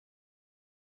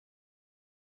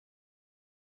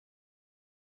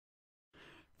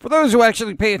For those who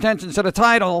actually pay attention to the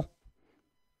title,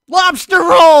 lobster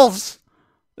rolls!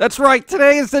 That's right,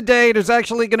 today is the day. There's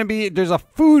actually going to be, there's a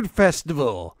food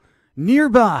festival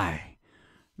nearby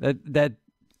that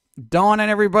Dawn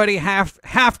and everybody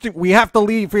we have to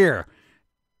leave here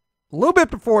a little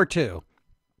bit before 2.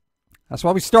 That's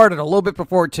why we started a little bit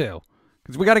before 2.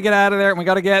 Because we got to get out of there and we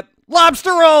got to get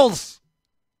lobster rolls!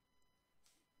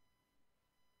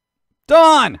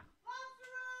 Dawn!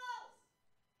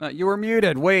 You were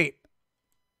muted. Wait.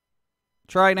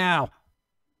 Try now.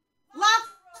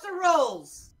 Lobster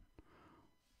rolls.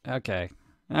 Okay.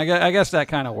 I guess that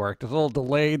kind of worked. It's a little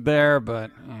delayed there,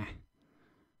 but...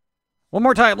 One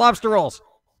more time. Lobster rolls.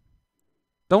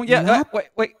 Don't yell.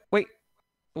 Wait.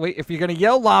 If you're going to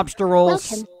yell lobster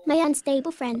rolls... Welcome, my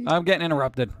unstable friend. I'm getting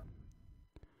interrupted.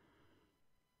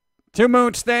 2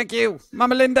 moons. Thank you.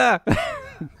 Mama Linda.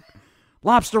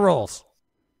 Lobster rolls.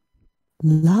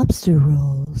 Lobster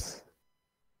rolls.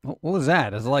 What was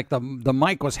that? It's like the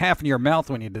mic was half in your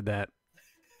mouth when you did that.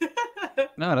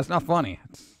 No, that's not funny.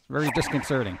 It's very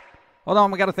disconcerting. Hold on,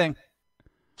 we got a thing.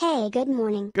 Hey, good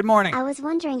morning. Good morning. I was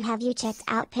wondering, have you checked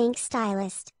out Pink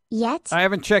Stylist yet? I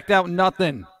haven't checked out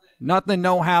nothing. Nothing,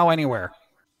 no how, anywhere.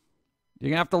 You're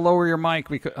going to have to lower your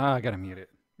mic. I got to mute it.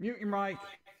 Mute your mic.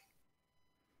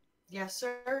 Yes,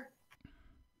 sir.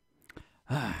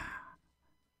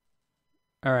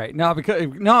 All right. No,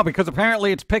 because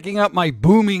apparently it's picking up my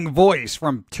booming voice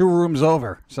from 2 rooms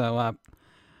over. So, I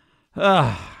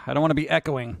don't want to be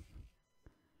echoing.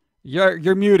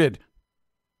 You're muted.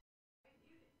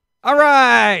 All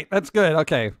right. That's good.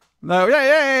 Okay. No,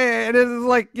 yeah. It is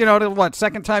like, what,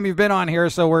 second time you've been on here,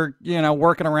 so we're,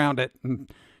 working around it and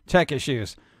tech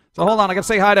issues. So hold on. I got to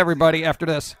say hi to everybody after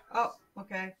this. Oh,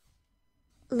 okay.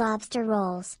 Lobster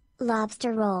rolls.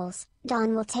 Lobster rolls.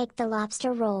 Dawn will take the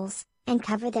lobster rolls and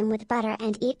cover them with butter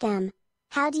and eat them.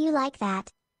 How do you like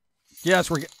that?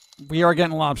 Yes, we are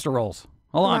getting lobster rolls.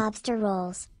 Hold on. Lobster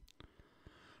rolls.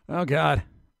 Oh, God.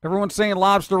 Everyone's saying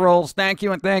lobster rolls. Thank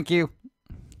you and thank you.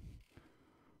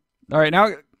 All right,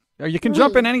 now you can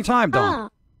jump in any time,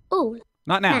 Dawn. Oh,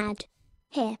 not now. Mad.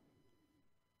 Here.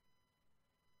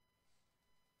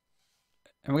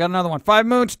 And we got another one. 5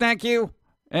 moons, thank you.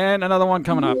 And another one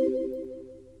coming up.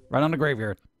 Right on the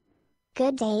graveyard.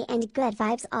 Good day and good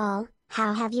vibes all.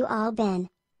 How have you all been?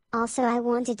 Also, I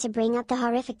wanted to bring up the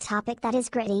horrific topic that is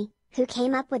Gritty. Who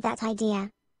came up with that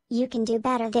idea? You can do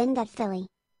better than that, Philly.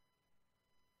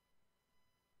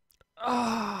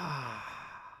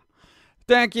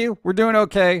 Thank you. We're doing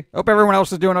okay. Hope everyone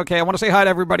else is doing okay. I want to say hi to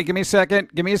everybody. Give me a second.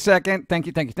 Thank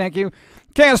you.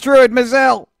 Chaos Druid,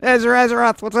 Mizelle,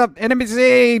 Azeroth, what's up?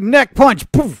 NMC, Neck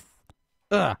Punch, poof.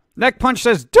 Neck Punch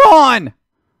says, Dawn!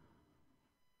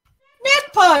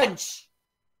 Neck punch!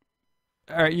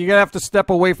 All right, you're going to have to step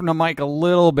away from the mic a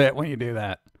little bit when you do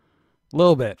that. A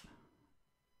little bit.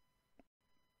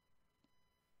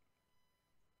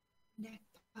 Neck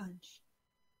punch.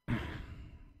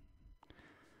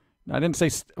 I didn't say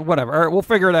whatever. All right, we'll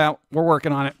figure it out. We're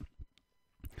working on it.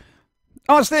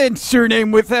 Austin,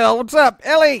 surname with hell. What's up?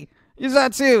 Ellie,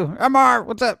 Yuzatsu, Amar,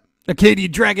 what's up? Acadia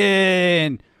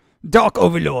Dragon, Dark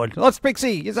Overlord, Lost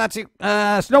Pixie, Yuzatsu,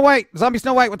 Snow White, Zombie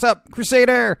Snow White, what's up?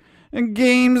 Crusader, and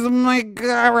Games of my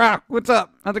God, what's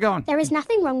up? How's it going? There is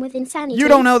nothing wrong with insanity. You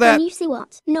don't know that. When you see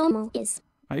what normal is.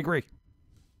 I agree.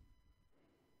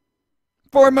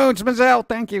 4 moons, Mazel,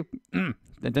 thank you.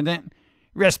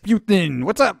 Rasputin,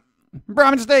 what's up?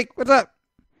 Brahmin Steak, what's up?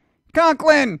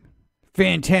 Conklin,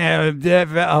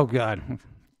 oh God,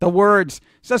 the words.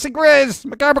 Sussy Grizz,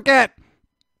 Macabre Cat.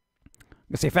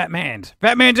 I'm gonna say Fat Man's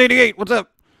 88, what's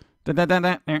up?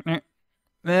 Nervosa,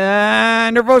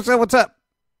 what's up?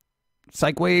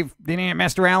 Psychwave,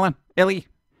 Master Allen, Ellie,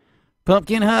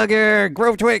 Pumpkin Hugger,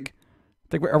 Grove Twig.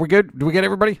 Are we good? Do we get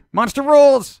everybody? Monster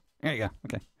Rules. There you go.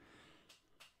 Okay.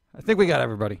 I think we got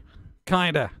everybody.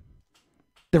 Kinda.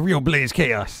 The real Blaze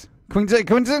Chaos. Queen's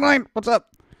Line, what's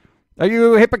up? Are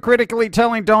you hypocritically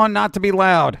telling Dawn not to be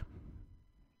loud?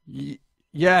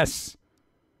 Yes.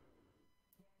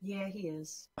 Yeah, he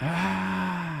is.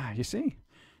 You see?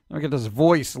 Look at this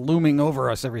voice looming over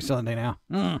us every Sunday now.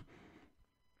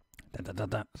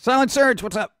 Silent Surge,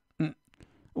 what's up?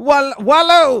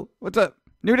 Wallow, what's up?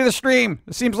 New to the stream.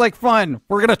 It seems like fun.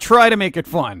 We're going to try to make it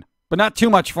fun, but not too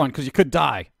much fun because you could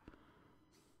die.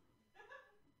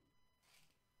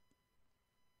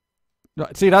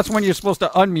 See, that's when you're supposed to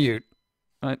unmute.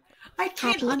 I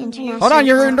can't unmute. Hold on,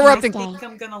 you're interrupting.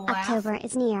 I'm gonna laugh. October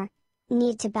is near.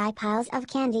 Need to buy piles of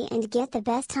candy and get the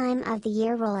best time of the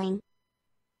year rolling.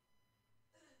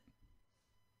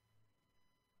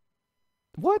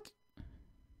 What?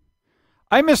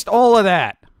 I missed all of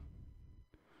that.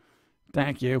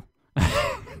 Thank you.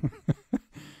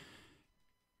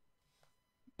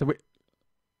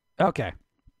 Okay.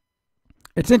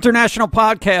 It's International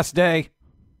Podcast Day.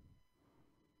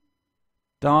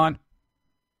 Dawn.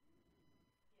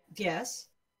 Yes.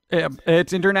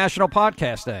 It's International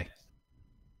Podcast Day.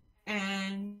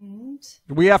 And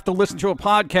We have to listen to a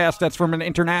podcast that's from an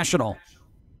international.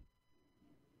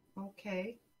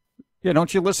 okay. Yeah,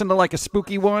 don't you listen to like a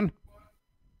spooky one?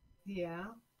 Yeah.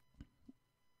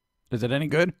 Is it any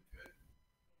good?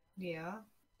 Yeah.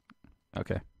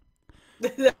 Okay.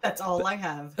 That's all I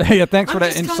have. Yeah, thanks for I'm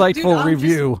that just insightful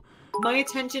review. My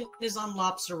attention is on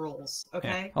lobster rolls,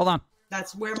 okay? Yeah, hold on.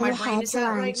 That's where Go my brain ahead is to at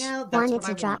right lunch. now. That's Wanted what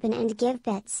to I drop want. in and give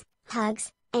bits,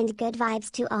 hugs, and good vibes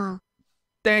to all.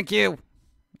 Thank you.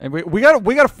 And we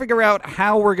gotta figure out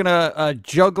how we're gonna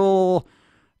juggle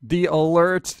the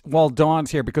alerts while Dawn's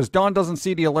here, because Dawn doesn't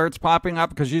see the alerts popping up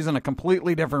because she's in a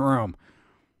completely different room.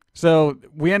 So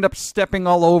we end up stepping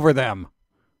all over them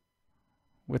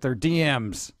with our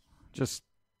DMs. Just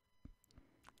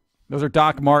those are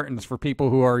Doc Martens for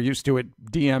people who are used to it.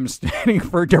 DM standing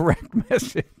for direct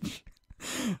message.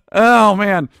 Oh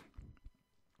man,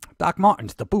 Doc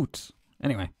Martens, the boots.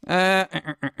 Anyway,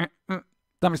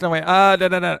 Tommy's no way.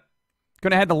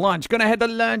 Gonna head to lunch. Gonna head to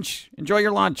lunch. Enjoy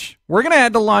your lunch. We're gonna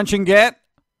head to lunch and get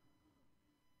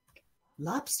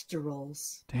Lobster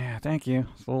rolls. Yeah, thank you.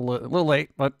 It's a little late,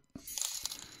 but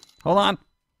hold on.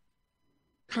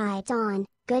 Hi, Dawn.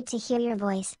 Good to hear your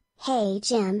voice. Hey,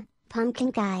 Jim,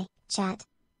 Pumpkin Guy, chat.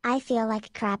 I feel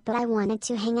like crap, but I wanted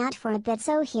to hang out for a bit,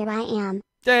 so here I am.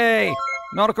 Hey,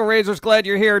 Nautical Razor's glad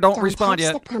you're here. Don't respond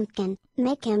touch yet. the pumpkin.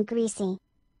 Make him greasy.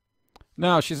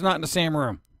 No, she's not in the same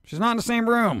room. She's not in the same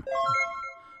room.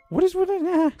 What is?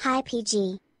 Hi,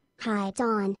 PG. Hi,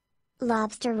 Dawn.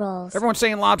 Lobster rolls. Everyone's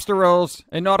saying lobster rolls,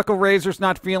 and Nautical Razor's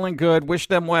not feeling good. Wish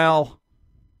them well.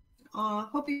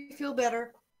 Hope you feel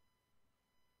better.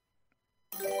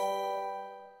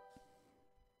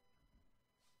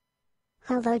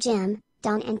 Hello, Jim,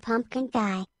 Dawn, and Pumpkin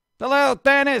Guy. Hello,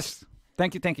 Dennis.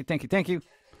 Thank you.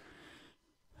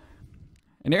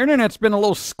 And the internet's been a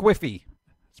little squiffy.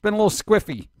 It's been a little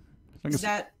squiffy. Is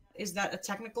that a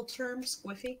technical term,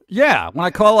 squiffy? Yeah, when I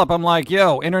call up, I'm like,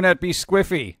 yo, internet be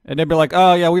squiffy. And they'd be like,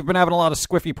 oh, yeah, we've been having a lot of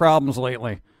squiffy problems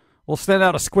lately. We'll send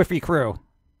out a squiffy crew.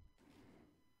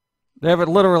 They have it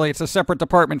literally, it's a separate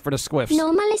department for the squiffs.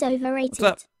 Normal is overrated. What's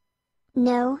up?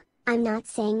 No, I'm not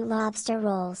saying lobster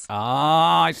rolls.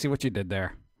 Ah, I see what you did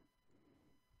there.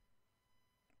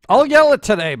 I'll yell it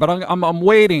today, but I'm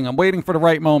waiting. I'm waiting for the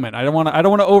right moment. I don't want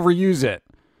to overuse it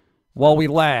while we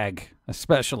lag,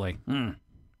 especially.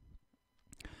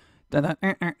 So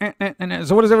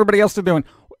what is everybody else doing?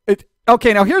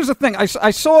 Okay, now here's the thing.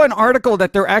 I saw an article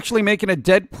that they're actually making a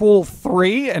Deadpool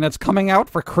 3, and it's coming out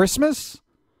for Christmas.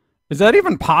 Is that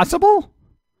even possible?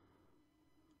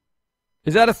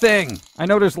 Is that a thing? I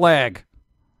know there's lag.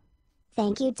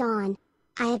 Thank you, Dawn.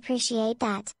 I appreciate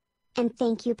that. And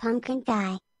thank you, Pumpkin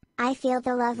Guy. I feel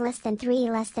the love less than 3.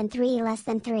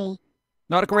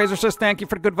 Nautical Razor says thank you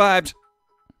for the good vibes.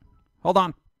 Hold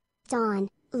on. Dawn,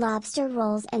 lobster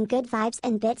rolls and good vibes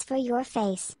and bits for your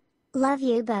face. Love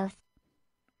you both.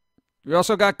 We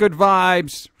also got good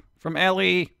vibes from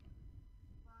Ellie.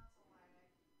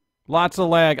 Lots of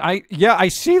lag. I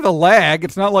see the lag.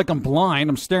 It's not like I'm blind.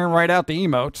 I'm staring right out the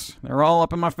emotes. They're all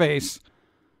up in my face.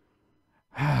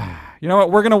 You know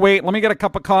what? We're going to wait. Let me get a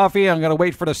cup of coffee. I'm going to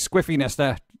wait for the squiffiness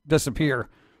to disappear.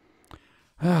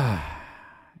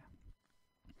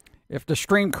 If the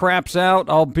stream craps out,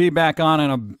 I'll be back on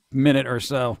in a minute or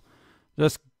so.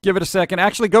 Just give it a second.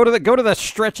 Actually, go to the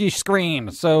stretchy screen.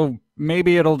 So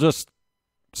maybe it'll just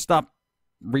stop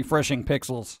refreshing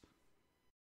pixels.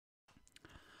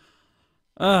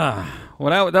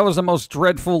 Well, that was the most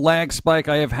dreadful lag spike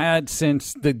I have had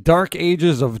since the dark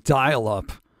ages of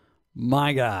dial-up.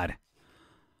 My God.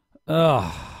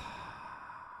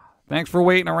 Thanks for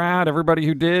waiting around, everybody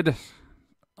who did.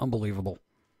 Unbelievable.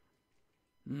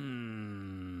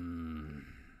 Now,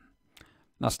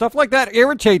 stuff like that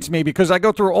irritates me because I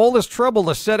go through all this trouble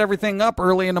to set everything up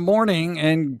early in the morning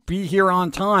and be here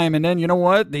on time. And then, you know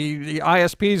what? The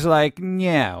ISP's like,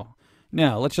 no,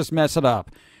 let's just mess it up.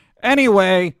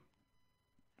 Anyway,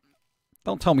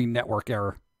 don't tell me network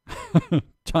error.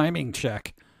 Timing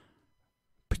check.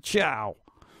 Pachow.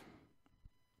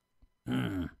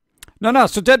 No,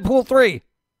 so Deadpool 3.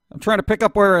 I'm trying to pick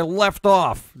up where I left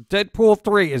off. Deadpool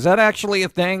 3, is that actually a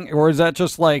thing? Or is that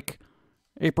just like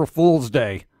April Fool's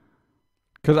Day?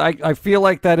 Because I feel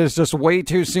like that is just way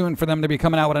too soon for them to be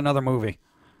coming out with another movie.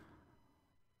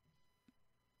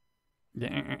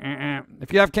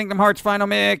 If you have Kingdom Hearts Final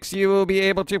Mix, you will be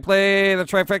able to play the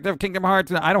trifecta of Kingdom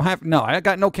Hearts. I don't have... No, I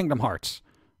got no Kingdom Hearts.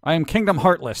 I am Kingdom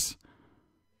Heartless.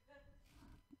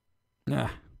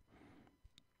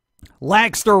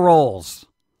 LOBSTER rolls.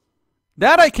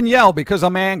 That I can yell because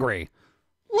I'm angry.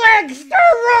 LOBSTER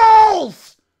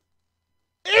rolls!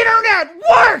 Internet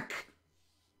work!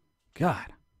 God.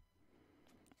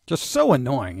 Just so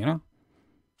annoying, you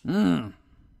know?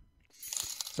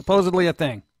 Supposedly a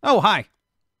thing. Oh, hi.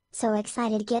 So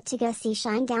excited get to go see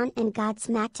Shinedown and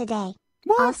Godsmack today.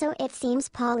 What? Also, it seems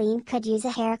Pauline could use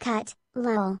a haircut.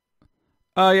 Lol.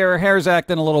 Your hair's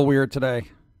acting a little weird today.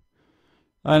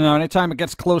 I don't know, anytime it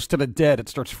gets close to the dead, it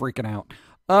starts freaking out.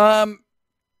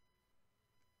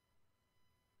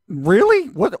 Really?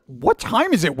 What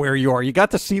time is it where you are? You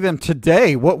got to see them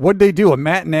today. What'd they do, a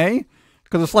matinee?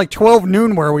 Because it's like 12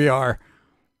 noon where we are.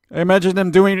 I imagine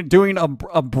them doing a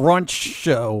brunch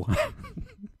show.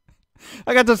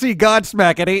 I got to see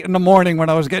Godsmack at 8 in the morning when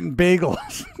I was getting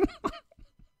bagels.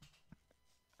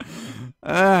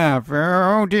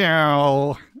 Oh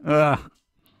dear.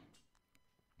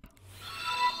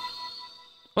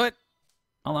 What?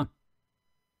 Hold on.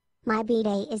 My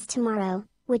B-Day is tomorrow,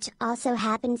 which also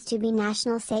happens to be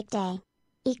National Sake Day.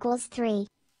 Equals 3.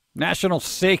 National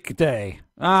Sake Day.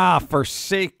 For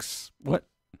sakes. What?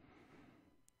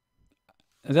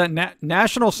 Is that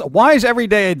national? Why is every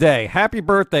day a day? Happy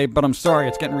birthday, but I'm sorry,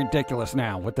 it's getting ridiculous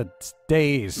now with the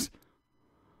days.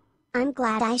 I'm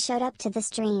glad I showed up to the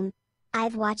stream.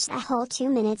 I've watched a whole 2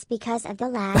 minutes because of the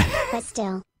lag, but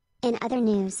still. In other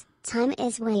news, time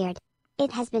is weird.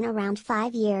 It has been around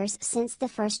 5 years since the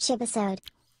first Chibisode.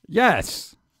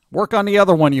 Yes. Work on the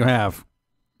other one you have.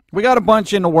 We got a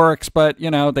bunch in the works, but, you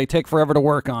know, they take forever to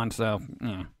work on, so,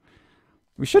 yeah.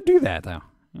 We should do that, though.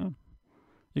 Yeah.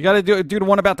 You got to do the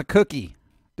one about the cookie.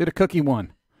 Do the cookie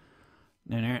one.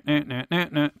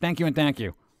 Thank you and thank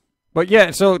you. But,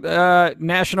 yeah, so,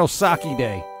 National Sake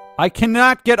Day. I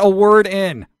cannot get a word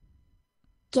in.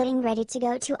 Getting ready to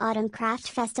go to Autumn Craft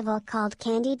Festival called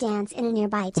Candy Dance in a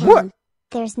nearby town. What?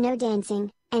 There's no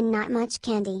dancing, and not much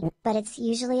candy, but it's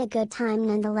usually a good time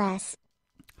nonetheless.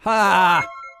 Ha!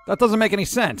 That doesn't make any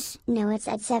sense. No, it's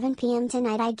at 7 p.m.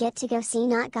 tonight. I get to go see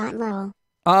Not Got Lowell.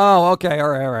 Oh, okay, all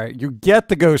right. You get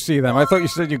to go see them. I thought you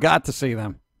said you got to see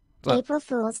them. So, April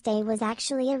Fool's Day was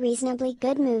actually a reasonably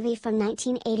good movie from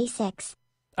 1986.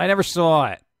 I never saw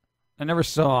it.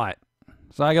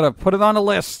 So I gotta put it on the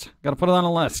list.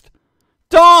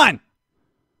 Dawn!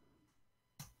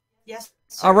 Yes,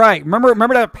 sir. All right.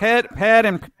 Remember that pad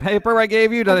and paper I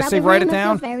gave you? Did I say write it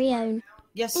down? Very own.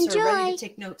 Yes, Enjoy. sir. Ready to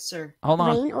take notes, sir. Hold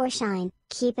on. Rain or shine,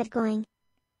 keep it going.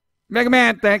 Mega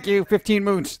Man, thank you. 15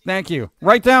 moons, thank you.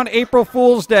 Write down April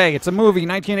Fool's Day. It's a movie,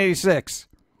 1986.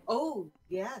 Oh,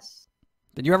 yes.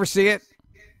 Did you ever see it?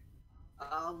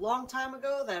 A long time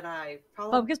ago that I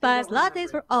probably... Pumpkin spice don't lattes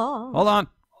remember. for all. Hold on.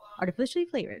 Artificially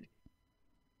flavored.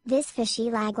 This fishy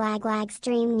lag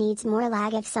stream needs more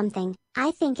lag of something.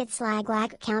 I think it's lag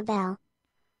cowbell.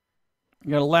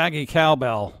 You got a laggy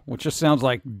cowbell, which just sounds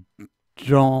like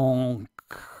donk.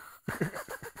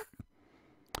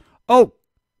 Oh,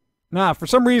 nah, for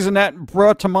some reason that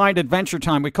brought to mind Adventure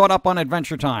Time. We caught up on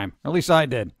Adventure Time. At least I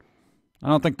did. I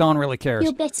don't think Dawn really cares.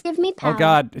 You bits give me power. Oh,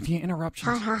 God. The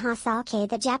interruptions. Ha ha ha, sake,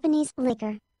 the Japanese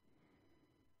liquor.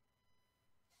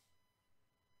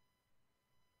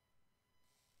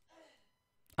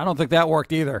 I don't think that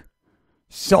worked either.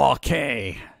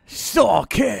 Sake.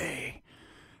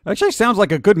 Actually sounds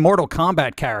like a good Mortal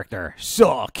Kombat character.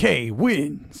 Sake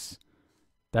wins.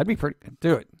 That'd be pretty...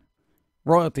 Do it.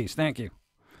 Royalties, thank you.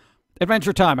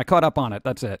 Adventure Time, I caught up on it.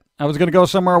 That's it. I was going to go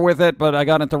somewhere with it, but I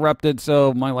got interrupted,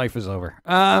 so my life is over.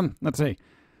 Let's see.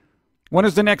 When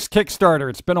is the next Kickstarter?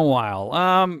 It's been a while.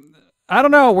 I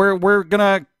don't know. We're going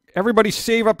to... Everybody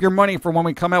save up your money for when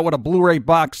we come out with a Blu-ray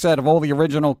box set of all the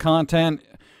original content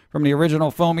from the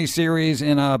original Foamy series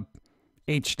in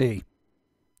HD.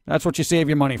 That's what you save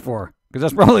your money for. Because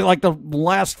that's probably like the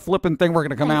last flipping thing we're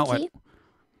going to come out with.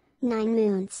 9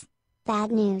 moons.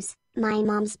 Bad news. My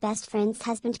mom's best friend's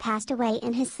husband passed away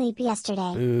in his sleep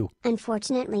yesterday. Ooh.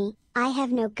 Unfortunately, I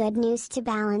have no good news to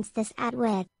balance this ad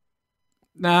with.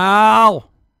 No!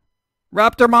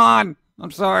 Raptormon!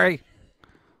 I'm sorry.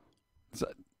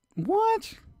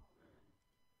 What?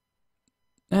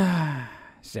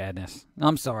 Sadness.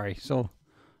 I'm sorry. So,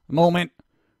 a moment.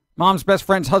 Mom's best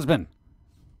friend's husband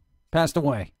passed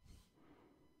away.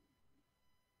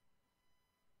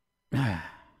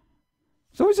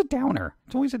 It's always a downer.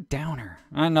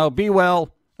 I know. Be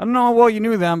well. I don't know how well you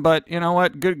knew them, but you know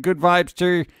what? Good vibes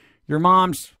to your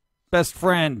mom's best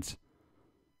friends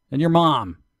and your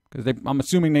mom, because I'm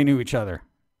assuming they knew each other.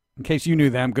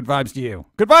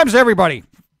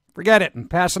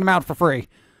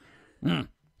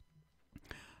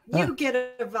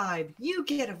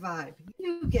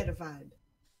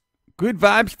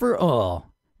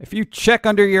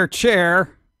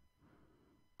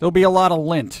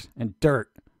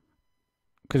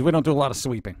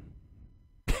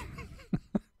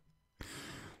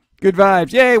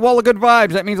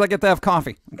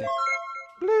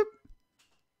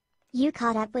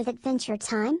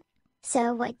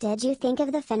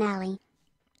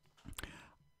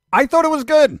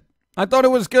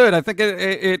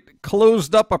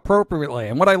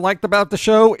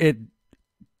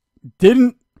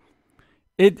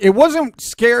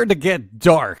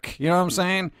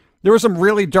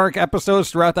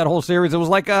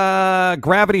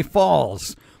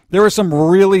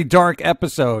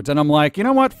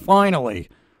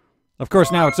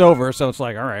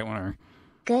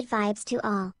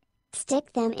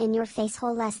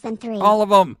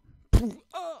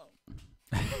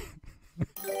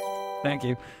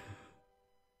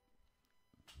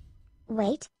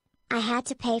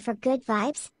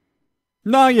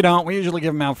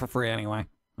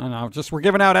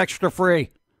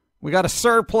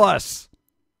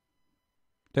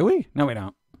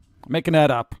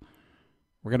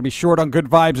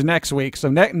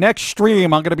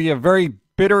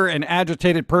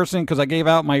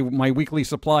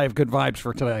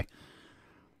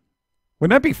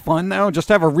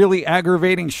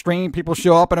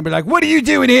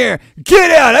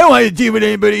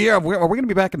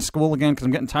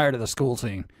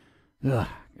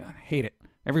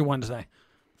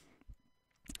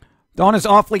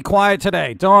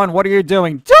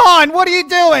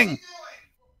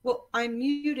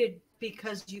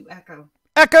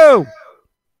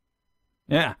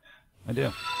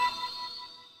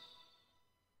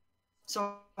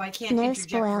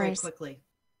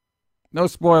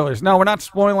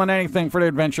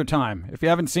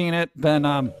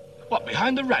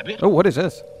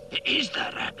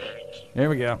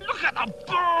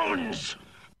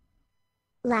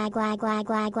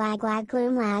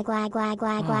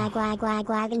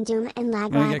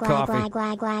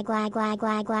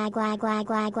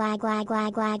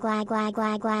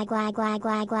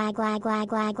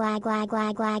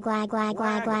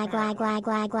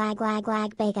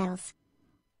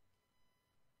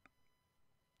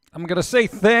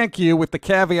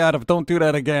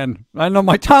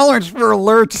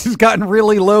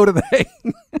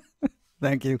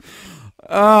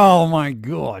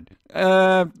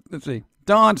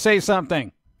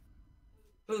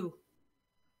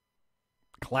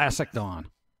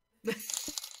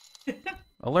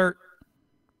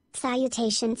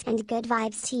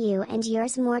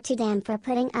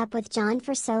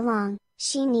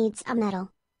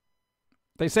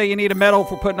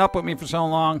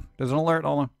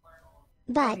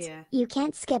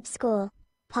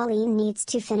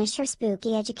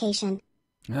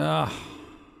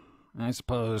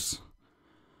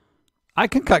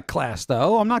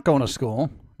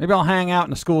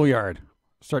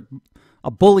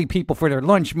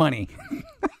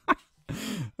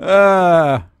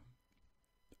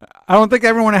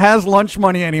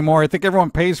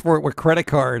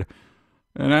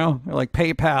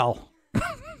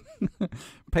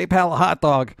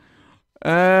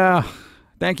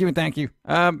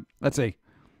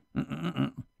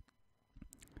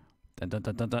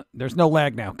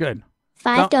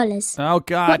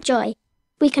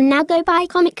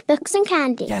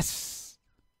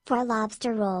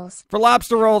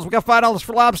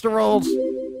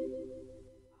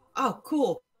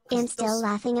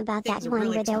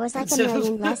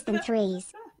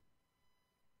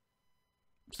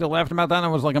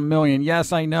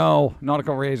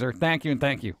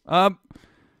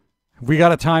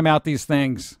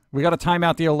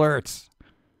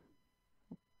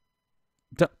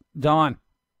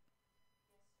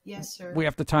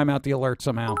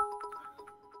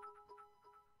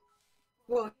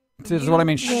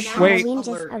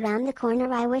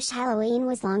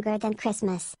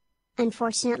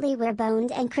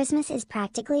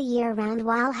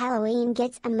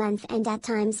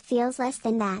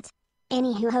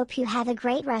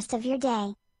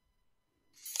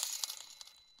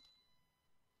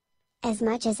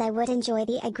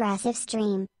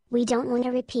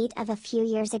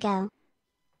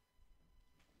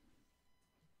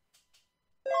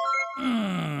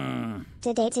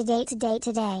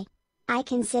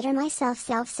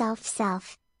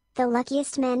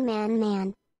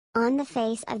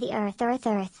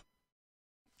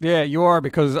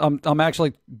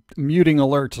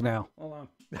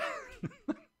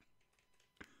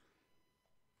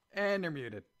 And they're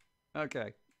muted.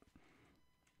 Okay.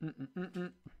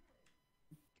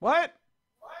 What?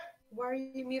 Why are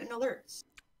you muting alerts?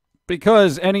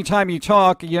 Because anytime you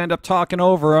talk, you end up talking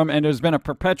over them, and there's been a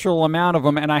perpetual amount of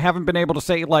them, and I haven't been able to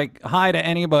say, like, hi to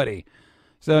anybody.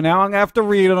 So now I'm going to have to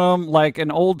read them like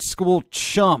an old school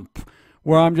chump,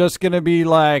 where I'm just going to be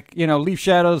like, you know, Leaf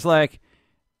Shadow's like,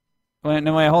 wait,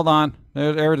 hold on.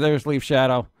 There's Leaf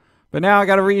Shadow. But now I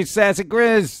got to read Sassy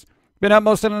Grizz. Been up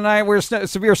most of the night. We're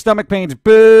severe stomach pains.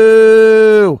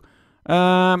 Boo!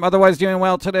 Otherwise doing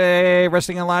well today.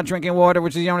 Resting a lot, drinking water,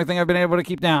 which is the only thing I've been able to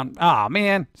keep down. Aw,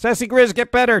 man. Sassy Grizz,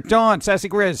 get better. Dawn, Sassy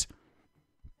Grizz.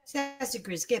 Sassy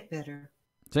Grizz, get better.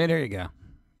 See, there you go.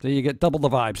 So you get double the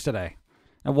vibes today.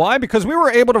 And why? Because we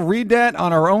were able to read that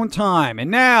on our own time.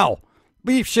 And now,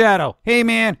 Leaf Shadow. Hey,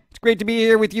 man. It's great to be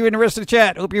here with you and the rest of the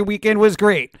chat. Hope your weekend was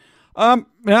great. Now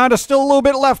there's still a little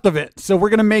bit left of it. So we're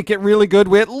going to make it really good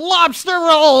with lobster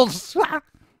rolls.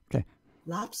 Okay.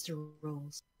 Lobster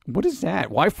rolls. What is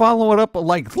that? Why follow it up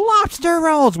like lobster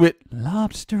rolls with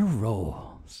lobster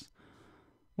rolls?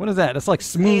 What is that? It's like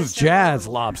smooth ASMR. jazz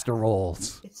lobster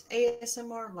rolls. It's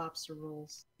ASMR lobster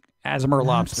rolls. ASMR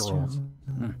lobster rolls.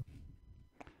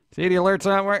 See, the alerts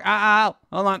aren't working.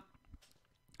 Hold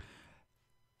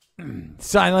on.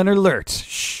 Silent alerts.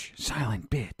 Shh.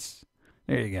 Silent bits.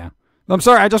 There you go. I'm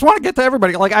sorry. I just want to get to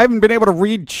everybody. Like, I haven't been able to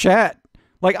read chat.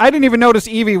 Like, I didn't even notice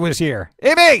Evie was here.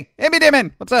 Evie! Evie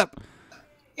Dimon! What's up?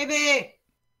 Hey,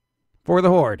 For the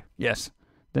Horde. Yes.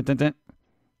 Dun, dun, dun.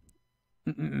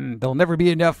 There'll never be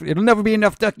enough. It'll never be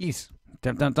enough duckies.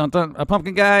 Dun, dun, dun, dun. A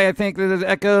pumpkin guy, I think there's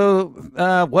Echo.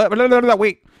 What?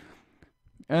 Wait.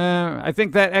 I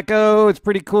think that Echo is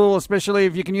pretty cool, especially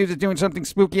if you can use it doing something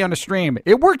spooky on the stream.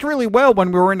 It worked really well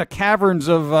when we were in the caverns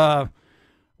of,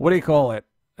 what do you call it?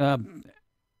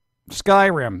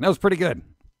 Skyrim. That was pretty good.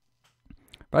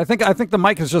 But I think the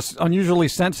mic is just unusually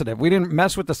sensitive. We didn't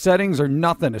mess with the settings or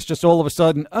nothing. It's just all of a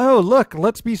sudden, oh, look,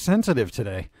 let's be sensitive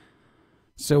today.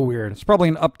 So weird. It's probably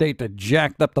an update that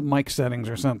jacked up the mic settings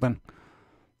or something.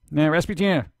 Yeah,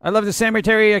 Rasputina. I love the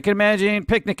cemetery. I can imagine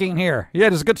picnicking here. Yeah,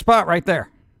 there's a good spot right there.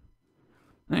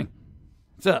 Hey,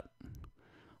 what's up?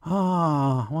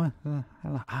 Oh, what?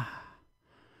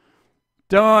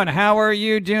 Dawn, how are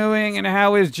you doing and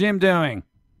how is Jim doing?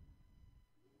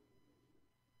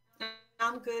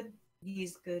 I'm good.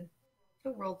 He's good.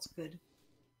 The world's good.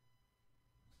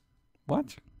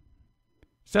 What?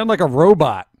 Sound like a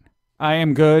robot. I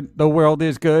am good. The world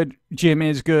is good. Jim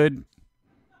is good.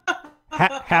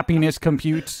 Happiness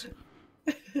computes.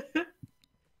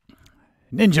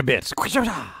 Ninja bits.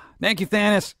 Thank you,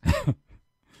 Thanos. All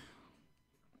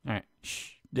right.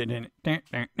 Shh.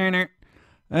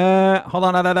 Hold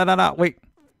on. Wait.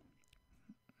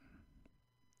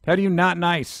 How do you not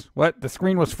nice? What? The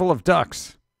screen was full of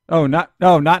ducks. Oh, not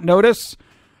notice?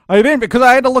 I didn't because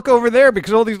I had to look over there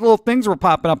because all these little things were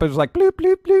popping up. It was like bloop,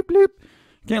 bloop, bloop, bloop.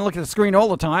 Can't look at the screen all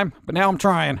the time, but now I'm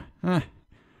trying.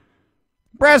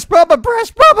 Breast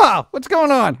Bubba! What's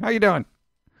going on? How you doing?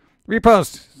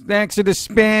 Repost. Thanks to the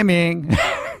spamming.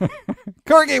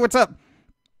 Corgi, what's up?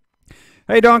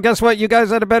 Hey, Dawn, guess what? You guys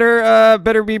had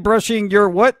better be brushing your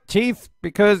what? Teeth?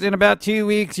 Because in about 2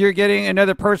 weeks, you're getting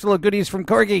another parcel of goodies from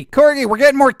Corgi. Corgi, we're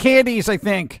getting more candies, I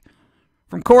think.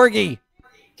 From Corgi.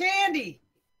 Candy!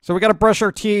 So we got to brush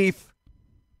our teeth.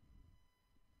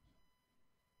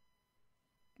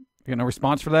 You got no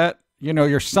response for that? You know,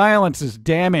 your silence is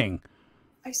damning.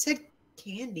 I said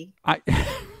candy.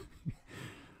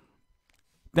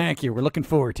 Thank you. We're looking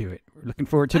forward to it. We're looking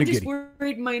forward to the I'm just goodie.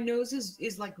 worried my nose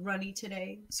is like runny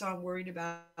today, so I'm worried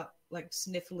about like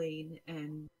sniffling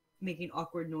and making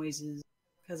awkward noises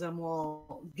because I'm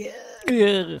all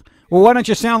Well, why don't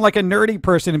you sound like a nerdy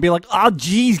person and be like, oh,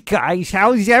 geez, guys,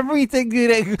 how's everything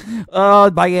today? Oh,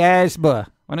 my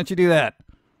asthma. Why don't you do that?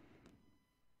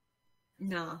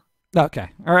 Nah. Okay.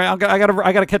 All right. I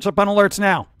gotta catch up on alerts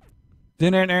now.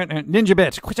 Ninja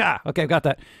bits. Okay, got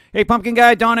that. Hey, Pumpkin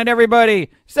Guy, Dawn, and everybody.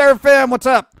 Seraphim, what's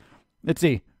up? Let's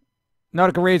see.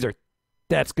 Nautica Razor.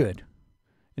 That's good.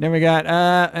 And then we got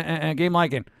Game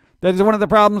Liking. That is one of the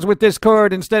problems with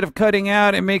Discord. Instead of cutting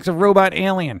out, it makes a robot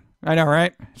alien. I know,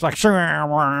 right? It's like, what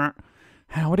are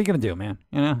you going to do, man?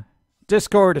 You know?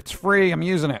 Discord, it's free. I'm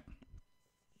using it.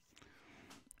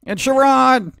 And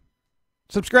Sharon,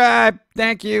 subscribe.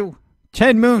 Thank you.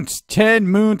 10 moons. 10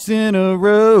 moons in a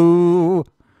row.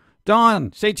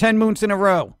 Dawn, say 10 moons in a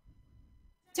row.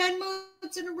 10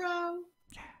 moons in a row.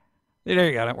 There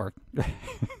you go. That worked.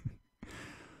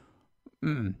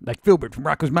 Like Filbert from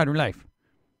Rocco's Modern Life.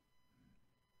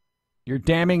 Your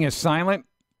damning is silent?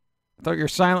 I thought your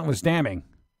silent was damning.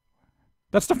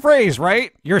 That's the phrase,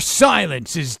 right? Your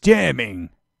silence is damning.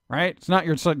 right? It's not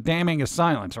your damning is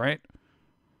silence, right?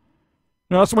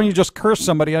 No, that's when you just curse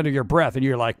somebody under your breath and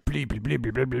you're like, bleep, bleep, bleep,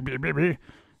 bleep, bleep, bleep, bleep, bleep.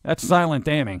 That's silent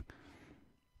damning.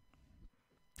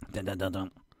 Dun, dun, dun,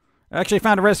 dun. I actually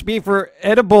found a recipe for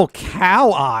edible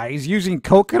cow eyes using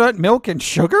coconut milk and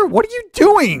sugar. What are you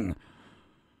doing?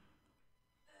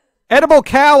 Edible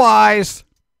cow eyes.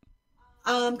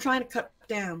 I'm trying to cut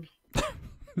down.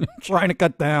 Trying to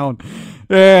cut down.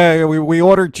 Yeah, we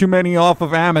ordered too many off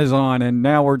of Amazon, and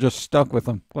now we're just stuck with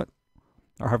them. What?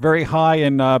 Are very high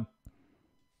in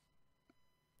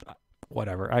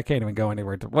whatever. I can't even go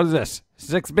anywhere. What is this?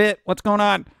 6-bit? What's going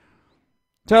on?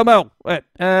 Tomo, what?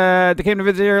 They came to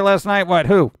visit here last night. What?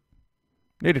 Who?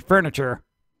 Needed furniture.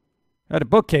 Had a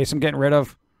bookcase I'm getting rid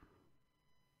of.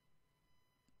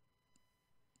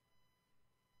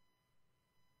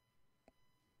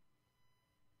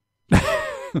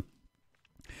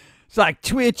 It's like,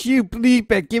 Twitch, you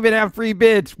bleep at giving out free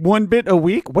bits. 1 bit a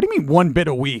week? What do you mean 1 bit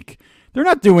a week? They're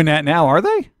not doing that now, are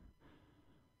they?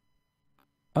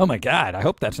 Oh my God, I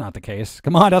hope that's not the case.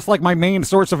 Come on, that's like my main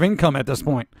source of income at this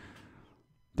point.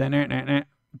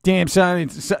 Damn,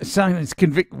 silence,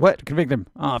 convict him.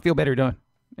 Oh, I feel better doing.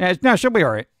 Yeah, no, she'll be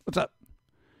all right. What's up?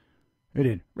 Who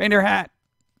did? Reindeer hat.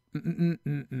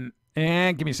 And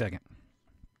give me a second.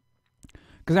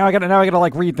 Because now I gotta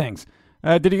like read things.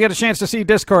 Did you get a chance to see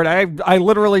Discord? I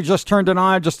literally just turned it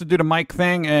on just to do the mic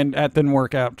thing, and that didn't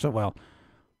work out so well.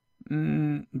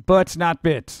 Butts, not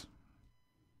bits.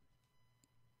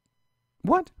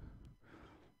 What?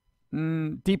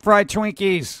 Deep fried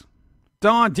Twinkies.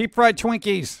 Dawn, deep fried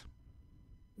Twinkies.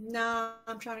 No,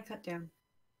 I'm trying to cut down.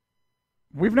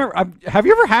 Have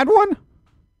you ever had one?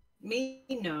 Me,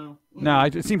 no. No,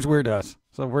 it seems weird to us,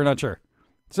 so we're not sure.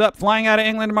 What's up? Flying out of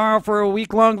England tomorrow for a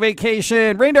week-long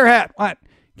vacation. Reindeer hat. What?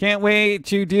 Can't wait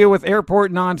to deal with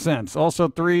airport nonsense. Also,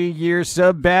 3-year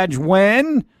sub badge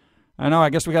when? I know, I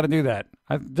guess we got to do that.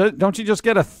 Don't you just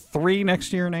get a 3 next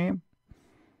to your name?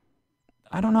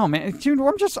 I don't know, man. Dude,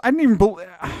 I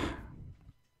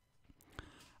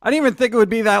didn't even think it would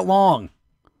be that long.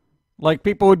 Like,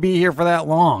 people would be here for that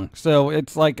long. So,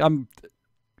 it's like I'm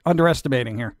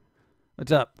underestimating here.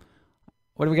 What's up?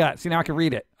 What do we got? See, now I can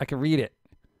read it.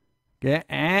 Okay.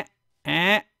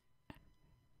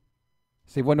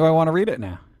 See, when do I want to read it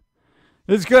now?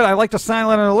 This is good. I like the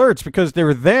silent alerts because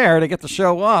they're there. They get to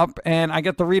show up, and I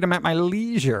get to read them at my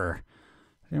leisure.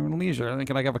 I think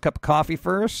can I have a cup of coffee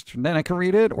first, and then I can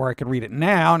read it, or I could read it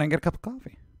now and then get a cup of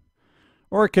coffee.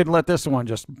 Or I could let this one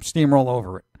just steamroll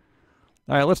over it.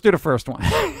 All right, let's do the first one.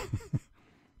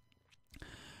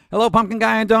 Hello, Pumpkin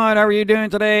Guy and Dawn. How are you doing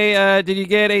today? Did you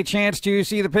get a chance to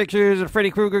see the pictures of Freddy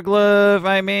Krueger glove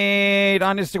I made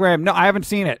on Instagram? No, I haven't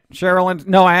seen it. Cheryl,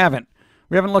 no, I haven't.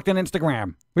 We haven't looked at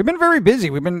Instagram. We've been very busy.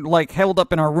 We've been, like, held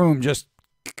up in our room just...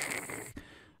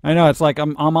 I know, it's like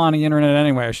I'm on the internet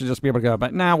anyway. I should just be able to go.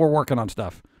 But now we're working on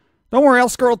stuff. Don't worry, I'll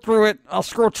scroll through it. I'll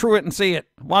scroll through it and see it.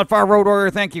 Wildfire Road Warrior,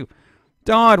 thank you.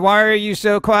 Dawn, why are you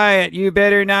so quiet? You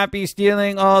better not be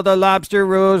stealing all the lobster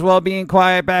rolls while being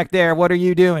quiet back there. What are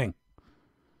you doing?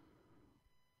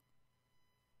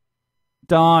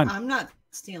 Dawn. I'm not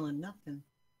stealing nothing.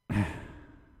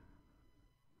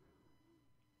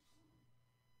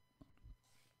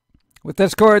 With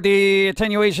Discord, the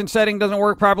attenuation setting doesn't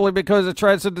work properly because it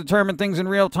tries to determine things in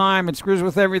real time. It screws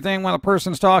with everything while the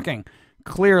person's talking.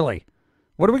 Clearly.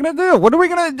 What are we going to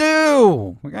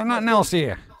do? We got nothing else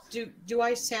here. Do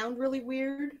I sound really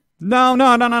weird? No.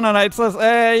 It's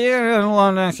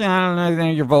less,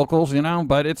 your vocals,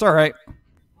 but it's all right.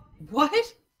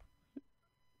 What?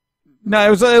 No, it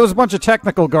was a bunch of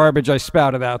technical garbage I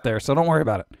spouted out there, so don't worry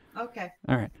about it. Okay.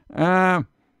 All right.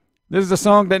 This is a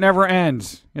song that never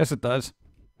ends. Yes, it does.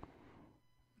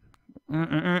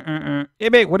 Hey,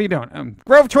 mate, what are you doing?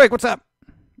 Grove Twig, what's up?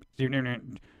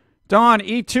 Dawn,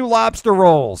 eat 2 lobster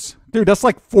rolls. Dude, that's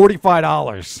like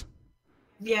 $45.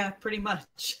 Yeah, pretty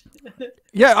much.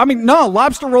 Yeah, I mean, no,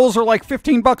 lobster rolls are like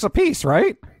 $15 a piece,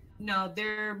 right? No,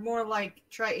 they're more like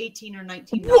try $18 or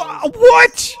 $19.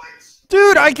 What?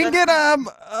 Dude, I can get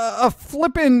a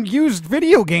flippin' used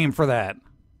video game for that.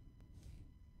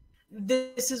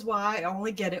 This is why I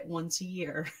only get it once a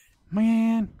year.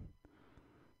 Man.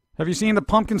 Have you seen the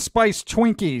pumpkin spice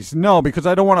Twinkies? No, because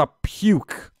I don't want to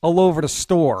puke all over the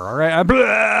store, all right?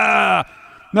 Blah!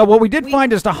 No, what we did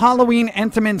find is the Halloween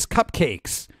Entenmann's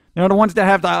cupcakes. The ones that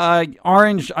have the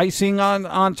orange icing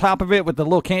on top of it with the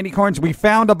little candy corns. We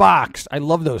found a box. I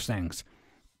love those things.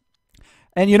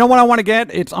 And you know what I want to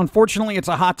get? Unfortunately, it's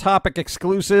a Hot Topic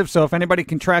exclusive, so if anybody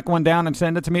can track one down and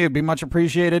send it to me, it'd be much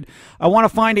appreciated. I want to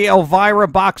find the Elvira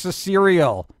box of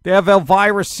cereal. They have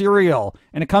Elvira cereal,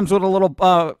 and it comes with a little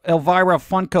Elvira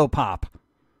Funko Pop.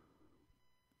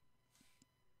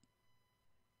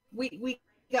 We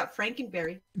got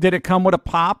Frankenberry. Did it come with a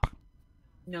pop?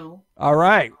 No. All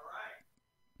right.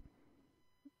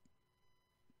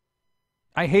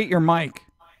 I hate your mic.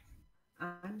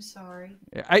 I'm sorry.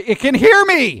 It can hear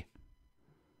me.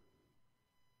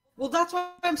 Well, that's why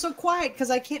I'm so quiet,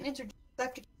 because I can't interject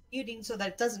after muting so that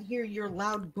it doesn't hear your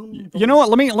loud boom. You know what?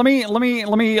 Let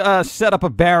me set up a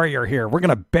barrier here. We're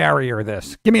gonna barrier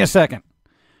this. Give me a second.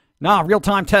 Nah, real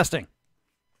time testing.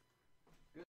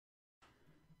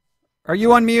 Are you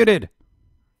unmuted?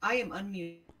 I am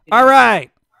unmuted. All right.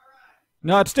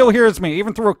 No, it still hears me,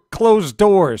 even through closed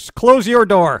doors. Close your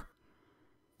door.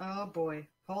 Oh boy,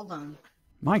 hold on.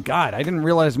 My God, I didn't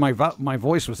realize my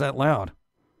voice was that loud.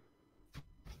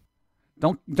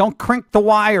 Don't crank the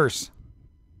wires.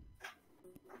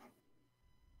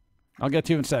 I'll get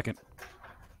to you in a second.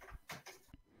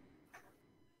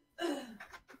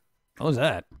 What was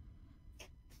that?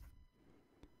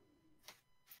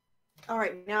 All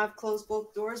right, now I've closed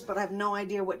both doors, but I have no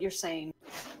idea what you're saying.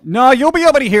 No, you'll be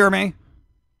able to hear me.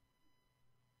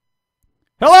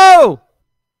 Hello!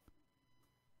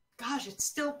 Gosh, it's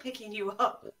still picking you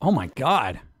up. Oh my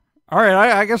God. All right,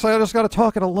 I guess I just got to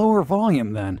talk at a lower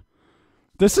volume then.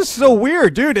 This is so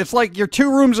weird, dude. It's like you're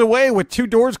 2 rooms away with 2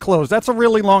 doors closed. That's a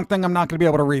really long thing. I'm not going to be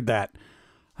able to read that.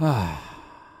 All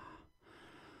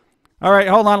right,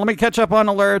 hold on. Let me catch up on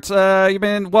alerts. You've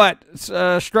been, what?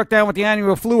 Struck down with the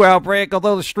annual flu outbreak,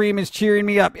 although the stream is cheering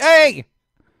me up. Hey!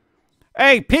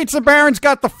 Hey, Pizza Baron's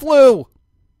got the flu!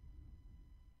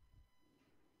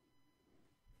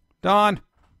 Dawn.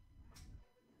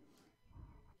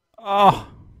 Oh.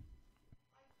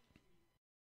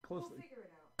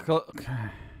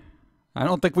 I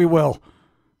don't think we will.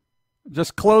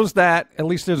 Just close that. At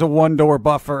least there's a 1-door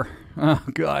buffer. Oh,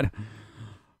 God.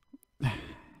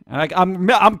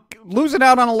 I'm losing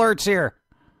out on alerts here.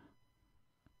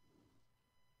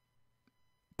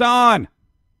 Dawn.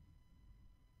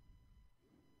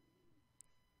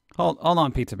 Hold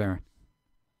on, Pizza Baron.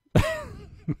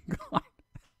 God.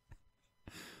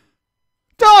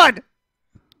 Dawn!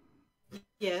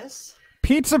 Yes?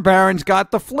 Pizza Baron's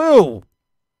got the flu.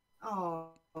 Oh,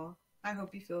 I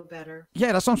hope you feel better.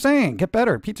 Yeah, that's what I'm saying. Get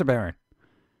better, Pizza Baron.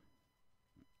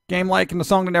 Game like and the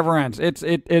song that never ends. It's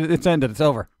ended. It's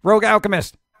over. Rogue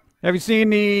Alchemist. Have you seen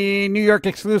the New York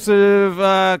exclusive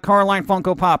Caroline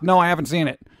Funko Pop? No, I haven't seen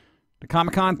it. The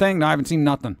Comic-Con thing? No, I haven't seen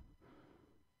nothing.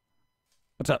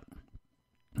 What's up?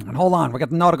 And hold on, we got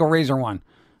the Nautical Razor one.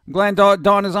 I'm glad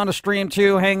Dawn is on the stream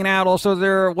too, hanging out. Also,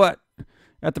 they're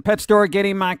at the pet store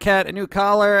getting my cat a new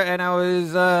collar, and I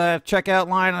was checkout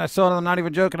line, and I saw, I'm not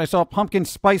even joking, I saw pumpkin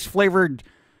spice flavored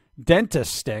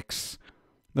dentist sticks.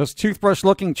 Those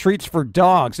toothbrush-looking treats for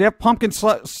dogs. They have pumpkin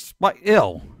spice.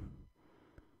 Ew.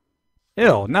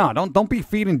 Ew. No, don't be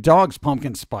feeding dogs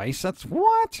pumpkin spice. That's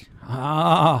what?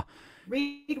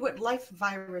 Read what Life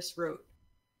Virus wrote.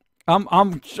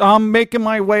 I'm making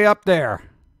my way up there.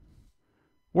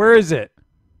 Where is it?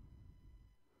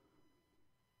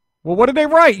 Well, what did they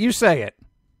write? You say it.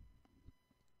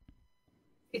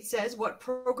 It says, what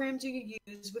program do you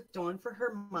use with Dawn for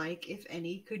her mic, if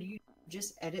any? Could you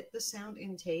just edit the sound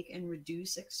intake and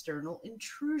reduce external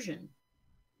intrusion?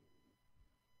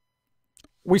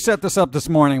 We set this up this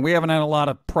morning. We haven't had a lot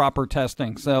of proper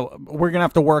testing, so we're going to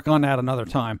have to work on that another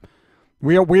time.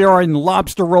 We are in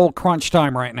lobster roll crunch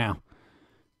time right now.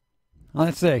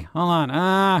 Let's see. Hold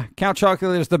on. Count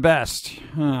chocolate is the best.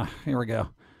 Here we go.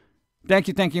 Thank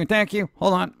you.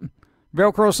 Hold on.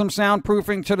 Velcro some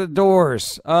soundproofing to the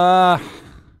doors. That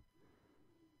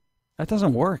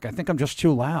doesn't work. I think I'm just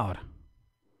too loud.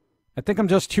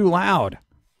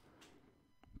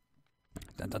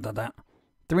 Da.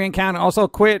 3 encounter. Also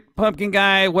quit. Pumpkin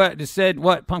guy. What? Just said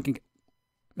what? Pumpkin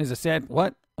is a sad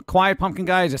what? A quiet pumpkin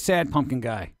guy is a sad pumpkin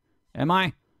guy. Am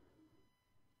I?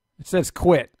 It says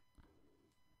quit.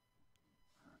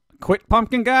 Quit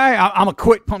pumpkin guy? I'm a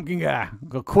quit pumpkin guy. I'm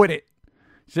going to quit it.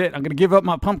 That's it. I'm going to give up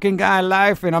my pumpkin guy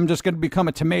life, and I'm just going to become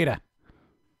a tomato.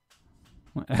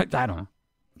 I don't know.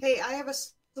 Hey, I have a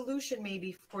solution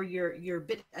maybe for your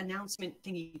bit announcement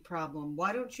thingy problem.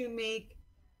 Why don't you make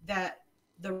that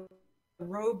the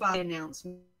robot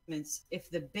announcements,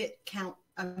 if the bit count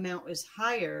amount is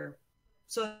higher,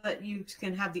 so that you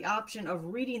can have the option of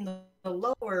reading the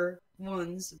lower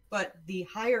ones, but the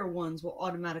higher ones will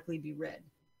automatically be read.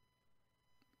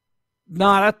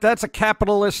 No, that's a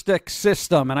capitalistic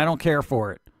system, and I don't care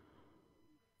for it.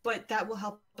 But that will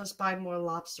help us buy more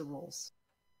lobster rolls.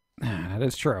 That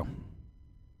is true.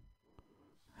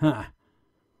 Huh.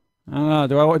 I don't know.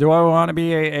 Do I want to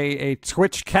be a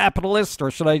Twitch capitalist,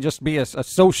 or should I just be a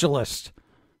socialist?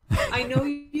 I know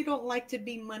you don't like to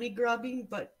be money grubbing,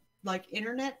 but like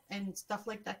internet and stuff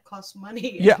like that costs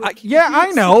money. Yeah,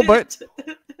 I know, but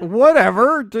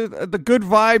whatever. The good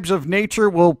vibes of nature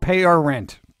will pay our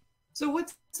rent. So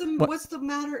what's the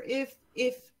matter if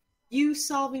you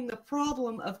solving the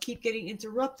problem of keep getting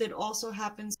interrupted also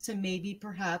happens to maybe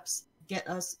perhaps get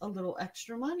us a little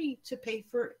extra money to pay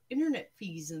for internet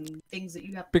fees and things that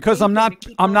you have to Because pay I'm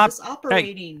not this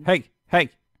operating. Hey.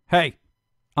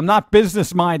 I'm not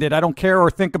business minded. I don't care or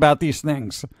think about these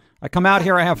things. I come out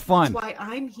here, I have fun. That's why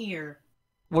I'm here.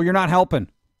 Well, you're not helping.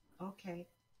 Okay.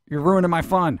 You're ruining my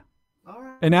fun. All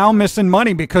right. And now I'm missing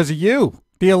money because of you.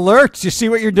 The alerts, you see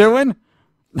what you're doing?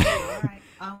 All right.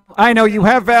 I know you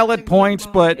have valid points,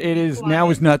 but now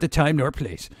is not the time nor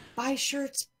place. Buy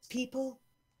shirts, people.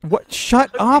 What? Shut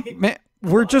up, man.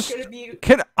 We're just.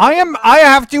 I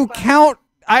have to count.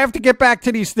 I have to get back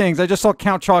to these things. I just saw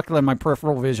Count Chocula in my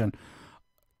peripheral vision.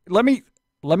 Let me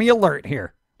alert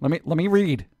here. Let me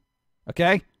read.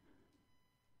 Okay?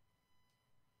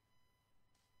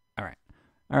 All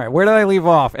right. Where did I leave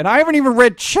off? And I haven't even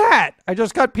read chat. I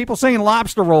just got people saying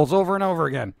lobster rolls over and over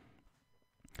again.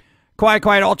 Quiet.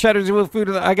 All chatters with food.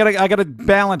 I gotta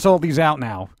balance all these out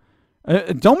now.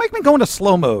 Don't make me go into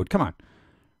slow mode. Come on.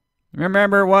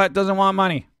 Remember what? Doesn't want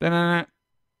money. Oh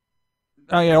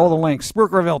yeah, all the links.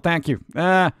 Spookerville, thank you.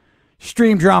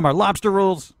 Stream drama. Lobster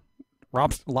rules.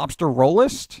 Lobster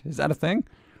rollist? Is that a thing?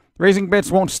 Raising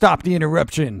bits won't stop the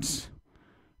interruptions.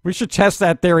 We should test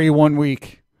that theory one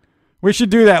week. We should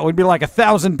do that. We'd be like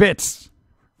 1,000 bits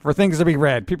for things to be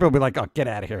read. People will be like, oh, get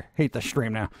out of here. Hate the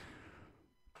stream now.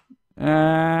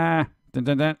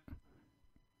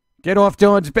 Get off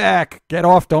Dawn's back. Get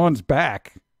off Dawn's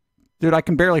back. Dude, I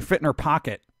can barely fit in her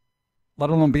pocket, let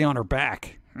alone be on her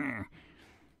back.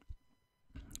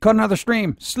 Cut another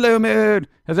stream. Slow mode.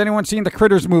 Has anyone seen the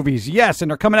Critters movies? Yes, and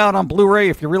they're coming out on Blu-ray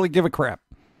if you really give a crap.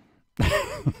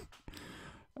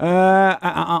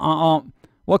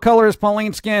 What color is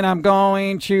Pauline's skin? I'm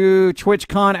going to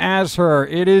TwitchCon as her.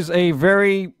 It is a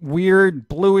very weird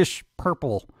bluish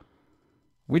purple.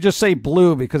 We just say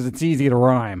blue because it's easy to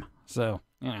rhyme. So,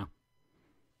 you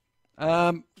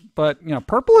know. But, you know,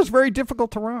 purple is very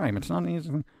difficult to rhyme. It's not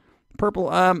easy. Purple,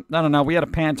 I don't know. We had a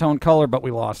Pantone color, but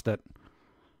we lost it.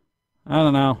 I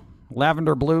don't know.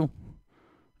 Lavender blue?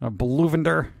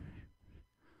 Bluvender?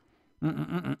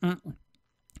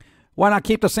 Why not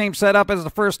keep the same setup as the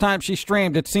first time she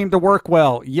streamed? It seemed to work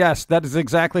well. Yes, that is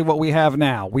exactly what we have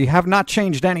now. We have not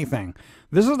changed anything.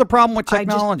 This is the problem with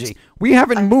technology. We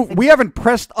haven't moved. We haven't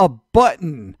pressed a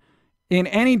button in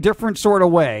any different sort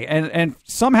of way, and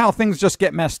somehow things just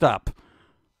get messed up.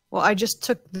 Well, I just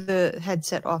took the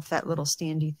headset off that little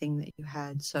standy thing that you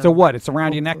had. So what? It's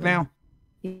around your neck now?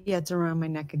 Yeah, it's around my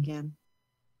neck again.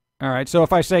 All right, so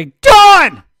if I say,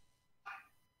 Dawn!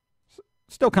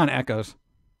 Still kind of echoes.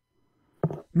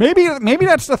 Maybe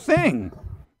that's the thing.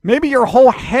 Maybe your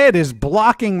whole head is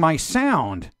blocking my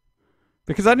sound.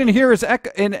 Because I didn't hear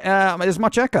as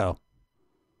much echo.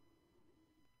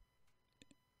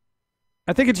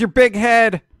 I think it's your big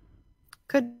head.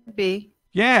 Could be.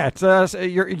 Yeah, it's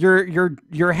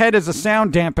your head is a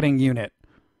sound dampening unit.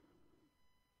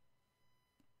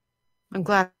 I'm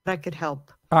glad I could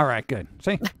help. All right, good.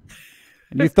 See?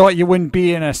 You thought you wouldn't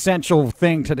be an essential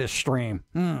thing to this stream.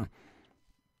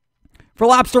 For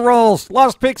lobster rolls.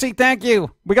 Lost Pixie, thank you.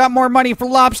 We got more money for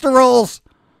lobster rolls.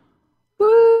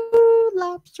 Woo,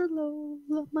 lobster roll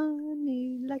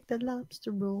money, like the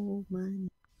lobster roll money.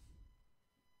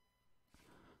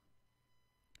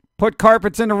 Put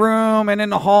carpets in the room and in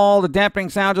the hall. The dampening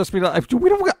sound just be like, we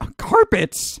don't got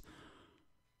carpets.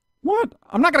 What?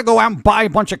 I'm not going to go out and buy a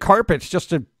bunch of carpets just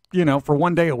to, for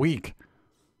one day a week.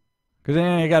 Because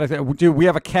then you got to, dude, we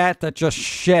have a cat that just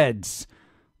sheds.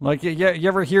 Like, you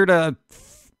ever hear the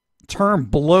term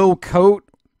blow coat?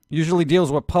 Usually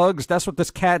deals with pugs. That's what this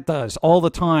cat does all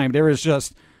the time. There is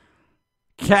just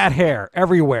cat hair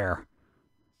everywhere.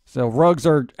 So rugs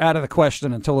are out of the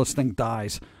question until this thing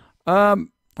dies.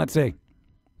 Let's see.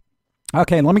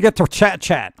 Okay, let me get to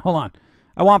chat. Hold on.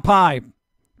 I want pie.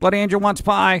 Bloody Angel wants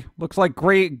pie. Looks like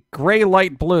gray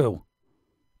light blue.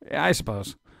 Yeah, I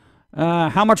suppose.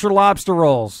 How much are lobster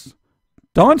rolls?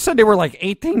 Dawn said they were like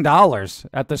 $18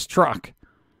 at this truck.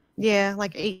 Yeah,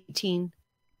 like 18.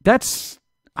 That's,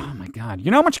 oh my God.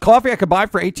 You know how much coffee I could buy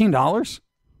for $18?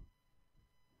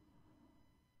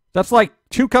 That's like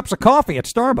 2 cups of coffee at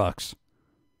Starbucks.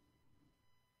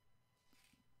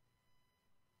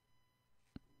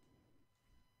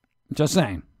 Just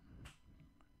saying.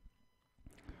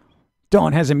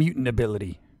 Dawn has a mutant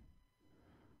ability.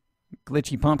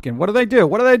 Glitchy Pumpkin. What do they do?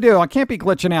 I can't be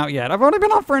glitching out yet. I've only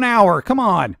been on for an hour. Come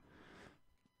on.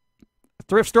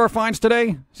 Thrift store finds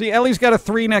today. See, Ellie's got a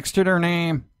 3 next to their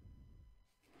name.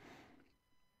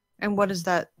 And what does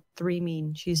that 3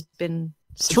 mean? She's been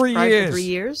 3 subscribed years. for 3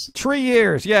 years? 3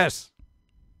 years, yes.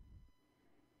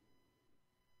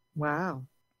 Wow.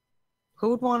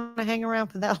 Who would want to hang around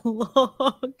for that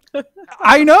long?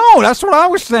 I know. That's what I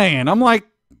was saying. I'm like,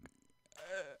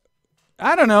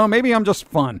 I don't know. Maybe I'm just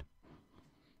fun.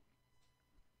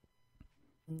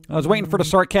 I was waiting for the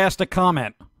sarcastic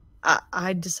comment.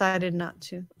 I decided not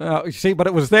to. You see, but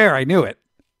it was there. I knew it.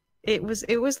 It was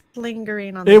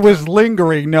lingering on. It was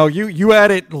lingering. No, you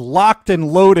had it locked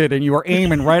and loaded, and you were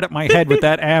aiming right at my head with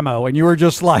that ammo, and you were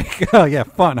just like, "Oh yeah,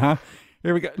 fun, huh?"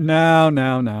 Here we go.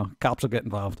 No. Cops will get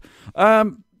involved.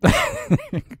 Get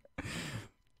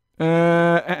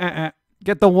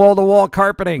the wall-to-wall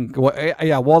carpeting.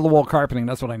 Yeah, wall-to-wall carpeting.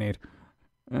 That's what I need.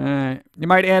 You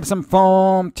might add some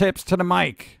foam tips to the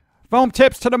mic. Foam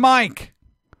tips to the mic.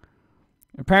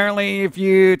 Apparently, if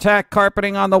you tack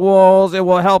carpeting on the walls, it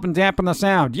will help and dampen the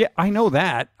sound. Yeah, I know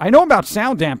that. I know about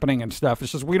sound dampening and stuff.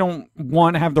 It's just we don't,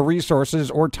 one, have the resources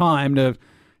or time to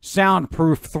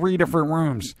soundproof 3 different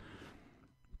rooms.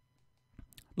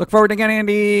 Look forward to getting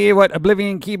the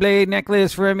Oblivion Keyblade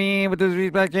necklace for me with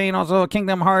this black chain. Also,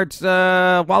 Kingdom Hearts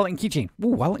wallet and keychain. Ooh,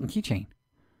 wallet and keychain.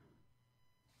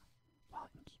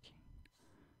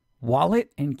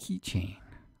 Wallet and keychain.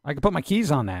 I could put my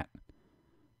keys on that.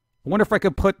 I wonder if I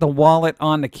could put the wallet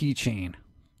on the keychain.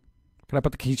 Could I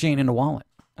put the keychain in the wallet?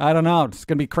 I don't know. It's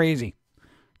going to be crazy.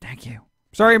 Thank you.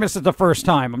 Sorry I missed it the first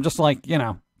time. I'm just like,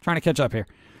 trying to catch up here.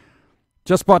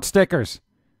 Just bought stickers.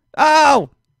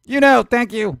 Oh!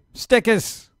 Thank you.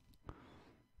 Stickers.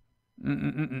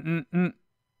 Nope,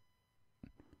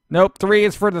 3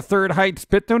 is for the Third Heights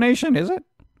bit donation, is it?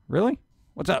 Really?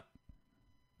 What's up?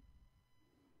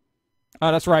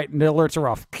 Oh, that's right. The alerts are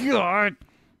off. God.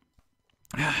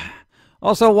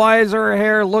 Also, why is her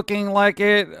hair looking like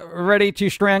it ready to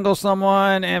strangle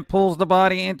someone and pulls the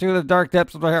body into the dark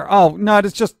depths of the hair? Oh, no,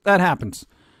 it's just, that happens.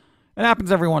 It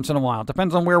happens every once in a while. It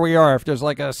depends on where we are. If there's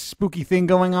like a spooky thing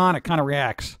going on, it kind of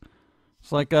reacts.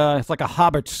 It's like a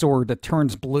hobbit sword that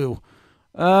turns blue.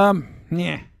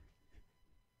 Yeah.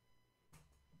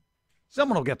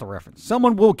 Someone will get the reference.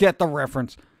 Someone will get the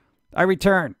reference. I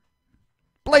return.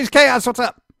 Blaze Chaos, what's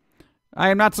up? I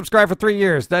am not subscribed for 3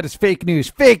 years. That is fake news.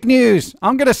 Fake news!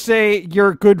 I'm going to say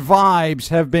your good vibes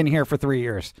have been here for 3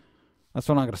 years. That's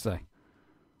what I'm going to say.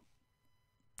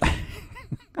 I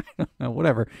don't know,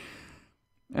 whatever.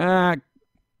 God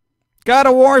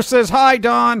of War says hi,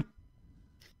 Dawn.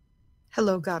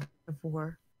 Hello, God of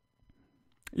War.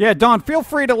 Yeah, Dawn, feel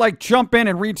free to jump in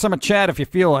and read some of chat if you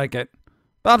feel like it.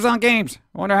 Bob's on Games.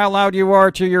 I wonder how loud you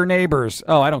are to your neighbors.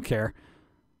 Oh, I don't care.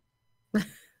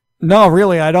 No,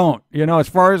 really, I don't. As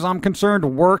far as I'm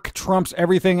concerned, work trumps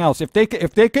everything else. If they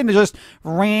can just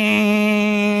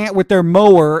ran with their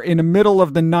mower in the middle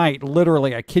of the night,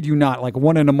 literally, I kid you not,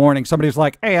 1 in the morning, somebody's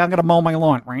like, "Hey, I'm gonna mow my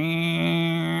lawn."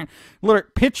 Literally,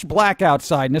 pitch black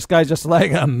outside, and this guy's just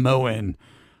I'm mowing.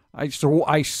 I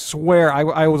swear,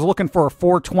 I was looking for a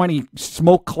 420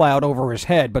 smoke cloud over his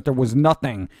head, but there was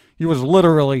nothing. He was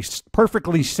literally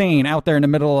perfectly sane out there in the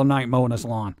middle of the night mowing his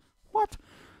lawn. What?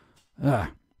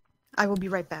 I will be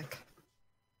right back.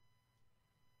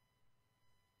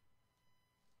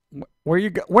 Where you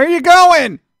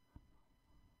going?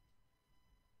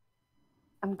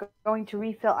 I'm going to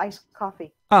refill iced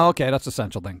coffee. Oh, okay, that's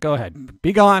essential then. Go ahead.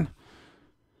 Be gone.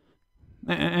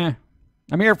 I'm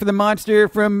here for the monster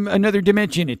from another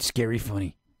dimension. It's scary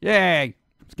funny. Yay.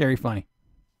 Scary funny.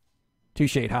 2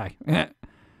 shade high.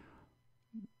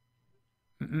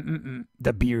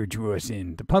 The beer drew us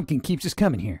in. The pumpkin keeps us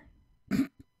coming here.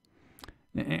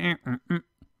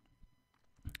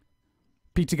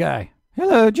 Pizza guy.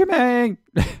 Hello, Jermaine.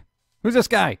 Who's this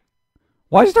guy?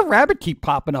 Why does the rabbit keep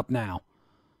popping up now?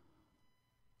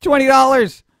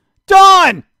 $20.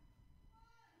 Dawn!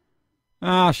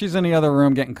 Oh, she's in the other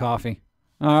room getting coffee.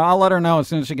 I'll let her know as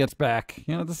soon as she gets back.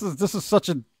 This is such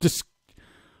a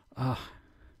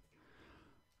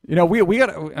we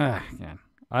gotta.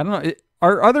 I don't know.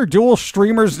 Are other dual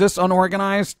streamers this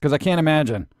unorganized? Because I can't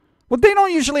imagine. Well, they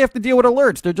don't usually have to deal with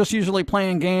alerts. They're just usually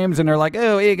playing games, and they're like,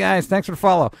 "Oh, hey guys, thanks for the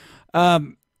follow,"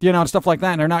 and stuff like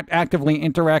that. And they're not actively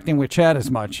interacting with chat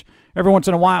as much. Every once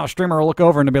in a while, a streamer will look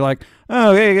over and they'll be like,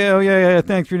 "Oh, hey, oh yeah,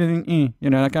 thanks for anything,"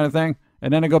 that kind of thing.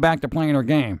 And then they go back to playing their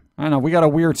game. I don't know. We got a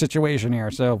weird situation here.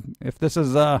 So if this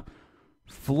is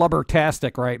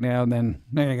flubbertastic right now, then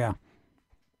there you go.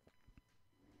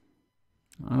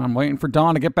 I'm waiting for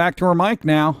Dawn to get back to her mic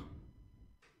now.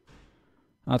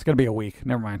 Oh, it's going to be a week.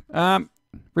 Never mind.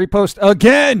 Repost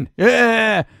again.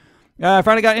 Yeah. I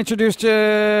finally got introduced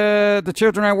to the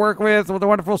children I work with the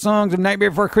wonderful songs of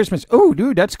Nightmare Before Christmas. Oh,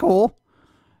 dude, that's cool.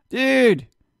 Dude,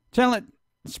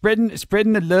 spreading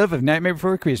the love of Nightmare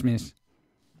Before Christmas.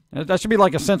 That should be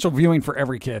like essential viewing for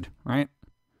every kid, right?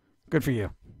 Good for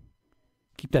you.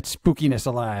 Keep that spookiness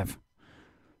alive.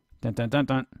 Dun, dun, dun,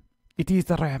 dun. It is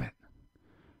the rabbit.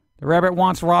 The rabbit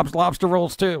wants Rob's lobster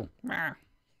rolls too.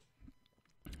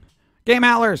 Game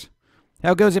Howlers.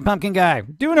 How goes it, Pumpkin Guy?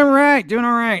 Doing all right.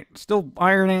 Still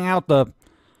ironing out the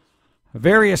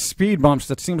various speed bumps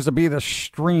that seems to be the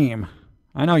stream.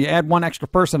 I know, you add one extra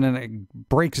person and it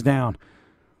breaks down.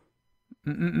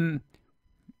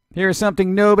 Here's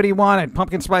something nobody wanted.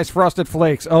 Pumpkin Spice Frosted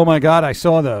Flakes. Oh my god, I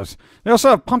saw those. They also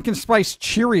have Pumpkin Spice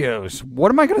Cheerios.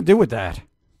 What am I going to do with that?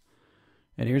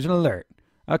 And here's an alert.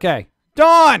 Okay.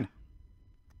 Dawn!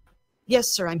 Yes,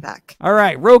 sir, I'm back. All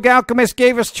right, Rogue Alchemist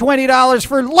gave us $20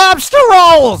 for lobster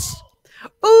rolls!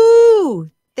 Ooh,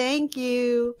 thank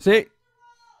you. See?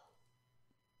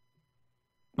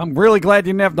 I'm really glad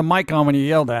you didn't have the mic on when you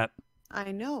yelled that.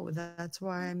 I know, that's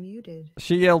why I'm muted.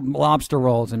 She yelled lobster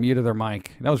rolls and muted her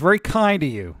mic. That was very kind of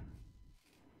you.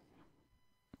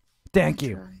 Thank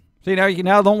you. See,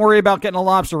 now don't worry about getting a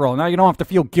lobster roll. Now you don't have to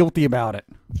feel guilty about it.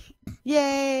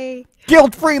 Yay!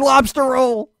 Guilt-free lobster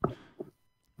roll!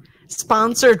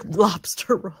 Sponsored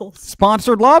lobster rolls.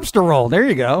 Sponsored lobster roll. There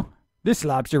you go. This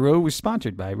lobster roll was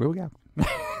sponsored by Rogue.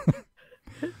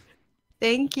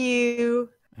 Thank you.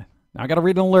 I got to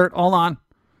read an alert. Hold on.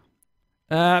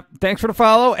 Thanks for the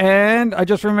follow. And I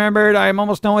just remembered I'm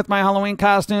almost done with my Halloween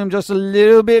costume. Just a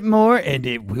little bit more and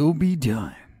it will be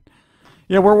done.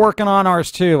 Yeah, we're working on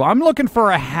ours too. I'm looking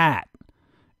for a hat.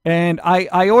 And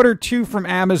I ordered 2 from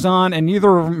Amazon and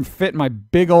neither of them fit my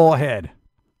big old head.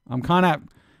 I'm kind of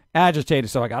agitated,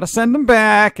 so I got to send them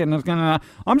back. And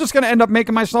I'm just going to end up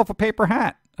making myself a paper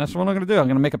hat. That's what I'm going to do. I'm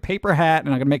going to make a paper hat and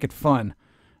I'm going to make it fun.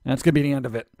 And that's going to be the end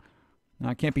of it.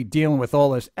 I can't be dealing with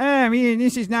all this. I mean,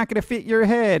 this is not going to fit your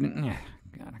head.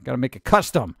 God, I got to make it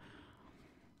custom.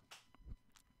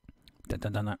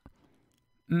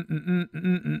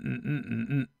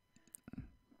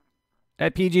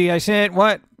 At PG, I sent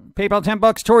what? PayPal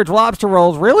 $10 towards lobster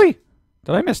rolls. Really?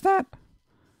 Did I miss that?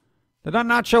 Did that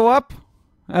not show up?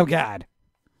 Oh, God.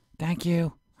 Thank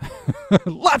you.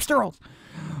 Lobster rolls.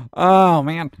 Oh,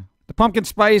 man. The pumpkin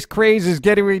spice craze is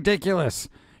getting ridiculous.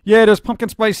 Yeah, there's pumpkin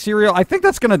spice cereal. I think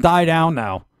that's going to die down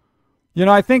now. You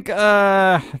know, I think, give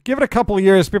it a couple of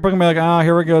years, people are going to be like, oh,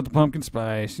 here we go with the pumpkin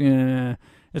spice. Yeah.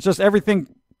 It's just everything,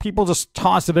 people just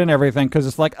toss it in everything because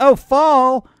it's like, oh,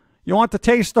 fall. You want the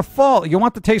taste of fall. You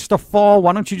want the taste of fall.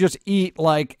 Why don't you just eat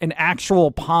like an actual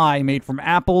pie made from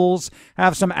apples,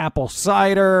 have some apple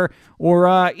cider,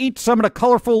 or eat some of the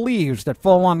colorful leaves that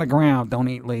fall on the ground. Don't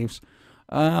eat leaves.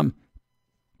 I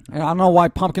don't know why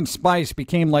pumpkin spice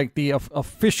became like the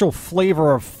official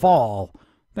flavor of fall.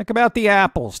 Think about the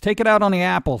apples. Take it out on the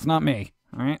apples, not me.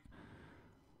 All right?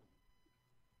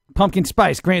 Pumpkin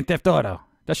spice, Grand Theft Auto.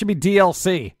 That should be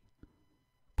DLC.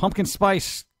 Pumpkin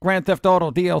spice, Grand Theft Auto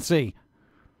DLC.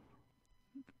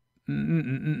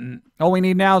 All we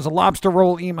need now is a lobster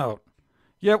roll emote.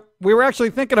 Yeah, we were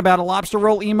actually thinking about a lobster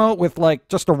roll emote with like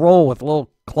just a roll with little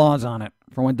claws on it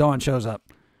for when Dawn shows up.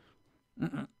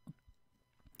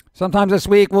 Sometimes this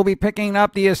week we'll be picking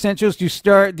up the essentials to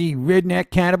start the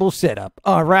redneck cannibal setup.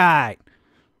 All right.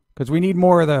 Because we need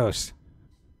more of those.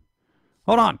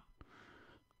 Hold on.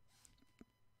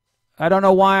 I don't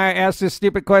know why I asked this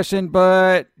stupid question,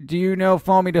 but do you know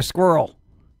Foamy the Squirrel?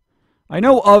 I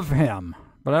know of him,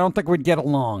 but I don't think we'd get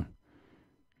along.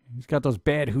 He's got those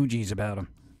bad hoogies about him.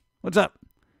 What's up?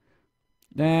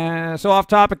 So off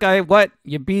topic,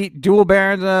 you beat Dual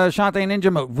Baron's Shantae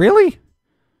Ninja mode. Really?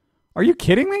 Are you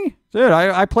kidding me? Dude,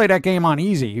 I play that game on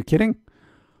easy. You kidding?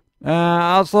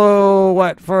 Also,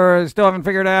 still haven't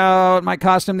figured out my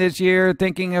costume this year.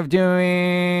 Thinking of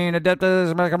doing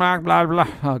Adeptus, blah, blah, blah.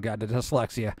 Oh, God, the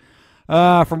dyslexia.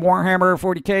 From Warhammer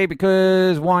 40K,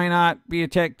 because why not be a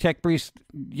tech priest?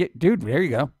 Yeah, dude, there you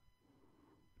go.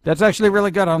 That's actually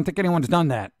really good. I don't think anyone's done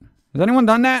that. Has anyone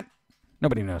done that?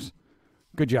 Nobody knows.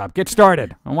 Good job. Get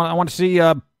started. I want to see,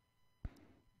 have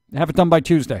it done by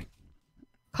Tuesday.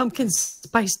 Pumpkin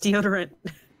spice deodorant.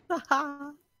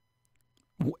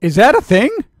 Is that a thing?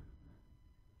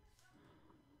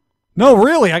 No,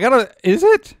 really. Is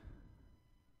it?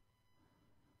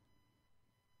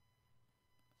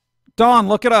 Dawn,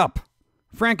 look it up.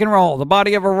 Frankenroll, the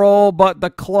body of a roll, but the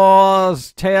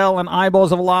claws, tail, and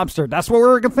eyeballs of a lobster. That's what we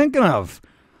were thinking of.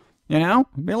 You know?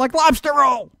 Be like lobster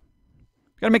roll.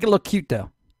 Gotta make it look cute,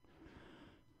 though.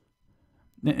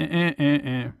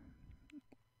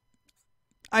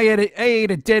 I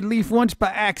ate a dead leaf once by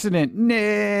accident.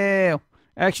 No.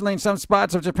 Actually, in some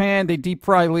spots of Japan, they deep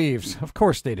fry leaves. Of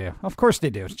course they do. Of course they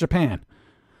do. It's Japan.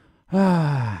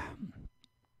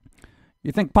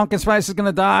 You think pumpkin spice is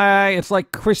gonna die? It's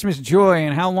like Christmas joy,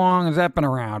 and how long has that been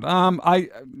around?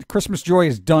 Christmas joy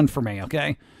is done for me.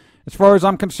 Okay, as far as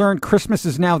I'm concerned, Christmas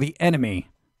is now the enemy.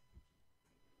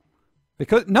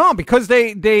 Because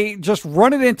they just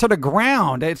run it into the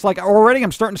ground. It's like already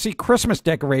I'm starting to see Christmas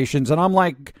decorations, and I'm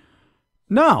like,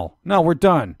 no, we're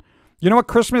done. You know what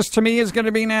Christmas to me is going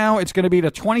to be now? It's going to be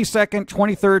the 22nd,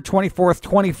 23rd, 24th,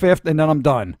 25th, and then I'm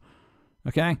done.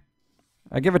 Okay?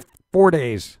 I give it 4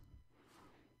 days.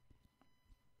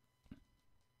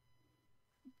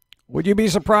 Would you be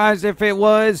surprised if it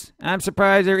was? I'm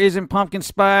surprised there isn't pumpkin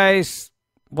spice.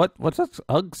 What's that?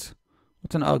 Uggs?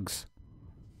 What's an Uggs?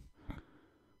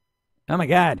 Oh my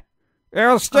God.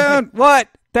 Errol Stone, okay. What?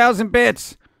 1,000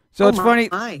 bits. So it's funny.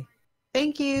 My.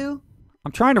 Thank you.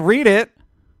 I'm trying to read it.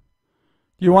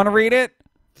 You want to read it?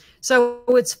 So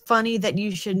it's funny that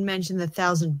you should mention the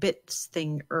 1,000 bits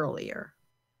thing earlier.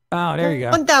 Oh, there you go.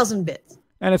 1,000 bits.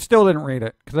 And it still didn't read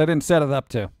it because I didn't set it up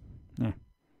to. Yeah.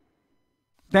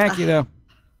 Thank you, though.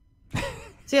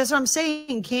 See, that's what I'm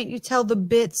saying. Can't you tell the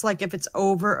bits, like if it's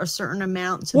over a certain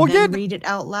amount, to then read it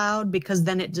out loud? Because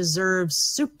then it deserves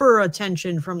super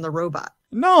attention from the robot.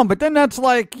 No, but then that's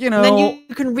like, you know. And then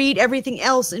you can read everything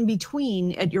else in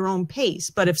between at your own pace.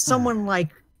 But if someone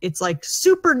it's like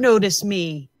super notice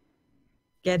me.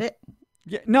 Get it?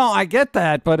 Yeah, no, I get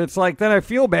that. But it's like then I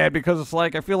feel bad because it's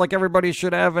like I feel like everybody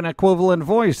should have an equivalent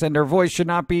voice and their voice should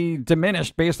not be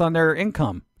diminished based on their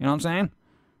income. You know what I'm saying?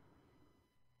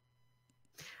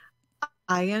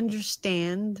 I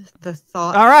understand the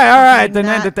thought. All right. Then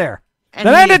end it there. Then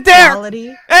end it there.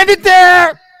 End it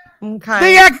there. Okay.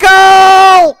 The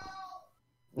echo.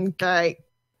 Okay.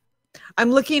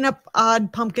 I'm looking up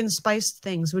odd pumpkin spice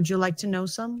things. Would you like to know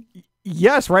some?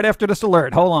 Yes, right after this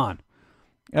alert. Hold on.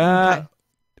 Okay.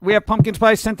 We have pumpkin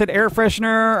spice scented air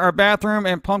freshener, our bathroom,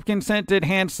 and pumpkin scented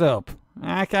hand soap.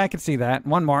 I can see that.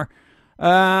 One more.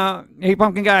 Hey,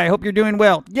 pumpkin guy, I hope you're doing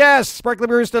well. Yes, Sparkly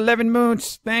Burst 11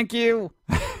 Moons. Thank you.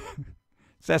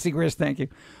 Sassy Gris, thank you.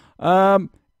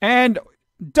 And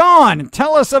Dawn,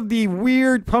 tell us of the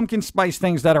weird pumpkin spice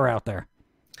things that are out there.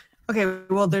 Okay,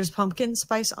 well, there's pumpkin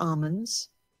spice almonds.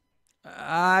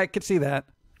 I could see that.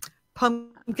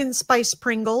 Pumpkin spice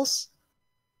Pringles.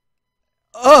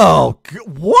 Oh,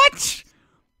 what?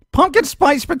 Pumpkin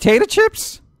spice potato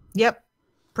chips? Yep,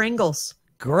 Pringles.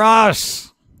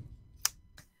 Gross.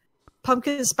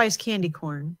 Pumpkin spice candy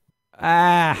corn.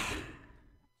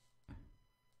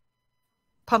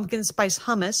 Pumpkin spice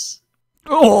hummus.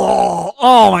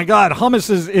 Oh my God. Hummus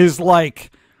is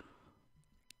like,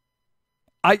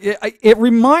 it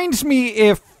reminds me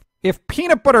if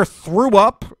peanut butter threw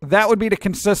up, that would be the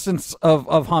consistency of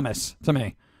hummus to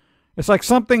me. It's like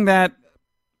something that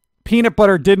peanut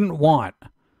butter didn't want.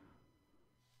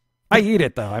 I eat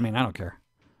it though. I mean, I don't care.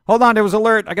 Hold on. There was an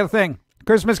alert. I got a thing.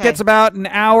 Christmas gets about an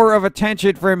hour of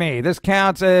attention for me. This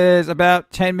counts as about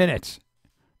 10 minutes.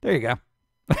 There you go.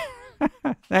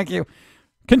 Thank you.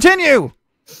 Continue.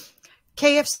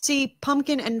 KFC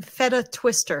pumpkin and feta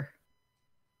twister.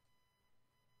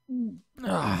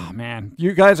 Oh, man.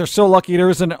 You guys are so lucky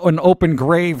there isn't an open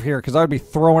grave here because I'd be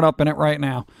throwing up in it right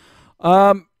now.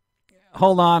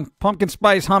 Hold on. Pumpkin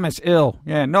spice hummus. Ill.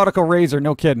 Yeah, nautical razor.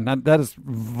 No kidding. That is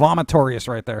vomitorious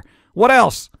right there. What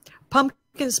else?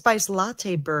 Pumpkin spice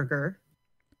latte burger.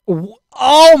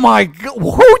 Oh my God.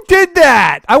 Who did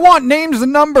that? I want names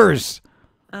and numbers.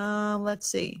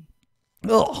 Let's see.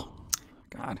 Oh,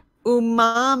 God.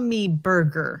 Umami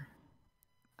burger,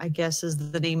 I guess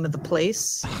is the name of the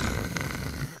place.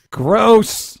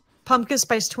 Gross. Pumpkin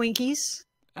spice Twinkies.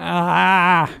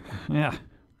 Yeah.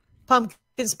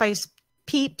 Pumpkin spice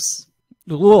Peeps.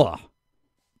 Ugh.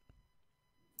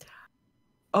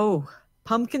 Oh,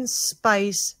 pumpkin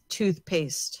spice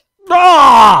toothpaste.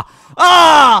 Oh,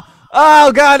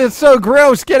 God, it's so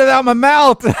gross. Get it out of my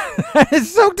mouth.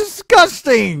 It's so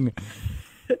disgusting.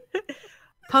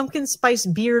 Pumpkin spice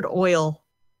beard oil.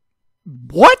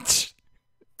 What?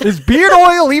 Is beard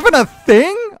oil even a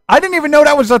thing? I didn't even know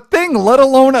that was a thing, let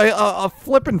alone a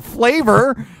flippin'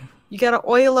 flavor. You got to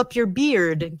oil up your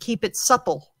beard and keep it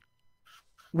supple.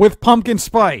 With pumpkin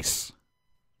spice.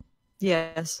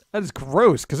 Yes. That is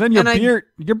gross, because then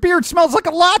your beard smells like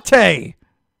a latte.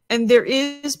 And there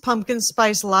is pumpkin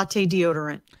spice latte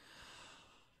deodorant.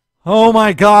 Oh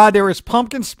my God, there is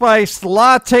pumpkin spice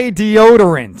latte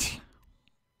deodorant.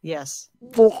 Yes.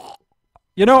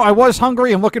 You know, I was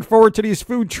hungry and looking forward to these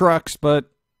food trucks,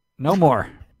 but no more.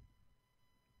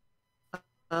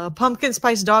 Pumpkin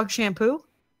spice dog shampoo.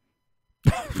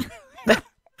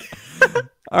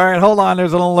 All right, hold on.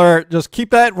 There's an alert. Just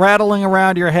keep that rattling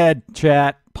around your head,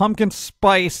 chat. Pumpkin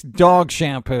spice dog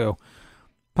shampoo.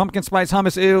 Pumpkin spice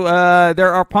hummus. Ew.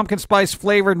 There are pumpkin spice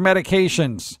flavored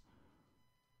medications.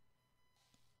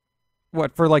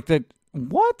 What, for like the...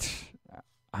 What?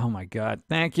 Oh, my God.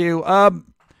 Thank you.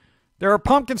 There are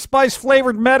pumpkin spice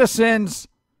flavored medicines.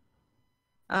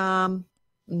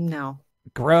 No.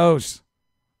 Gross.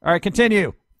 All right,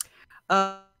 continue.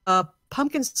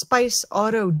 Pumpkin spice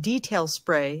auto detail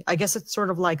spray. I guess it's sort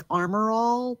of like Armor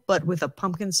All, but with a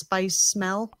pumpkin spice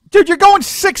smell. Dude, you're going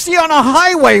 60 on a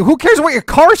highway. Who cares what your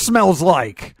car smells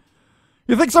like?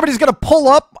 You think somebody's going to pull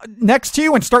up next to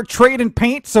you and start trading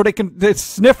paint so they can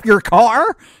sniff your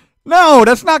car? No,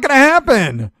 that's not going to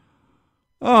happen.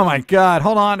 Oh, my God.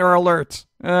 Hold on to our alerts.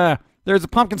 There's a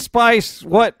pumpkin spice,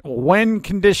 when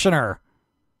conditioner.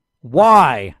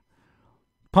 Why?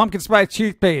 Pumpkin spice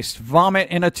toothpaste. Vomit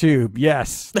in a tube.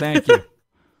 Yes, thank you.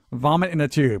 Vomit in a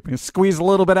tube. You squeeze a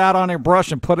little bit out on your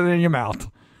brush and put it in your mouth.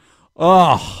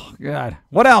 Oh, God.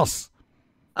 What else?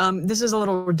 This is a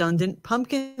little redundant.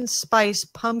 Pumpkin spice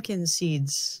pumpkin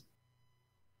seeds.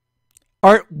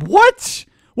 What?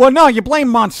 Well, no, you blame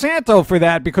Monsanto for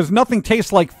that because nothing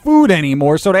tastes like food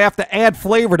anymore, so they have to add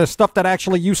flavor to stuff that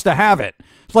actually used to have it.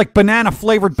 It's like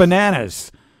banana-flavored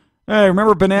bananas. Hey,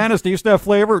 remember bananas? They used to have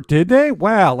flavor. Did they?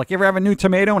 Wow. Like, you ever have a new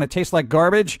tomato and it tastes like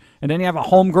garbage, and then you have a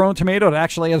homegrown tomato that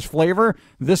actually has flavor?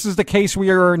 This is the case we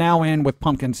are now in with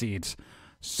pumpkin seeds.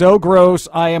 So gross,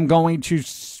 I am going to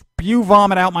spew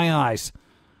vomit out my eyes.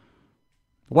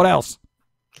 What else?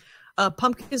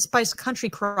 Pumpkin spice country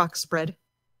crock spread.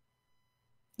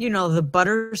 You know, the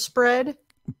butter spread.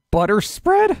 Butter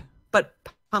spread? But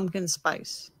pumpkin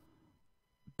spice.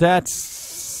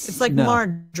 It's like no.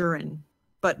 margarine.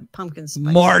 But pumpkin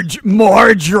spice.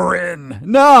 Margarine.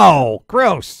 No.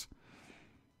 Gross.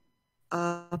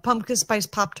 Pumpkin spice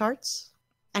Pop-Tarts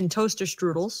and toaster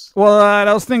strudels. Well,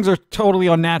 those things are totally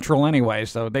unnatural anyway,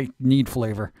 so they need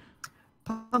flavor.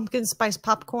 Pumpkin spice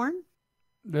popcorn.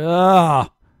 Ugh.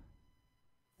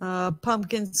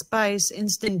 Pumpkin spice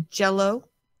instant Jello.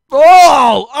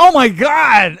 Oh my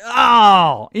God.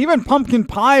 Oh, even pumpkin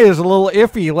pie is a little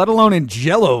iffy, let alone in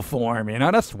Jello form. You know,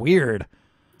 that's weird.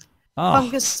 Oh.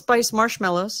 Pumpkin spice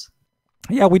marshmallows.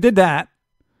 Yeah, we did that.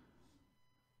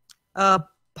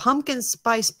 Pumpkin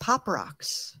spice Pop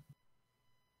Rocks.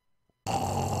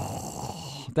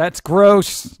 That's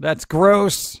gross. That's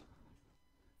gross.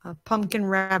 Pumpkin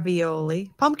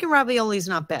ravioli. Pumpkin ravioli is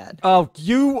not bad. Oh,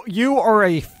 you are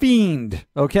a fiend,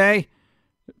 okay?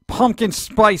 Pumpkin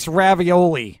spice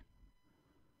ravioli.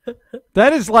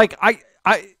 That is like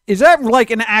is that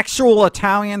like an actual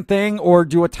Italian thing, or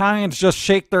do Italians just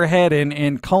shake their head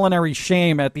in culinary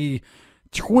shame at the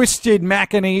twisted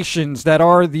machinations that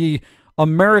are the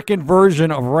American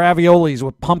version of raviolis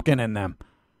with pumpkin in them?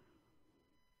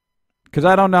 Because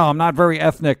I don't know. I'm not very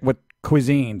ethnic with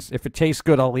cuisines. If it tastes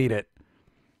good, I'll eat it.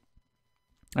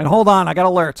 And hold on. I got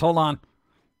alerts. Hold on.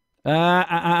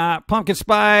 Pumpkin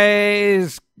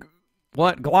spice.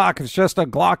 What? Glock. It's just a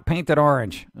Glock painted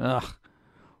orange. Ugh.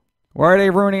 Why are they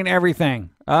ruining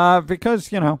everything?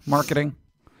 Because, you know, marketing.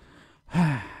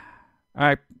 All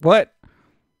right. What?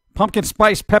 Pumpkin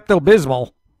spice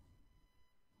Pepto-Bismol.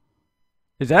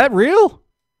 Is that real?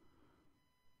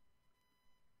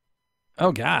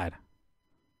 Oh, God.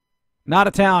 Not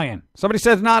Italian. Somebody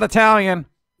says not Italian.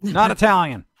 Not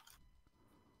Italian.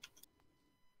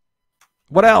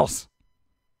 What else?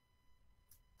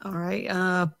 All right.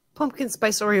 Pumpkin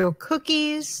spice Oreo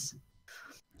cookies.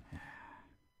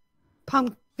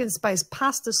 Pumpkin spice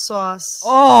pasta sauce.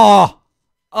 I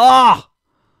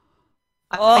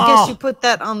guess you put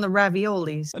that on the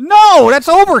raviolis. No, that's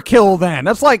overkill then.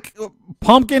 That's like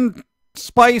pumpkin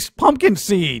spice pumpkin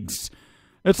seeds.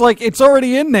 It's like it's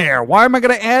already in there. Why am I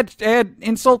going to add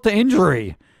insult to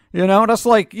injury? You know, that's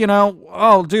like, you know,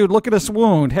 oh, dude, look at this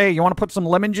wound. Hey, you want to put some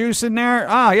lemon juice in there?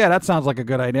 Ah, yeah, that sounds like a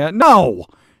good idea. No,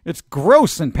 it's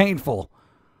gross and painful.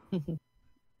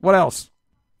 What else?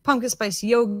 Pumpkin spice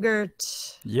yogurt.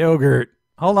 Yogurt.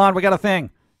 Hold on, we got a thing.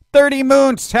 30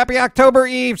 moons. Happy October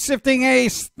Eve. Sifting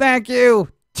Ace. Thank you.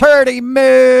 30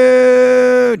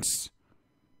 moons.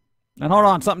 And hold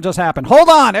on, something just happened. Hold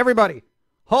on, everybody.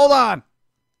 Hold on.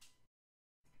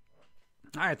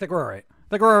 All right, I think we're all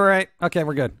right. Okay,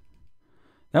 we're good.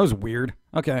 That was weird.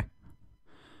 Okay.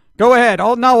 Go ahead.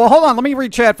 Oh, no, well, hold on. Let me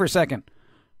read chat for a second.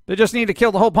 They just need to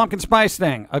kill the whole pumpkin spice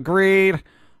thing. Agreed.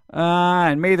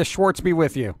 And may the Schwartz be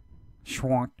with you.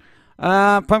 Schwartz.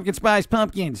 Pumpkin spice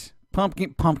pumpkins.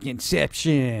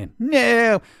 Pumpkinception.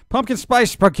 No. Pumpkin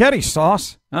spice spaghetti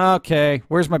sauce. Okay.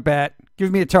 Where's my bat?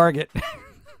 Give me a target.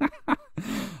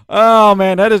 Oh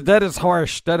man, that is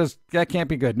harsh. That can't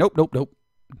be good. Nope.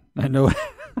 I know.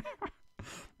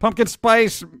 Pumpkin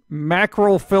spice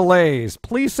mackerel fillets.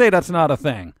 Please say that's not a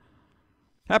thing.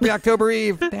 Happy October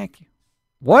Eve. Thank you.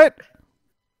 What?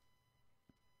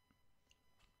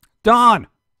 Don.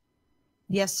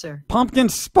 Yes, sir. Pumpkin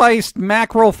spiced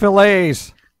mackerel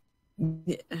fillets.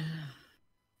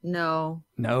 No.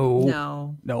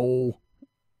 No.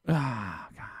 Ah,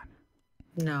 God.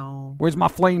 No. Where's my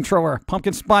flamethrower?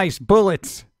 Pumpkin spice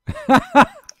bullets.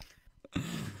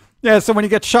 Yeah, so when you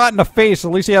get shot in the face,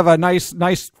 at least you have a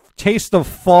nice taste of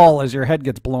fall as your head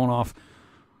gets blown off.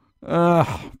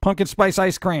 Pumpkin spice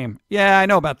ice cream. Yeah, I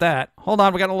know about that. Hold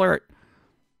on, we got an alert.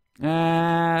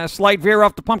 Slight veer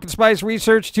off the pumpkin spice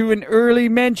research to an early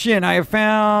mention. I have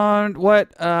found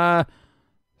s'more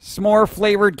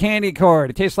flavored candy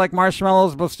corn. It tastes like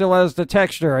marshmallows, but still has the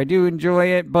texture. I do enjoy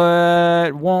it,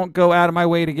 but won't go out of my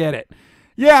way to get it.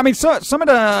 Yeah, I mean, some of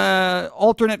the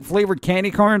alternate flavored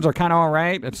candy corns are kind of all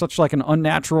right. It's such like an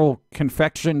unnatural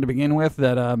confection to begin with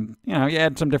that, you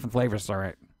add some different flavors. It's all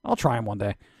right. I'll try them one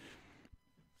day.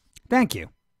 Thank you.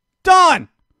 Done!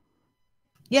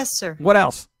 Yes, sir. What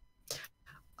else?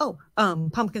 Oh,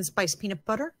 pumpkin spice peanut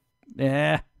butter.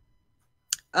 Yeah.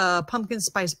 Pumpkin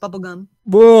spice bubblegum.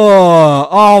 Whoa.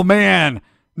 Oh, man.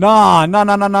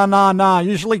 Nah.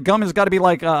 Usually gum has got to be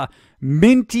like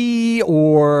minty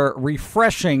or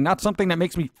refreshing, not something that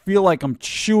makes me feel like I'm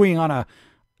chewing on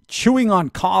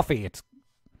coffee.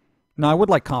 No, I would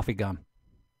like coffee gum.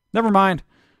 Never mind.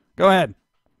 Go ahead.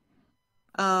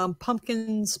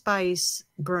 Pumpkin spice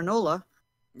granola.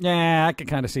 Yeah, I can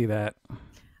kind of see that.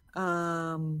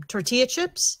 Tortilla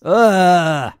chips.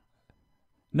 No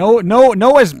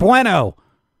es bueno.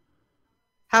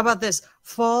 How about this?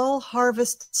 Fall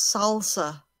harvest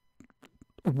salsa.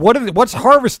 What's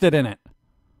harvested in it?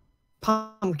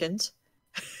 Pumpkins.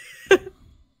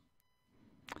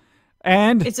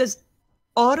 And it says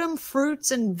autumn fruits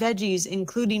and veggies,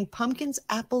 including pumpkins,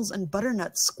 apples, and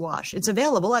butternut squash. It's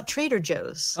available at Trader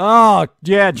Joe's. Oh,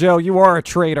 yeah, Joe, you are a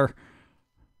traitor.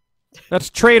 That's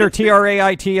Trader, Traitor,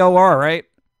 right?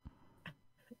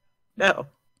 No.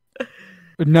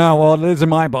 No, well, it is in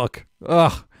my book.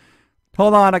 Ugh.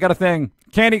 Hold on, I got a thing.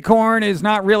 Candy corn is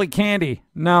not really candy.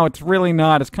 No, it's really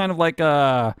not. It's kind of like,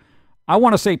 I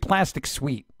want to say plastic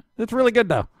sweet. It's really good,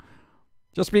 though.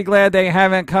 Just be glad they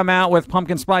haven't come out with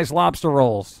pumpkin spice lobster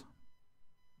rolls.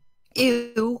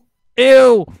 Ew.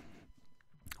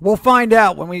 We'll find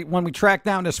out when we track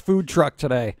down this food truck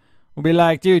today. We'll be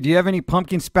like, dude, do you have any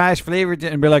pumpkin spice flavored?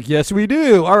 And be like, yes, we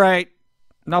do. All right.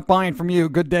 Not buying from you.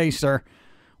 Good day, sir.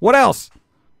 What else?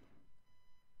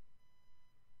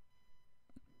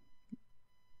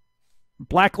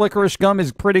 Black licorice gum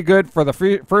is pretty good for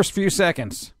the first few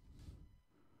seconds.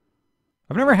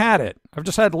 I've never had it. I've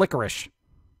just had licorice.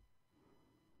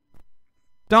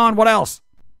 Don, what else?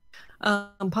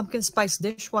 Pumpkin spice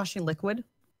dishwashing liquid.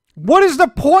 What is the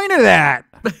point of that?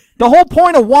 The whole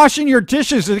point of washing your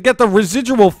dishes is to get the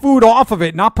residual food off of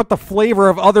it, not put the flavor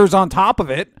of others on top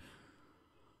of it.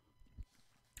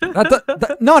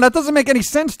 No, that doesn't make any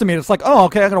sense to me. It's like, oh,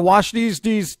 okay, I'm gonna wash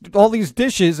all these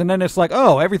dishes, and then it's like,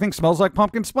 oh, everything smells like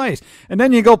pumpkin spice, and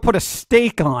then you go put a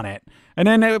steak on it, and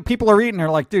then people are eating.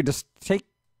 They're like, dude, this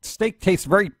steak tastes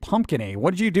very pumpkin-y.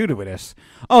 What did you do to this?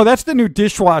 Oh, that's the new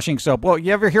dishwashing soap. Well,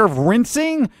 you ever hear of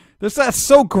rinsing? That's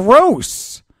so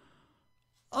gross.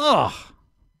 Ugh.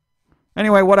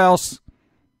 Anyway, what else?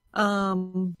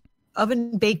 Oven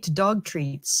baked dog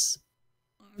treats.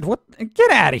 What?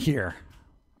 Get out of here.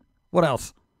 What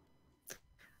else?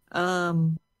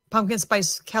 Pumpkin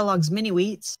spice Kellogg's mini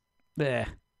wheats. Yeah.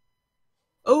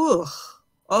 Oh,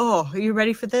 are you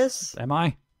ready for this? Am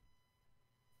I?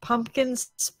 Pumpkin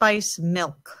spice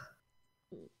milk.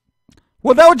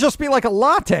 Well, that would just be like a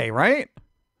latte, right?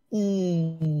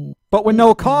 But with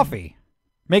no coffee,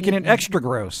 making it extra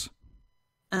gross.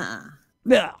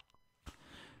 Yeah.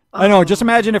 I know. Just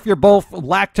imagine if you're both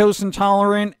lactose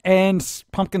intolerant and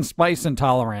pumpkin spice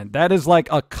intolerant. That is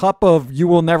like a cup of you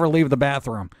will never leave the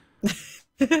bathroom.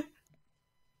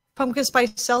 Pumpkin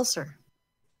spice seltzer.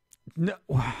 No.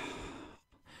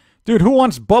 Dude, who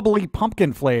wants bubbly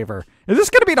pumpkin flavor? Is this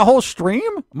going to be the whole stream?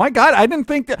 My God, I didn't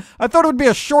think that. I thought it would be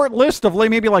a short list of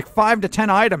maybe like 5 to 10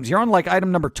 items. You're on like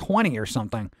item number 20 or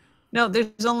something. No,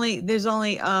 there's only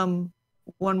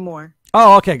one more.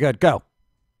 Oh, okay, good. Go.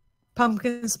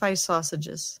 Pumpkin spice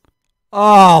sausages.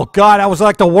 Oh, God, that was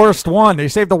like the worst one. They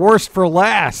saved the worst for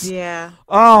last. Yeah.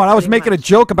 Oh, and I was making a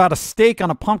joke about a steak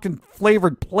on a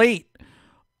pumpkin-flavored plate.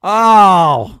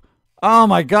 Oh,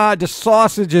 my God, the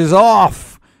sausage is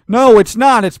off. No, it's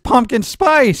not. It's pumpkin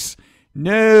spice.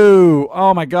 No.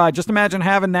 Oh, my God. Just imagine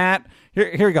having that.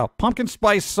 Here you go. Pumpkin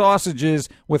spice sausages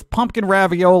with pumpkin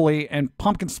ravioli and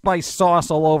pumpkin spice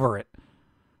sauce all over it.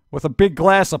 With a big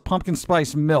glass of pumpkin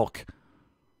spice milk.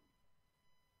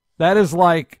 That is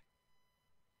like...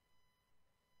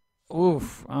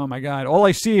 Oof. Oh, my God. All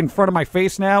I see in front of my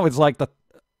face now is like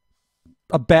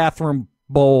a bathroom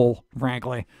bowl,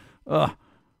 frankly. Ugh.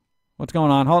 What's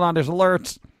going on? Hold on. There's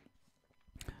alerts.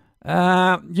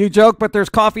 You joke, but there's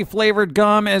coffee-flavored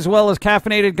gum as well as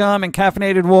caffeinated gum and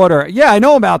caffeinated water. Yeah, I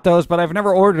know about those, but I've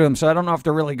never ordered them, so I don't know if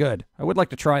they're really good. I would like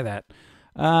to try that.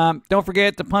 Don't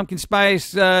forget the pumpkin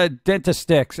spice dentist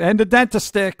sticks. And the dentist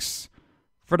sticks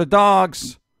for the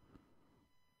dogs.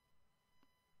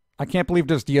 I can't believe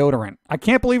there's deodorant. I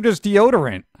can't believe there's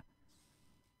deodorant.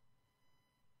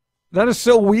 That is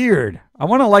so weird. I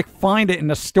want to, like, find it in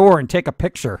the store and take a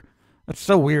picture. That's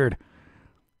so weird.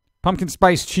 Pumpkin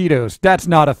spice Cheetos. That's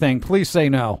not a thing. Please say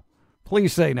no.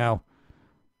 Please say no.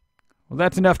 Well,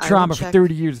 that's enough trauma for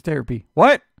 30 years of therapy.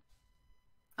 What?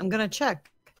 I'm going to check.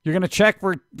 You're going to check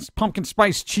for pumpkin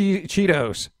spice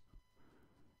Cheetos.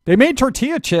 They made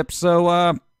tortilla chips,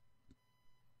 so,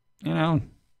 no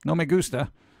me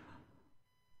gusta.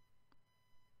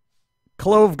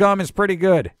 Clove gum is pretty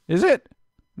good. Is it?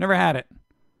 Never had it.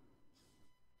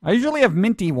 I usually have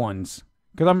minty ones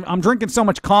because I'm drinking so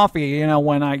much coffee.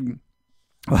 When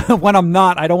I'm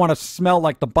not, I don't want to smell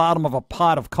like the bottom of a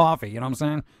pot of coffee. You know what I'm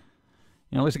saying?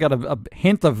 At least I got a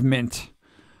hint of mint.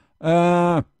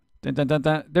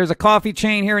 There's a coffee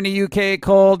chain here in the UK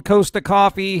called Costa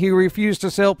Coffee who refused to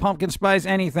sell pumpkin spice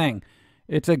anything.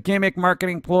 It's a gimmick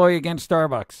marketing ploy against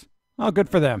Starbucks. Oh, good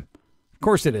for them. Of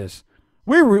course it is.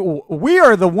 We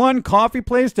are the one coffee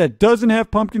place that doesn't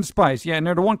have pumpkin spice. Yeah, and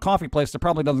they're the one coffee place that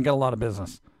probably doesn't get a lot of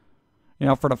business.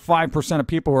 For the 5% of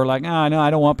people who are like, no, I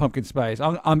don't want pumpkin spice.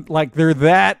 I'm like, they're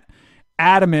that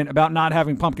adamant about not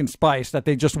having pumpkin spice that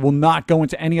they just will not go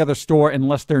into any other store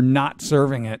unless they're not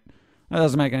serving it. That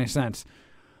doesn't make any sense.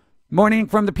 Morning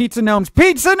from the Pizza Gnomes.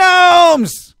 Pizza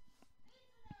Gnomes!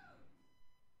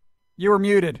 You were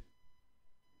muted.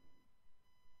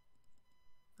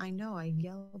 I know, I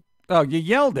yelled. Oh, you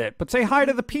yelled it, but say hi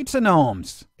to the Pizza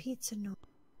Gnomes. Pizza Gnomes.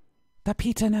 The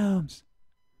Pizza Gnomes.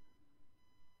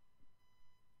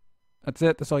 That's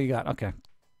it? That's all you got? Okay.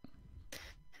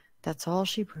 That's all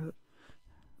she wrote.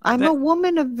 I'm a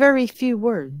woman of very few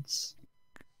words.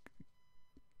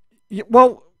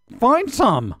 Well, find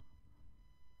some.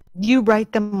 You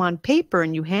write them on paper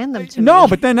and you hand them to me. No,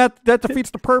 but then that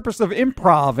defeats the purpose of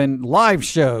improv and live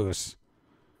shows.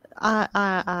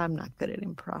 I'm not good at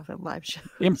improv and live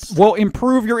shows. Well,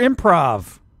 improve your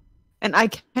improv. And I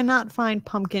cannot find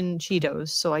pumpkin Cheetos,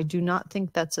 so I do not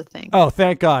think that's a thing. Oh,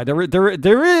 thank God.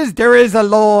 There is a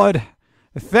Lord.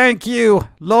 Thank you,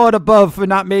 Lord above, for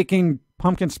not making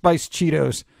pumpkin spice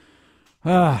Cheetos.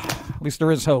 At least there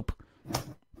is hope.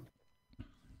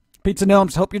 Pizza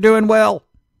Gnomes, hope you're doing well.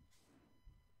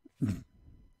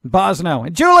 Bosno.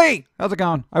 And Julie! How's it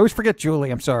going? I always forget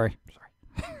Julie. I'm sorry.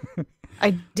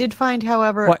 I did find,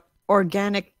 however, what?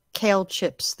 Organic kale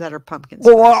chips that are pumpkin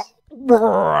spice.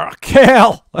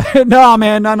 Kale. No,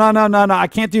 man. No. I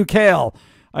can't do kale.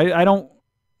 I don't.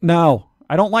 No.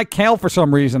 I don't like kale for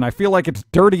some reason. I feel like it's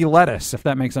dirty lettuce, if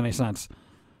that makes any sense.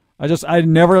 I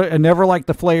never like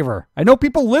the flavor. I know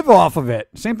people live off of it.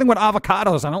 Same thing with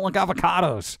avocados. I don't like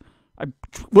avocados. I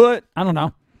don't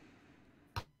know.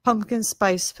 Pumpkin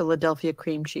spice Philadelphia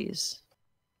cream cheese.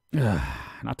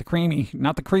 Not the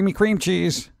creamy cream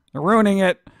cheese. They're ruining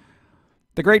it.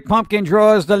 The Great Pumpkin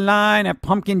draws the line at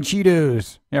pumpkin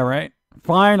Cheetos. Yeah, right.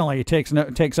 Finally, takes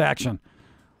action.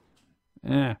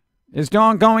 Yeah. Is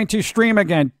Dawn going to stream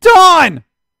again? Dawn!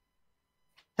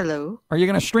 Hello. Are you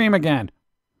going to stream again?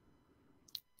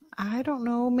 I don't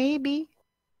know. Maybe.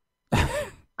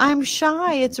 I'm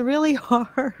shy. It's really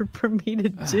hard for me to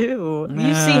do.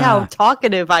 You see how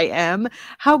talkative I am.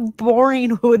 How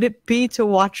boring would it be to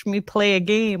watch me play a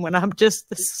game when I'm just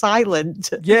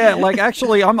silent? Yeah, like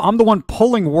actually, I'm the one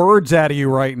pulling words out of you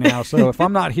right now. So if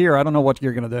I'm not here, I don't know what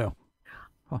you're gonna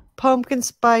do. Pumpkin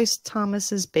spice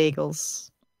Thomas's bagels.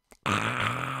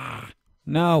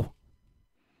 No.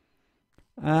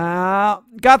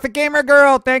 Got the gamer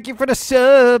girl. Thank you for the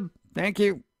sub. Thank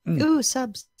you. Ooh,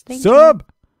 subs. Thank sub. You.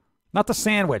 Not the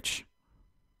sandwich.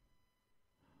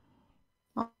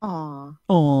 Aww.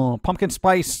 Oh, pumpkin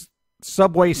spice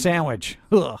Subway sandwich.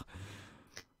 Ugh.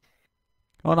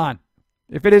 Hold on.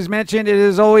 If it is mentioned, it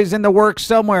is always in the works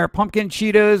somewhere. Pumpkin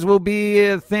Cheetos will be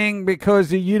a thing because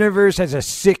the universe has a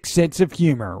sick sense of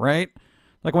humor, right?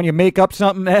 Like when you make up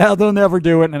something, they'll never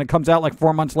do it, and it comes out like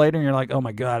 4 months later, and you're like, oh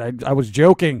my God, I was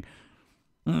joking.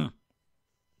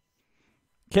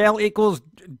 Kale equals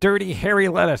dirty, hairy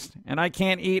lettuce, and I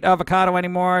can't eat avocado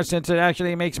anymore since it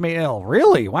actually makes me ill.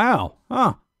 Really? Wow.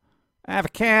 Huh.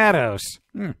 Avocados.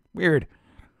 Weird.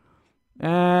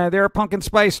 There are pumpkin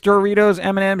spice Doritos,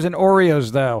 M&Ms, and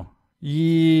Oreos, though.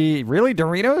 Really?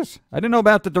 Doritos? I didn't know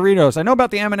about the Doritos. I know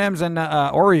about the M&Ms and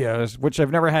Oreos, which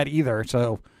I've never had either,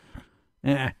 so...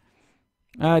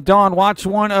 Dawn, watch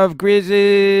one of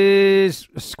Grizz's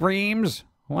screams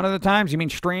one of the times. You mean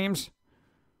streams?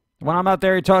 When I'm out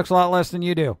there, he talks a lot less than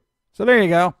you do. So there you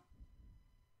go.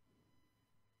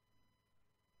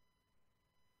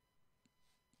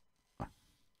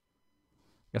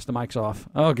 Guess the mic's off.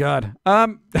 Oh, God.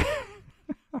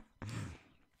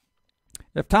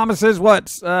 If Thomas says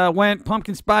went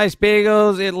pumpkin spice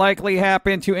bagels, it likely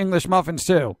happened to English muffins,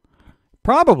 too.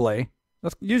 Probably.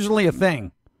 That's usually a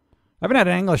thing. I haven't had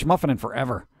an English muffin in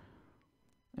forever.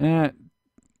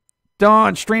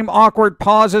 Dawn, stream awkward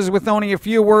pauses with only a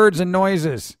few words and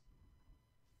noises.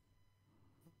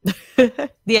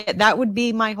 Yeah, that would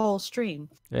be my whole stream.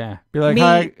 Yeah. Be like,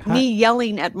 hi. Me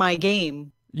yelling at my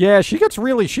game. Yeah, you get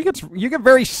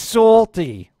very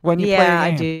salty when you play a game. Yeah,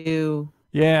 I do.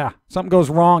 Yeah. Something goes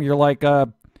wrong. You're like,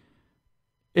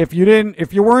 if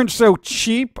you weren't so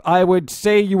cheap, I would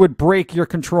say you would break your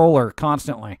controller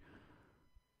constantly.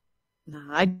 No,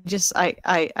 I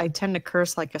tend to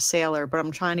curse like a sailor, but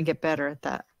I'm trying to get better at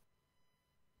that.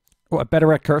 What,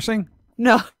 better at cursing?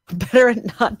 No, better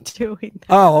at not doing that.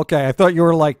 Oh, okay. I thought you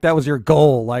were like, that was your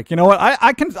goal. Like, you know what?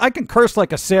 I can curse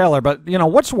like a sailor, but you know,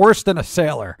 what's worse than a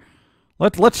sailor?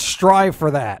 Let's strive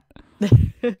for that.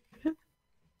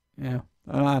 Yeah.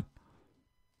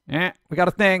 We got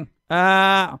a thing.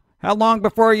 How long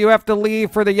before you have to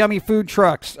leave for the yummy food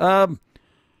trucks?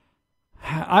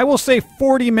 I will say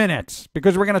 40 minutes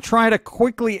because we're going to try to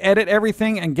quickly edit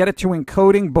everything and get it to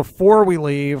encoding before we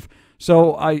leave.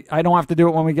 So I don't have to do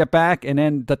it when we get back. And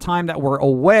then the time that we're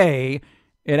away,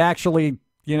 it actually,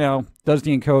 does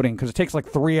the encoding because it takes like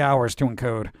 3 hours to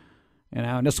encode.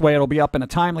 And this way it'll be up in a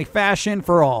timely fashion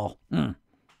for all. Nothing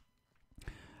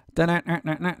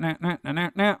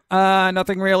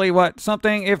really. What?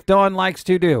 Something if Dawn likes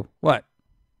to do. What?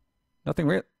 Nothing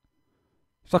really.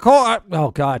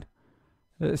 Oh, God.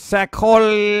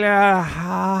 Sakola.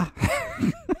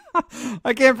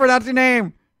 I can't pronounce your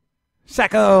name.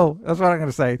 Sacco. That's what I'm going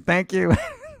to say. Thank you.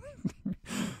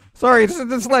 Sorry, it's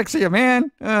dyslexia,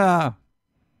 man.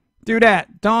 Do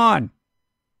that. Dawn.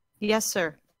 Yes,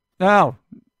 sir. No.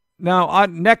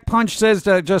 Neck Punch says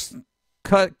to just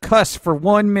cuss for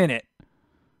 1 minute.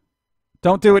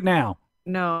 Don't do it now.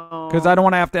 No. Because I don't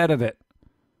want to have to edit it.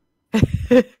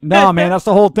 No, man, that's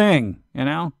the whole thing,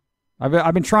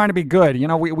 I've been trying to be good.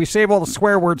 We save all the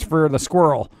swear words for the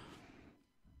squirrel.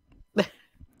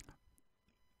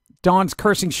 Dawn's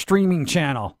cursing streaming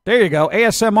channel. There you go.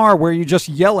 ASMR, where you just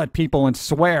yell at people and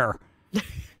swear.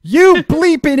 You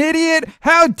bleeping idiot!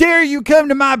 How dare you come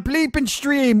to my bleeping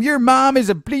stream? Your mom is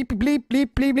a bleep bleep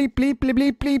bleep bleep bleep bleep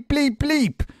bleep bleep bleep bleep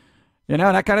bleep.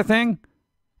 That kind of thing.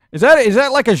 Is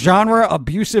that like a genre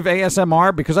abusive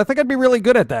ASMR? Because I think I'd be really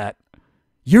good at that.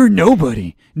 You're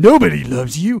nobody. Nobody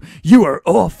loves you. You are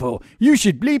awful. You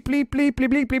should bleep bleep bleep bleep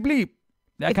bleep bleep bleep.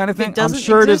 That kind of thing. I'm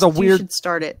sure it is a weird. You should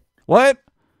start it. What?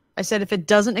 I said if it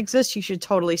doesn't exist, you should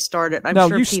totally start it. I'm no,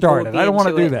 sure you people start will it. be I don't want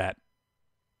to into do it. that.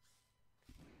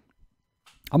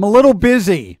 I'm a little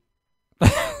busy. You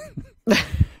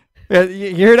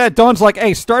hear that? Dawn's like,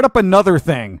 hey, start up another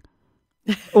thing.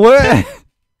 What?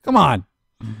 Come on.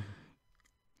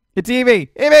 It's Evie.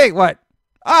 Evie, what?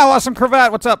 Oh, awesome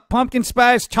cravat. What's up? Pumpkin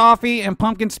spice toffee and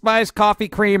pumpkin spice coffee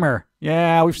creamer.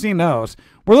 Yeah, we've seen those.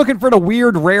 We're looking for the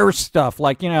weird, rare stuff,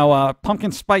 like,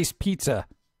 pumpkin spice pizza.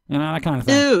 That kind of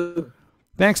thing. Ew.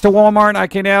 Thanks to Walmart, I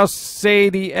can now say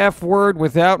the F word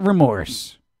without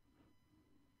remorse.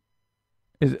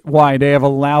 Why? They have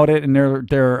allowed it in their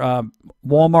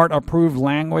Walmart-approved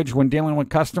language when dealing with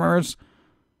customers?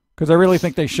 Because I really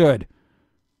think they should.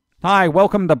 Hi,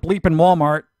 welcome to bleeping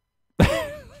Walmart.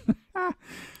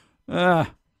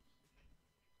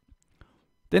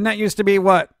 Didn't that used to be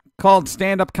what? Called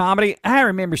stand-up comedy? I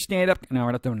remember stand-up. No,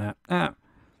 we're not doing that.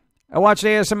 I watched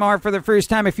ASMR for the first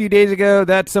time a few days ago.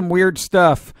 That's some weird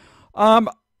stuff.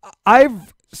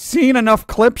 I've seen enough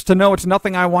clips to know it's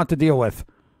nothing I want to deal with.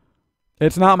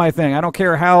 It's not my thing. I don't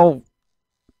care how.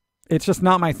 It's just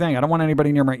not my thing. I don't want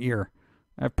anybody near my ear.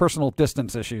 I have personal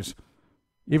distance issues,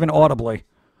 even audibly.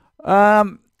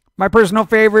 My personal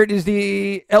favorite is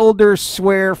the Elder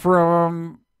Swear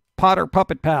from Potter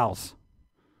Puppet Pals.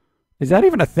 Is that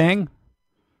even a thing?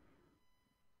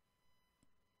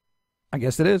 I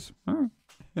guess it is. All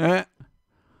right.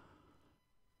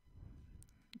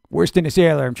 Worse than a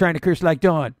sailor. I'm trying to curse like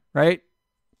Dawn, right?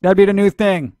 That'd be the new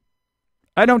thing.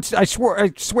 I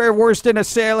swear worse than a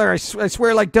sailor. I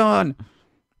swear like Dawn.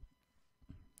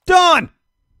 Dawn!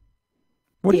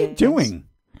 What are you doing?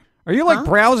 Are you like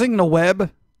browsing the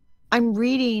web? I'm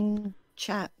reading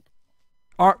chat.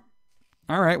 All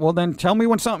right, well then tell me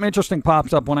when something interesting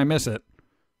pops up when I miss it.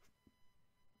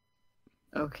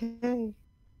 Okay.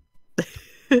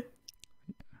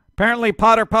 Apparently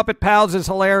Potter Puppet Pals is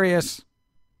hilarious.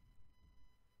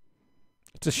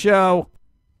 It's a show.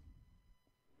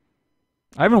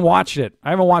 I haven't watched it.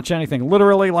 I haven't watched anything.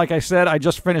 Literally, like I said, I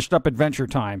just finished up Adventure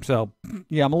Time. So,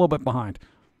 yeah, I'm a little bit behind.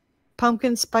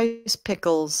 Pumpkin spice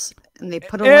pickles. And they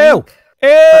put a link. Ew!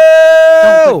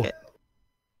 Don't click it.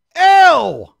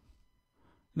 Ew!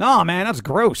 No, man, that's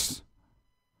gross.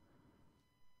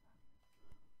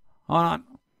 Hold on.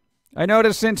 I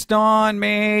noticed since Dawn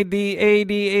made the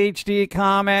ADHD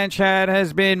comment, chat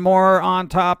has been more on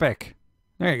topic.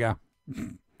 There you go.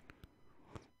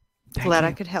 Glad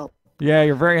I could help. Yeah,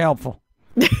 you're very helpful.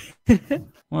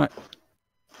 What?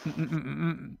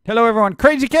 Hello, everyone.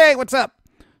 Crazy K, what's up?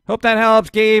 Hope that helps.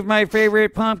 Gave my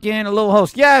favorite pumpkin a little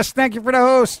host. Yes, thank you for the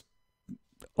host.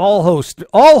 All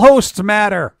hosts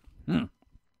matter.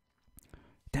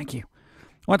 Thank you.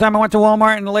 One time I went to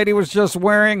Walmart and the lady was just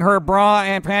wearing her bra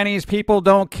and panties. People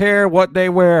don't care what they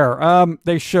wear.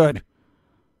 They should.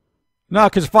 No,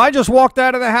 because if I just walked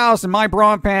out of the house in my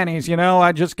bra and panties,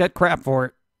 I'd just get crap for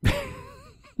it.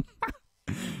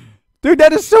 Dude,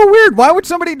 that is so weird. Why would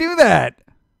somebody do that?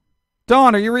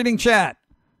 Dawn, are you reading chat?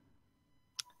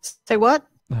 Say what?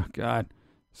 Oh, God.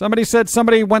 Somebody said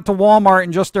somebody went to Walmart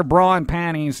in just their bra and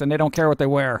panties and they don't care what they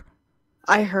wear.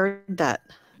 I heard that.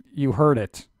 You heard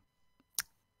it.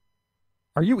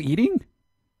 Are you eating?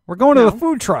 We're going to the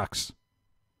food trucks.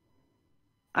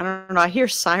 I don't know. I hear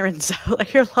sirens. I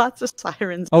hear lots of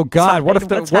sirens. Oh, God. What if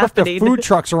the food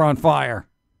trucks are on fire?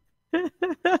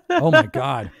 Oh, my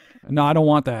God. No, I don't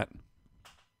want that.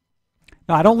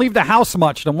 No, I don't leave the house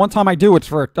much. The one time I do, it's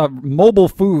for mobile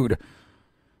food.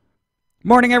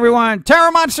 Morning, everyone.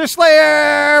 Terror Monster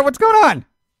Slayer! What's going on?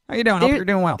 How you doing? Hope you're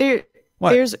doing well.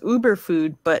 There's Uber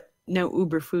food, but no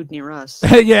Uber food near us.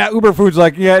 Yeah, Uber food's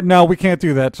like, yeah, no, we can't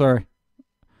do that. Sorry.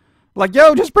 Like,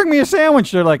 yo, just bring me a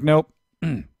sandwich. They're like, nope.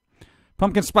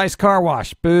 Pumpkin spice car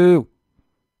wash. Boo.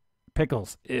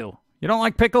 Pickles. Ew. You don't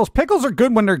like pickles? Pickles are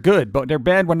good when they're good, but they're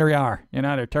bad when they are.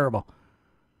 They're terrible.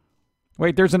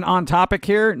 Wait, there's an on topic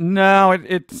here? No,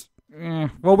 it's...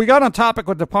 Well, we got on topic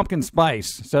with the pumpkin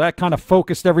spice, so that kind of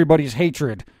focused everybody's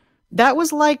hatred. That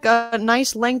was like a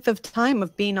nice length of time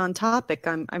of being on topic.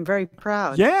 I'm very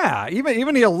proud. Yeah,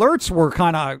 even the alerts were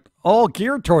kind of all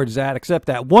geared towards that, except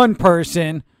that one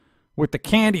person with the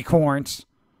candy corns.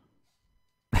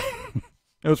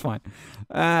 It was fine.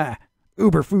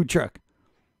 Uber food truck.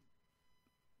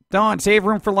 Dawn, save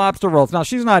room for lobster rolls. No,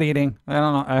 she's not eating. I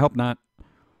don't know. I hope not.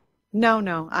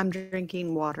 No, I'm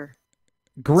drinking water.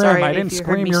 Grim, Sorry I didn't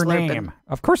scream your name.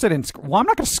 Of course I didn't. Well, I'm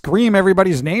not going to scream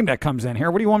everybody's name that comes in here.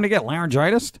 What do you want me to get,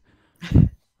 laryngitis?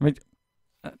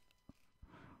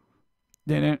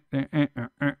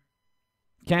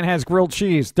 Ken has grilled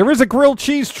cheese. There is a grilled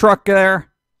cheese truck there.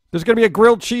 There's going to be a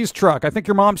grilled cheese truck. I think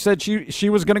your mom said she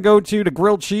was going to go to the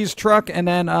grilled cheese truck and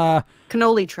then...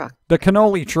 cannoli truck. The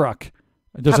cannoli truck.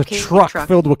 There's Cupcake a truck truck.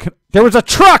 filled with... There was a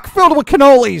truck filled with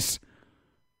cannolis!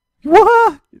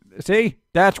 What? See?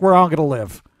 That's where I'm going to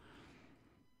live.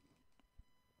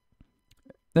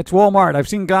 That's Walmart. I've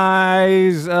seen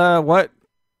guys, what?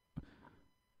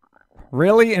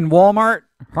 Really? In Walmart?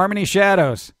 Harmony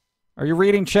Shadows. Are you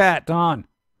reading chat, Dawn?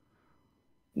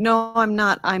 No, I'm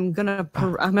not. I'm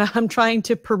trying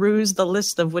to peruse the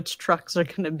list of which trucks are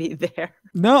going to be there.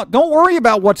 No, don't worry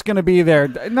about what's going to be there.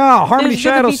 No, Harmony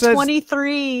Shadows says...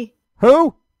 23.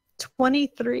 Who?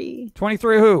 23.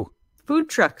 23 who? Food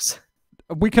trucks.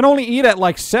 We can only eat at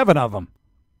like 7 of them.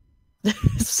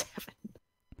 7.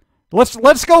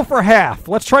 Let's go for half.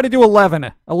 Let's try to do 11.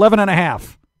 11 and a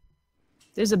half.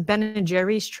 There's a Ben &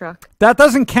 Jerry's truck. That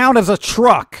doesn't count as a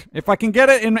truck. If I can get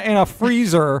it in a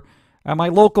freezer at my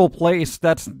local place,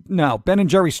 no. Ben &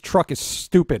 Jerry's truck is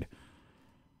stupid.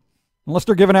 Unless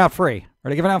they're giving out free. Are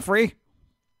they giving out free?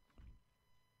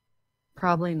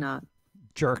 Probably not.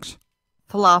 Jerks.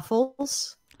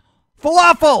 Falafels.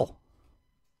 Falafel!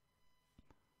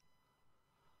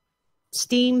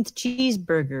 Steamed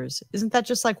cheeseburgers. Isn't that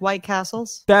just like White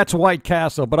Castle's? That's White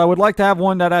Castle, but I would like to have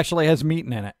one that actually has meat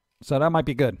in it. So that might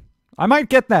be good. I might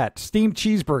get that. Steamed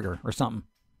cheeseburger or something.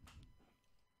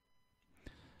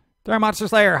 Dark Monster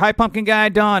Slayer. Hi, Pumpkin Guy.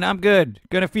 Dawn. I'm good.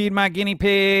 Gonna feed my guinea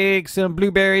pig some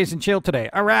blueberries and chill today.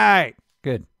 All right.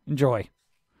 Good. Enjoy.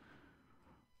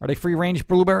 Are they free-range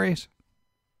blueberries?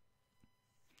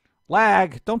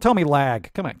 Lag. Don't tell me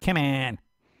lag. Come on. Come on.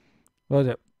 What was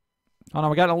it? Oh, no,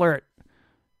 we got an alert.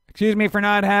 Excuse me for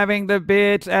not having the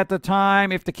bits at the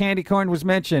time if the candy corn was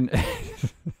mentioned.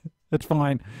 It's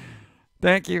fine.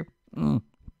 Thank you. The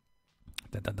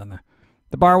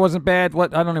bar wasn't bad.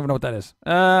 What? I don't even know what that is.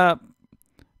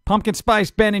 Pumpkin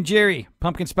spice Ben and Jerry.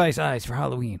 Pumpkin spice eyes for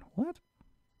Halloween. What?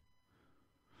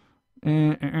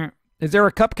 Is there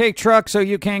a cupcake truck so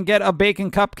you can get a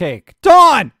bacon cupcake?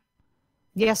 Dawn!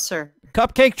 Yes, sir.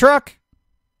 Cupcake truck?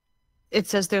 It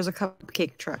says there's a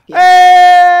cupcake truck. Yeah.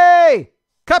 Hey!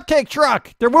 Cupcake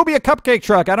truck. There will be a cupcake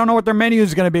truck. I don't know what their menu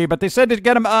is going to be, but they said to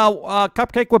get them a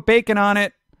cupcake with bacon on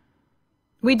it.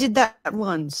 We did that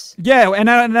once. Yeah, and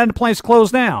then the place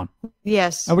closed down.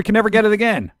 Yes. And we can never get it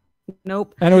again.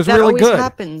 Nope. And it was that really always good.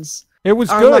 Happens. It was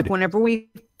Our good. luck, whenever we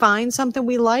find something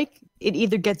we like, it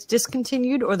either gets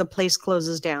discontinued or the place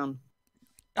closes down.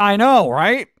 I know,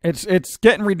 right? It's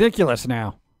getting ridiculous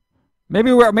now.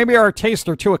 Maybe our tastes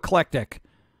are too eclectic.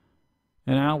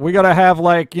 You know, we got to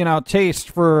have taste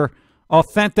for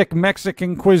authentic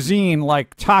Mexican cuisine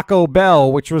like Taco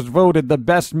Bell, which was voted the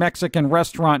best Mexican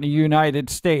restaurant in the United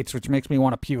States, which makes me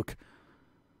want to puke.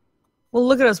 Well,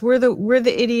 look at us. We're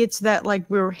the idiots that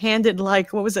we were handed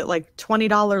what was it,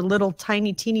 $20 little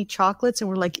tiny teeny chocolates, and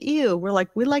we're like, ew. We're like,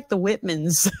 we like the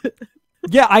Whitmans.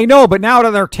 Yeah, I know, but now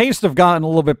that our tastes have gotten a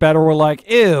little bit better, we're like,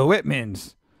 ew,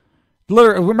 Whitmans.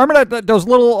 Literally, remember those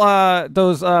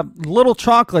little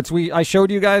chocolates I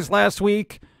showed you guys last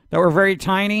week that were very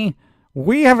tiny?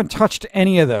 We haven't touched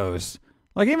any of those.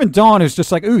 Like even Dawn is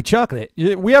just like, ooh, chocolate.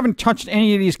 We haven't touched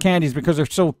any of these candies because they're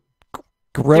so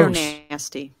gross. They're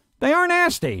nasty. They are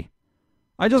nasty.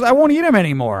 I won't eat them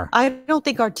anymore. I don't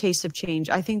think our tastes have changed.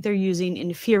 I think they're using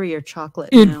inferior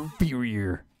chocolate now.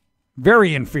 Inferior.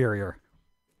 Very inferior.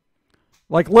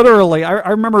 Like literally,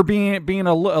 I remember being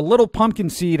a little pumpkin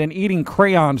seed and eating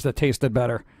crayons that tasted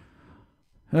better.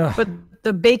 Ugh. But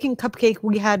the bacon cupcake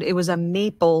we had, it was a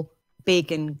maple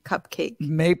bacon cupcake.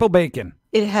 Maple bacon.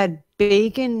 It had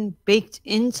bacon baked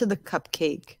into the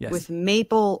cupcake with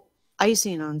maple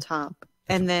icing on top,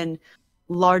 and then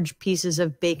large pieces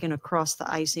of bacon across the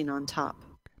icing on top.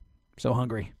 So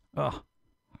hungry. Oh,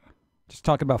 just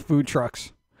talking about food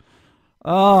trucks.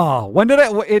 Oh, when did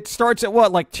it starts at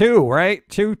what, like 2, right?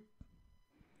 2?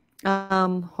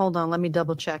 Hold on, let me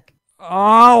double check.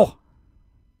 Oh,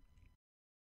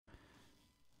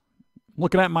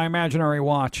 looking at my imaginary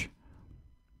watch.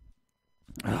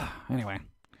 Anyway,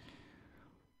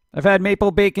 I've had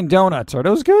maple bacon donuts. Are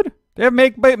those good? They have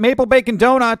maple bacon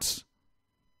donuts.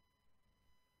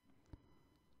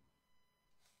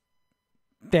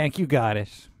 Thank you,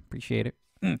 goddess. Appreciate it.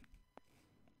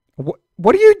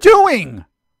 What are you doing?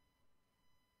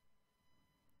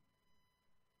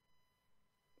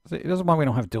 This is why we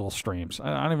don't have dual streams.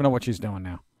 I don't even know what she's doing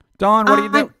now. Dawn, what are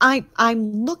you doing?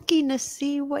 I'm looking to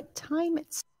see what time it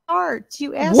starts.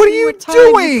 You asked what are me you what time.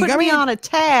 doing? You put me on a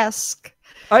task.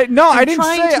 I didn't say. I'm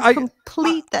trying to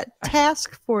complete that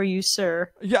task for you, sir.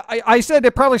 Yeah, I said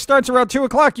it probably starts around 2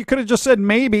 o'clock. You could have just said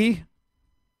maybe.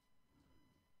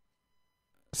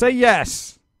 Say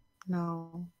yes.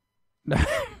 No.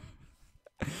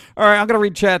 All right, I'm going to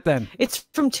read chat then. It's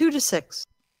from 2 to 6.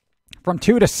 From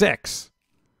 2 to 6.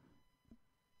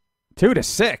 2 to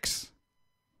 6.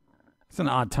 That's an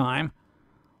odd time.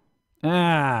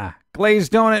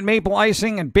 Glazed donut, maple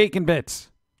icing, and bacon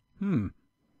bits.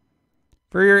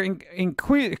 For your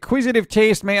inquisitive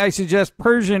taste, may I suggest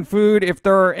Persian food if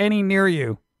there are any near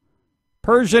you.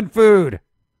 Persian food.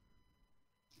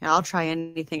 Yeah, I'll try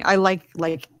anything. I like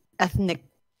ethnic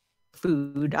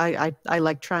food. I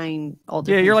like trying all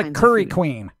different. Yeah, you're like kinds curry of food.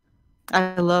 queen.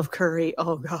 I love curry.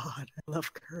 Oh God, I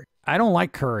love curry. I don't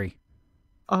like curry.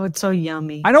 Oh, it's so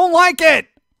yummy. I don't like it.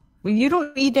 Well, you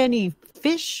don't eat any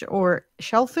fish or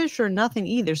shellfish or nothing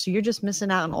either, so you're just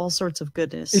missing out on all sorts of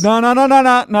goodness. No.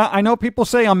 I know people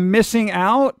say I'm missing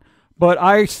out, but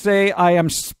I say I am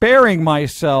sparing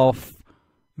myself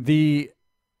the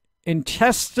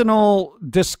intestinal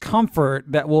discomfort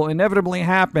that will inevitably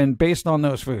happen based on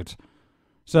those foods.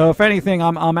 So if anything,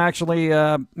 I'm actually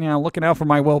looking out for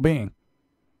my well-being.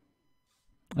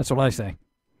 That's what I say.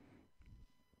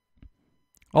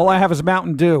 All I have is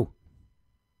Mountain Dew.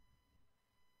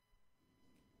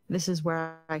 This is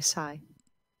where I sigh.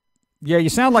 Yeah, you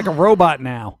sound like a robot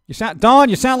now. Dawn,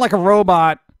 you sound like a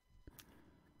robot.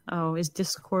 Oh, is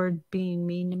Discord being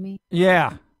mean to me?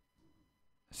 Yeah.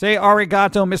 Say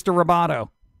arigato, Mr. Roboto.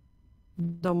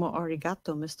 Domo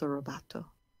arigato, Mr. Roboto.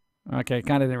 Okay,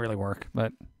 kind of didn't really work,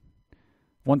 but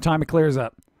one time it clears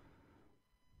up.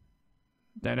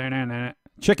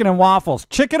 Chicken and waffles.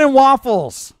 Chicken and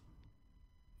waffles.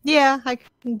 Yeah, I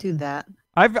can do that.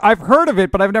 I've heard of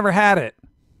it, but I've never had it.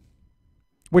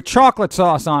 With chocolate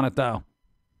sauce on it, though.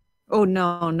 Oh,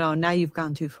 no. Now you've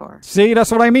gone too far. See,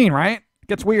 that's what I mean, right? It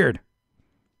gets weird.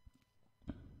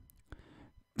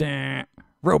 Dun,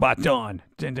 Robot Dawn.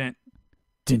 Dun, dun.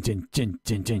 Dun, dun, dun,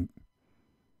 dun, dun.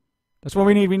 That's what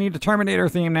we need. We need the Terminator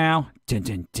theme now. Dun,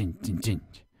 dun, dun, dun, dun.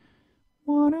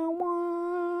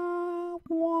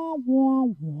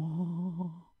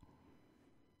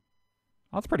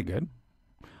 That's pretty good.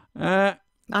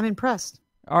 I'm impressed.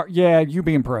 Yeah, you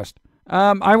be impressed.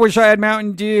 I wish I had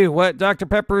Mountain Dew. What? Dr.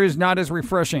 Pepper is not as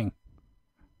refreshing.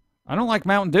 I don't like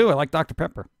Mountain Dew. I like Dr.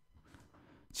 Pepper.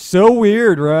 So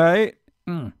weird, right?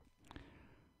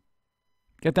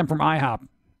 Get them from IHOP.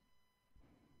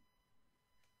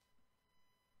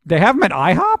 They have them at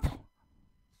IHOP?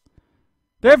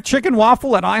 They have chicken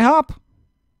waffle at IHOP?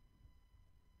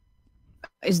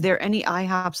 Is there any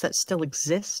IHOPs that still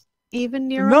exist even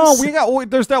near us? No,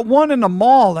 there's that one in the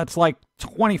mall that's like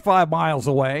 25 miles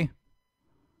away.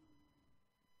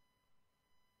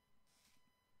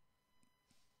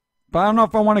 But I don't know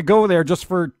if I want to go there just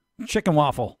for chicken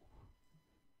waffle.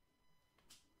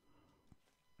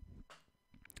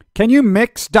 Can you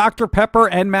mix Dr. Pepper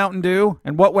and Mountain Dew?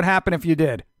 And what would happen if you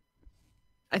did?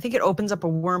 I think it opens up a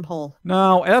wormhole.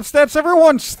 No, that's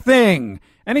everyone's thing.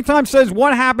 Anytime says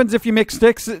what happens if you mix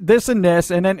this and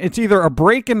this, and then it's either a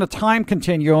break in the time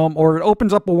continuum, or it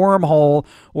opens up a wormhole,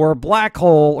 or a black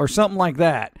hole, or something like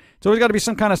that. It's always got to be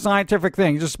some kind of scientific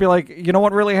thing. Just be like, you know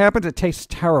what really happens? It tastes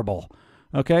terrible.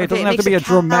 Okay, it doesn't have to be a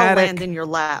dramatic. Land in your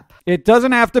lap. It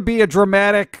doesn't have to be a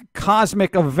dramatic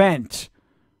cosmic event.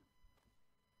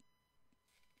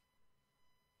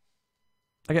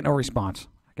 I get no response.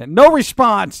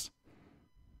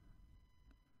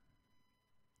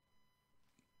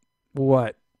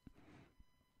 What?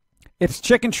 It's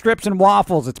chicken strips and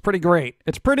waffles. It's pretty great.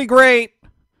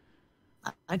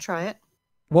 I try it.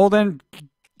 Well, then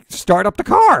start up the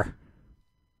car.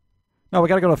 No, we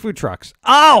got to go to food trucks.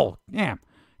 Oh, yeah.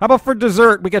 How about for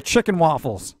dessert, we get chicken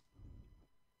waffles?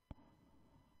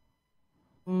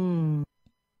 The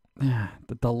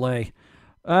delay.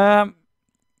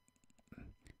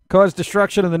 Cause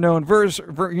destruction of the known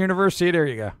universe. See, there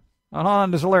you go. Hold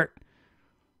on, this alert.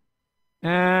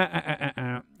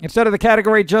 Instead of the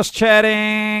category just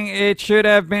chatting, it should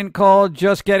have been called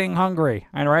just getting hungry.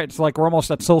 All right, it's like we're almost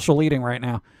at social eating right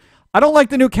now. I don't like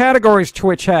the new categories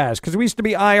Twitch has, because we used to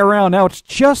be IRL. Now it's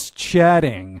just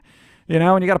chatting. You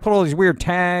know, and you got to put all these weird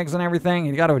tags and everything.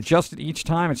 And you got to adjust it each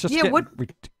time. It's just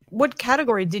what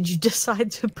category did you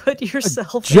decide to put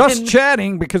yourself in? Just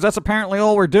chatting, because that's apparently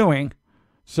all we're doing.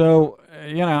 So,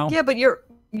 you know. Yeah, but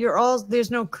you're all,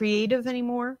 there's no creative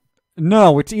anymore?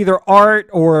 No, it's either art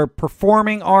or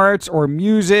performing arts or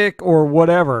music or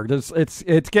whatever.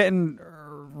 It's getting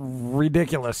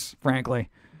ridiculous, frankly.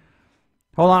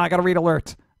 Hold on, I got to read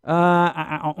alerts.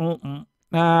 I'm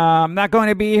not going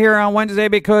to be here on Wednesday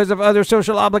because of other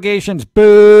social obligations.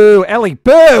 Boo! Ellie,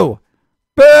 boo!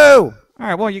 Boo! All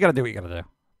right, well, you got to do what you got to do.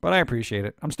 But I appreciate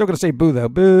it. I'm still going to say boo, though.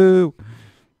 Boo!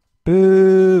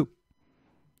 Boo!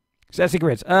 Sassy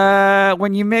Grits.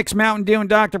 When you mix Mountain Dew and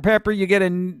Dr. Pepper, you get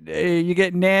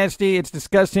nasty. It's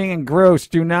disgusting and gross.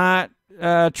 Do not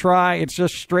try. It's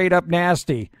just straight up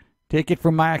nasty. Take it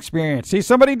from my experience. See,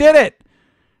 somebody did it.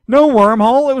 No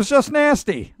wormhole. It was just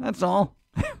nasty. That's all.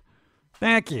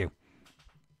 Thank you.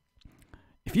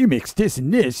 If you mix this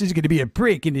and this, there's going to be a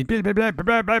break and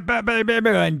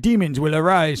and demons will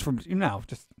arise from. No,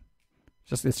 it's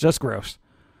just gross.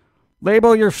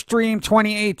 Label your stream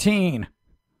 2018.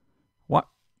 What?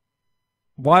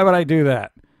 Why would I do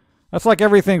that? That's like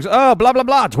everything's, blah, blah,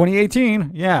 blah,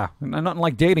 2018. Yeah, nothing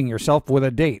like dating yourself with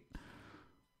a date.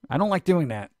 I don't like doing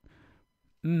that.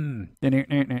 They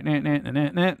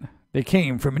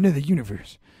came from another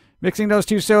universe. Mixing those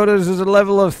two sodas is a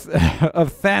level of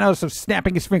Thanos of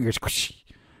snapping his fingers.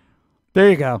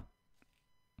 There you go.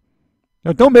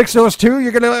 Now, don't mix those two.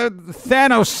 You're going to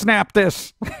Thanos snap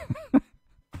this.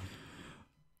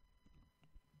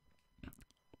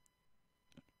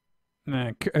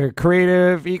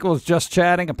 Creative equals just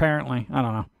chatting, apparently. I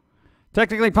don't know.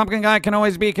 Technically, Pumpkin Guy can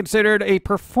always be considered a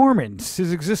performance.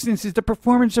 His existence is the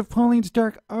performance of Pauline's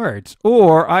Dark Arts,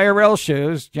 or IRL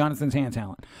shows Jonathan's hand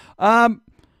talent.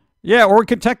 Yeah, or it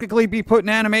could technically be put in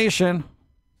animation.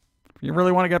 If you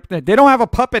really want to get... They don't have a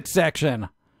puppet section.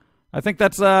 I think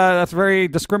that's very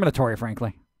discriminatory,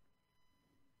 frankly.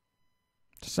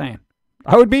 Just saying.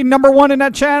 I would be number one in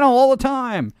that channel all the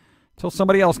time. Until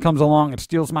somebody else comes along and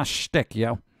steals my shtick,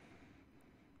 yo.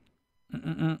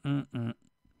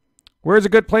 Where's a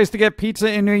good place to get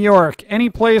pizza in New York? Any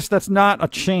place that's not a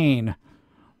chain.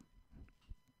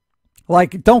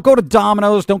 Like, don't go to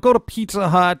Domino's, don't go to Pizza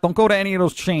Hut, don't go to any of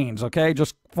those chains, okay?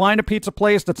 Just find a pizza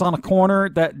place that's on a corner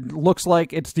that looks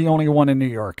like it's the only one in New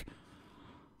York.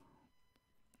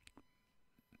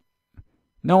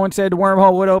 No one said the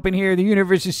wormhole would open here. The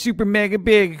universe is super mega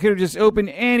big. It could have just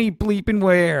opened any bleeping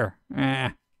where.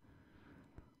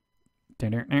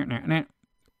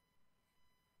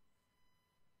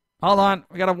 Hold on,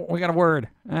 we got a word.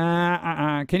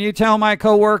 Can you tell my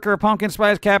coworker pumpkin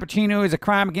spice cappuccino is a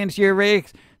crime against your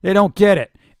race? They don't get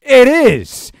it. It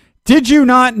is. Did you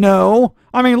not know?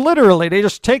 I mean, literally, they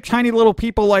just take tiny little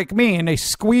people like me and they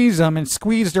squeeze them and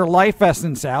squeeze their life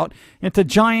essence out into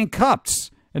giant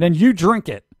cups, and then you drink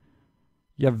it.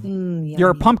 You're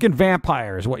a pumpkin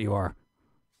vampire, is what you are.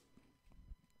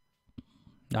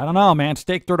 I don't know, man.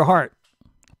 Steak through the heart.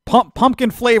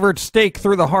 Pumpkin flavored steak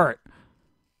through the heart.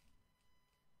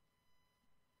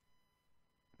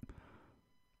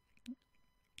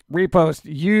 Repost.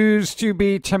 Used to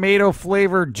be tomato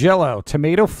flavored Jello.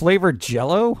 Tomato flavored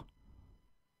Jello?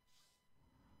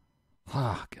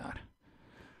 Oh, God.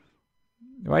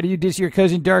 Why do you diss your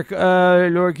cousin Dark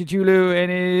Lord Cthulhu and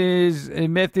his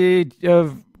method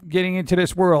of getting into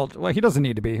this world? Well, he doesn't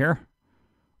need to be here.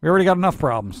 We already got enough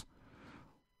problems.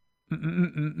 Well,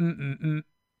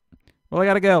 I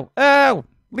gotta go. Oh,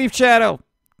 Leaf Shadow.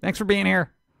 Thanks for being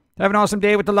here. Have an awesome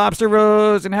day with the Lobster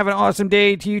Rose, and have an awesome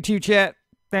day to you too, chat.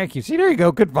 Thank you. See, there you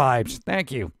go. Good vibes. Thank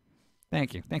you.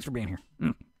 Thank you. Thanks for being here.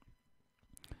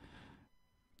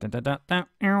 The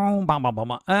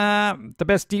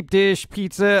best deep dish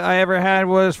pizza I ever had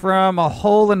was from a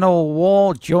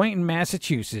hole-in-the-wall joint in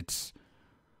Massachusetts.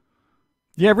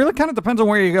 Yeah, it really kind of depends on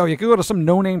where you go. You could go to some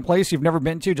no-name place you've never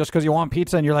been to just because you want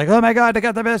pizza, and you're like, oh my God, they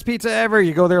got the best pizza ever.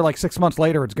 You go there like 6 months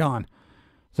later, it's gone.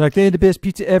 It's like, they had the best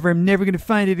pizza ever. I'm never going to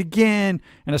find it again.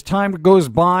 And as time goes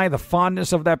by, the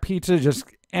fondness of that pizza just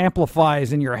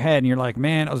amplifies in your head. And you're like,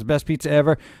 man, it was the best pizza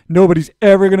ever. Nobody's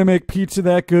ever going to make pizza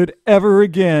that good ever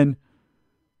again.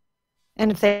 And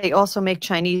if they also make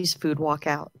Chinese food, walk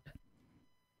out.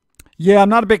 Yeah, I'm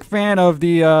not a big fan of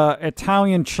the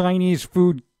Italian Chinese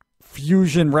food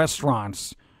fusion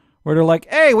restaurants where they're like,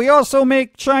 hey, we also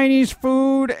make Chinese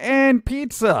food and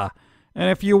pizza. And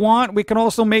if you want, we can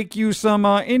also make you some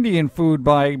Indian food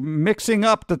by mixing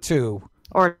up the two.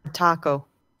 Or taco.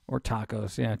 Or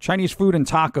tacos, yeah. Chinese food and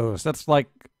tacos. That's like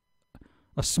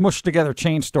a smushed together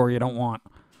chain store you don't want.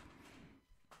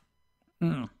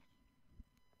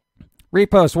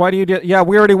 Repost, why do you do... Yeah,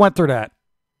 we already went through that.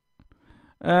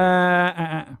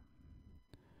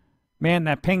 Man,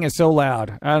 that ping is so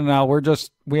loud. I don't know.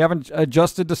 We haven't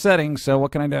adjusted the settings, so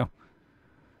what can I do?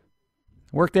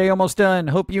 Workday almost done.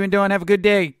 Hope you and Dawn have a good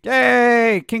day.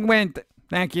 Yay! King win.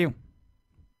 Thank you.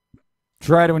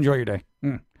 Try to enjoy your day.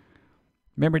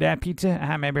 Remember that pizza?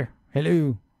 I remember.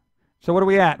 Hello. So what are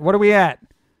we at?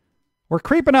 We're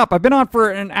creeping up. I've been on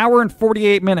for an hour and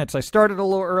 48 minutes. I started a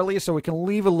little early so we can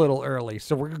leave a little early.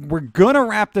 So we're going to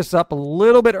wrap this up a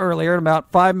little bit earlier in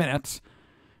about 5 minutes.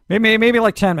 Maybe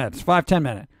like 10 minutes. 5-10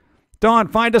 minutes. Dawn,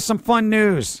 find us some fun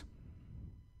news.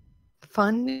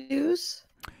 Fun news?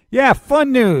 Yeah,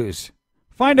 fun news.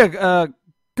 Find a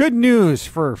good news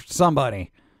for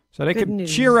somebody so they can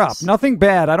cheer up. Nothing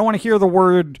bad. I don't want to hear the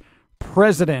word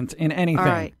president in anything. All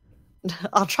right.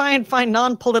 I'll try and find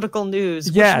non-political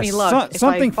news. Yes, wish me luck.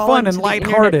 something fun and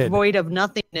lighthearted. Void of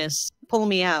nothingness. Pull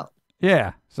me out.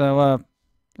 Yeah. So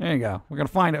there you go. We're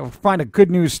gonna find a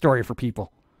good news story for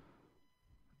people.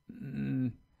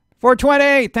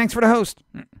 420. Thanks for the host.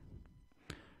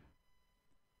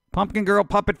 Pumpkin Girl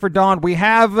puppet for Dawn. We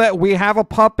have a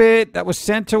puppet that was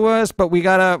sent to us, but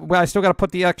I still gotta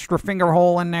put the extra finger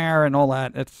hole in there and all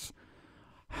that.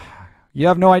 You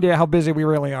have no idea how busy we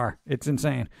really are. It's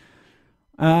insane.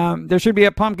 There should be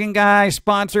a Pumpkin Guy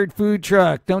sponsored food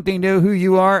truck. Don't they know who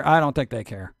you are? I don't think they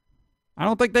care.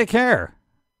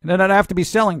 And then I'd have to be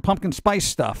selling pumpkin spice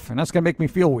stuff, and that's gonna make me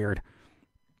feel weird.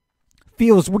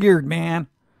 Feels weird, man.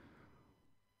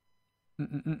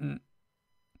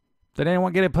 Did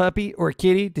anyone get a puppy or a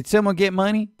kitty? Did someone get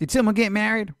money? Did someone get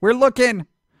married? We're looking.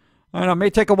 I don't know. It may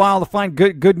take a while to find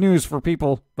good news for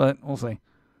people, but we'll see.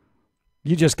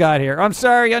 You just got here. I'm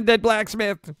sorry, Undead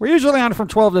Blacksmith. We're usually on from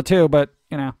 12 to 2, but,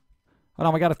 hold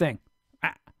on, we got a thing.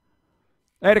 I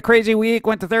had a crazy week.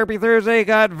 Went to therapy Thursday.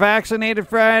 Got vaccinated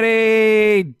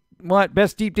Friday. What?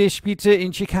 Best deep dish pizza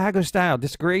in Chicago style.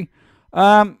 Disagree?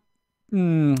 I'm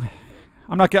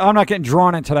not getting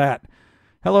drawn into that.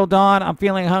 Hello, Dawn. I'm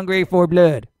feeling hungry for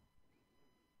blood.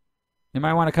 You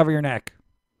might want to cover your neck.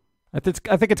 I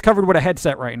think it's covered with a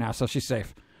headset right now, so she's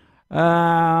safe.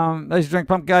 Let's drink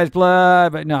Pumpkin Guy's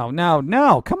blood, but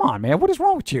no. Come on, man. What is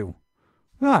wrong with you?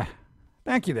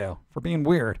 Thank you, though, for being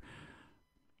weird.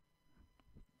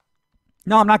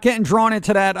 No, I'm not getting drawn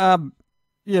into that.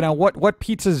 What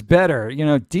pizza's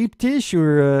better? Deep dish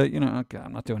or Okay,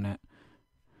 I'm not doing that.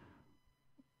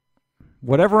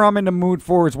 Whatever I'm in the mood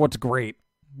for is what's great.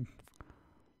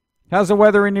 How's the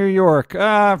weather in New York?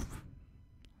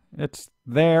 It's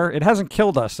there. It hasn't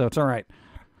killed us, so it's all right.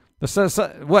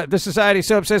 The society's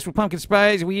so obsessed with pumpkin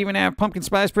spice, we even have pumpkin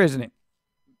spice president.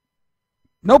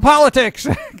 No politics.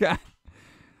 God.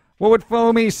 What would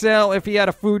Foamy sell if he had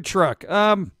a food truck?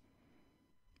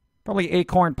 Probably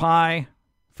acorn pie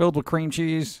filled with cream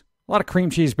cheese. A lot of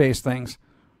cream cheese based things.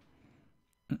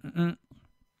 Hold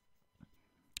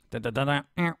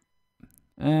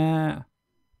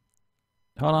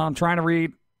on, I'm trying to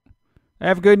read. I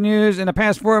have good news. In the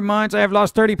past 4 months, I have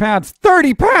lost 30 pounds.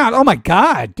 30 pounds! Oh my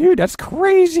God, dude, that's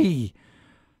crazy.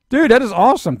 Dude, that is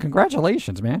awesome.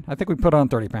 Congratulations, man. I think we put on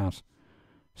 30 pounds.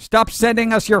 Stop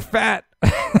sending us your fat.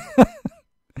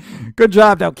 Good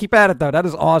job, though. Keep at it, though. That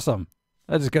is awesome.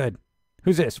 That is good.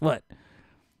 Who's this? What?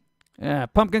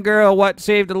 Pumpkin girl, what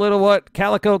saved a little what?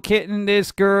 Calico kitten,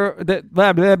 this girl, that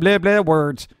blah, blah, blah, blah,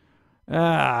 words.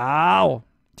 Ow.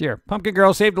 Dear. Pumpkin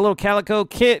girl saved a little calico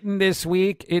kitten this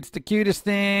week. It's the cutest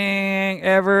thing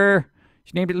ever.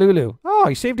 She named it Lulu. Oh,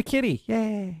 he saved a kitty.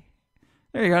 Yay.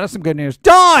 There you go. That's some good news.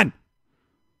 Dawn!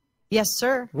 Yes,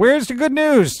 sir. Where's the good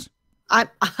news?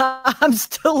 I'm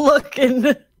still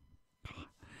looking.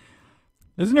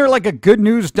 Isn't there like a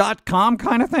goodnews.com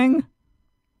kind of thing?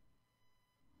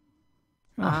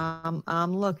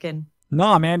 I'm looking.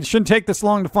 No, man, it shouldn't take this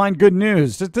long to find good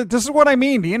news. This is what I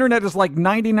mean. The internet is like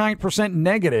 99%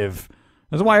 negative.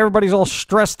 That's why everybody's all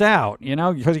stressed out,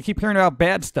 because you keep hearing about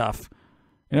bad stuff.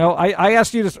 I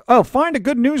asked you to, find a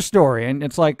good news story, and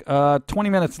it's like 20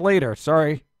 minutes later.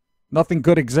 Sorry, nothing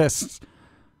good exists.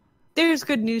 There's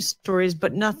good news stories,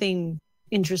 but nothing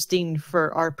interesting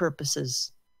for our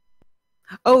purposes.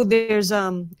 Oh, there's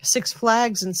Six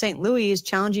Flags in St. Louis is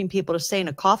challenging people to stay in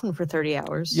a coffin for 30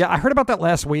 hours. Yeah, I heard about that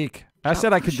last week. I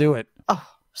said I could do it. Oh,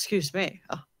 excuse me.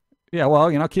 Oh. Yeah,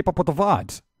 well, keep up with the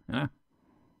VODs. Yeah.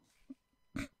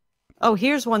 Oh,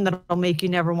 here's one that'll make you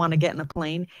never want to get in a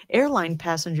plane. Airline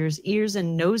passengers' ears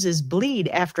and noses bleed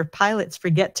after pilots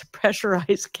forget to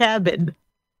pressurize cabin.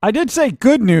 I did say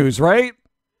good news, right?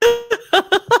 What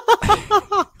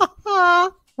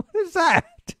is that?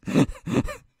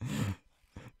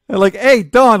 Like, hey,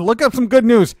 Dawn, look up some good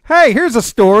news. Hey, here's a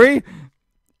story.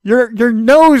 Your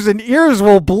nose and ears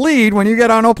will bleed when you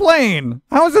get on a plane.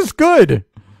 How is this good?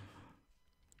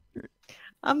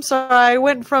 I'm sorry, I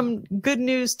went from good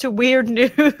news to weird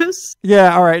news.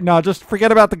 Yeah, all right. No, just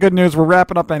forget about the good news. We're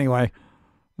wrapping up anyway.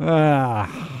 So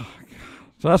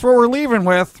that's what we're leaving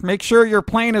with. Make sure your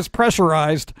plane is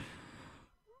pressurized.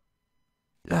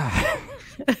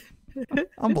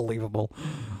 Unbelievable.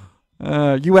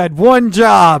 You had one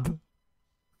job.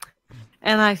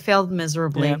 And I failed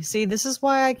miserably. Yeah. See, this is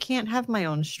why I can't have my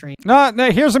own stream. No,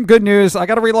 here's some good news. I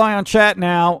got to rely on chat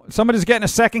now. Somebody's getting a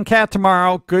second cat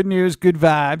tomorrow. Good news, good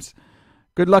vibes.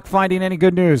 Good luck finding any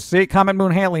good news. See, Comet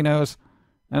Moon Haley knows.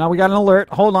 And now we got an alert.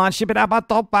 Hold on. Ship it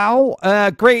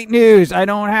out. Great news. I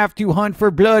don't have to hunt for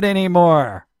blood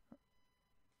anymore.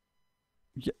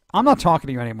 I'm not talking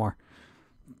to you anymore.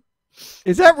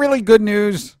 Is that really good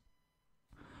news?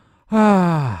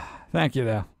 Thank you,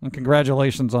 though. And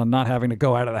congratulations on not having to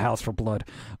go out of the house for blood.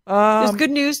 There's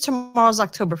good news. Tomorrow's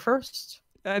October 1st.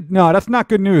 No, that's not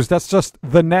good news. That's just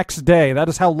the next day. That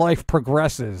is how life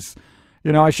progresses.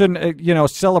 I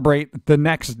shouldn't, celebrate the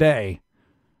next day.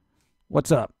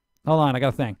 What's up? Hold on, I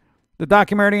got a thing. The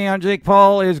documentary on Jake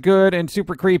Paul is good and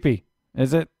super creepy.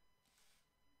 Is it?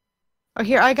 Oh,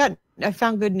 here, I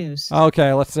found good news.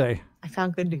 Okay, let's see. I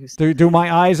found good news. Do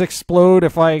my eyes explode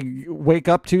if I wake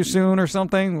up too soon or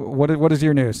something? What is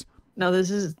your news? No,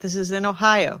 this is in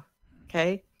Ohio.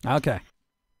 Okay. Okay.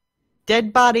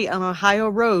 Dead body on Ohio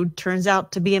Road turns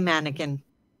out to be a mannequin.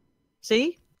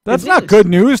 See? That's not good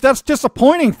news. That's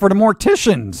disappointing for the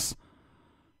morticians.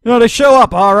 They show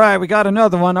up. All right, we got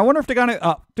another one. I wonder if they're gonna.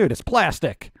 Oh, dude, it's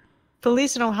plastic.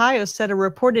 Police in Ohio said a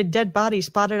reported dead body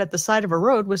spotted at the side of a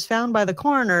road was found by the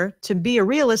coroner to be a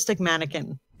realistic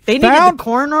mannequin. They needed the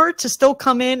coroner to still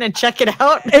come in and check it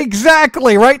out.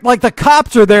 Exactly, right? Like the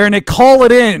cops are there and they call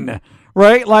it in,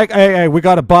 right? Like, hey, we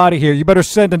got a body here. You better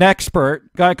send an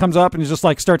expert. Guy comes up and he just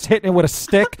like starts hitting it with a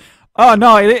stick. Oh,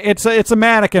 no, it's a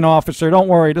mannequin, officer. Don't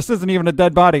worry. This isn't even a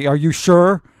dead body. Are you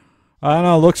sure? I don't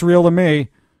know. Looks real to me.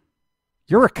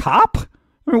 You're a cop?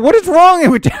 I mean, what is wrong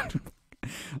with you?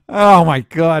 Oh, my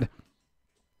God.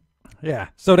 Yeah.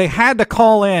 So they had to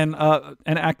call in and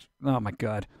act. Oh, my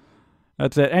God.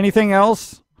 That's it. Anything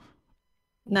else?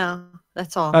 No,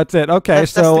 that's all. That's it. Okay,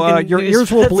 so your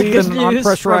ears will bleed in an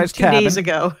unpressurized cabin. 2 days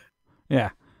ago. Yeah.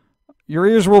 Your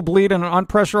ears will bleed in an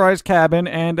unpressurized cabin,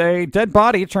 and a dead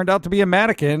body turned out to be a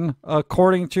mannequin,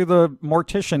 according to the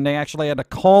mortician. They actually had to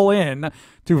call in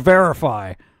to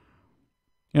verify.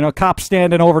 You know, cops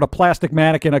standing over the plastic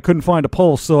mannequin. I couldn't find a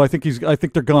pulse, so I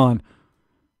think they're gone.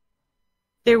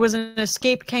 There was an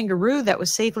escaped kangaroo that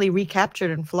was safely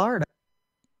recaptured in Florida.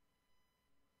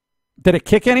 Did it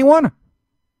kick anyone?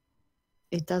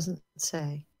 It doesn't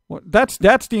say. Well, that's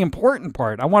the important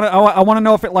part. I want to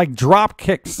know if it like drop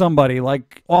kicked somebody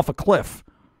like off a cliff.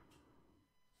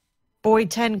 Boy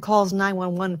 10 calls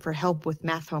 911 for help with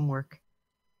math homework.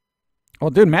 Well,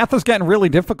 dude, math is getting really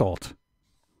difficult.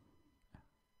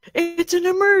 It's an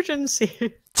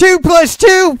emergency. 2 +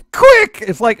 2, quick!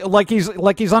 It's like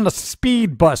he's on the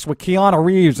speed bus with Keanu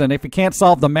Reeves, and if he can't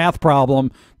solve the math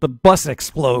problem, the bus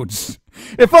explodes.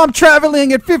 If I'm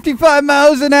traveling at 55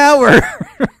 miles an hour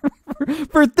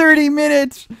for 30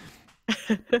 minutes,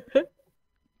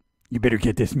 you better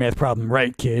get this math problem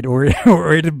right, kid, or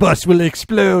the bus will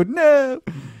explode. No,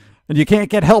 and you can't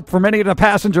get help from any of the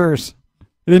passengers.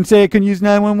 It didn't say I can use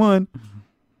 911.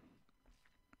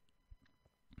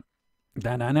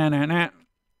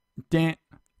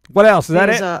 What else? Is that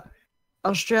it? An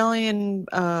Australian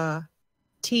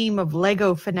team of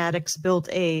Lego fanatics built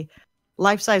a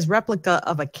life-size replica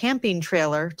of a camping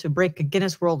trailer to break a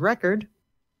Guinness World Record.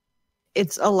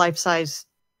 It's a life-size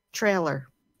trailer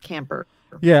camper.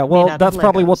 Yeah, well, that's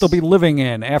probably what they'll be living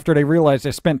in after they realize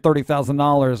they spent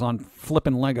 $30,000 on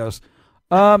flipping Legos.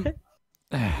 God,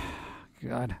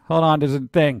 hold on, there's a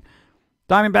thing.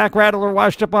 Diamondback rattler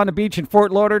washed up on the beach in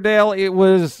Fort Lauderdale. It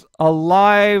was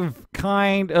alive,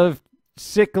 kind of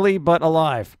sickly, but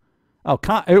alive. Oh,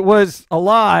 it was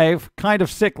alive, kind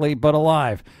of sickly, but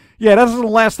alive. Yeah, that's the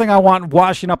last thing I want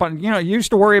washing up on. You know, you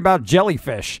used to worry about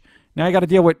jellyfish. Now you got to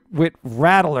deal with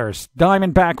rattlers,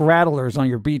 diamondback rattlers on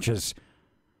your beaches.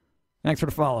 Thanks for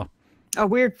the follow. A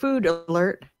weird food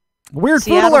alert. Weird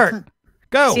food alert.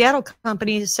 Go. Seattle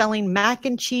company is selling mac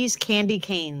and cheese candy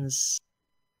canes.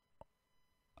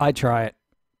 I try it.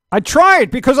 I try it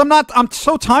because I'm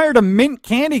so tired of mint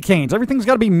candy canes. Everything's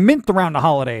got to be mint around the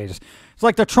holidays. It's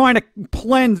like they're trying to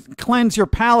cleanse your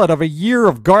palate of a year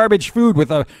of garbage food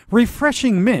with a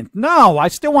refreshing mint. No, I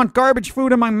still want garbage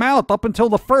food in my mouth up until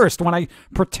the 1st when I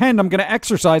pretend I'm going to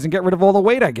exercise and get rid of all the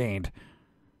weight I gained.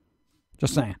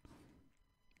 Just saying.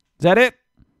 Is that it?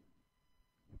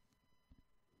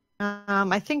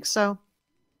 I think so.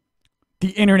 The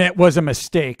internet was a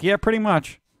mistake. Yeah, pretty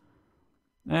much.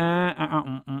 Hold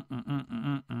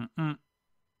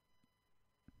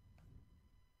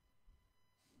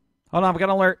on, we got an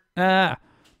alert. I've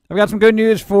got some good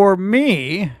news for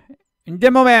me.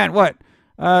 Demo Man, what?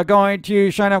 Going to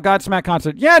Shine Up Godsmack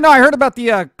concert. Yeah, no, I heard about the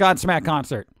Godsmack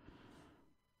concert.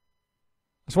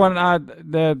 This one,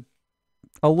 the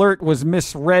alert was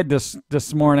misread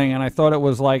this morning, and I thought it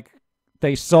was like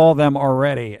they saw them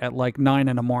already at like 9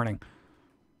 in the morning.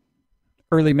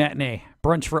 Early matinee.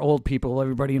 Brunch for old people,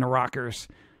 everybody in the rockers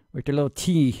with their little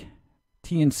tea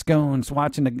and scones, I'm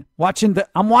watching the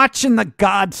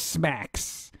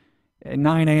Godsmacks at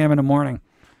 9 a.m. in the morning.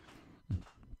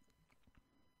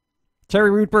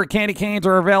 Cherry Rootberg candy canes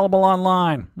are available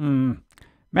online.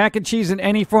 Mac and cheese in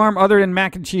any form other than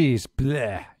mac and cheese.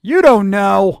 Bleh. You don't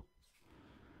know.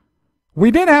 We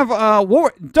did have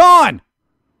Dawn.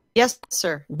 Yes,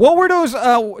 sir. What were those?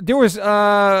 There was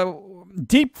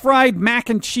deep fried mac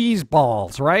and cheese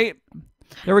balls, right?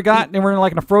 They were in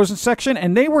like in a frozen section,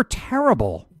 and they were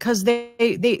terrible because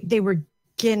they were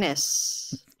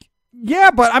Guinness.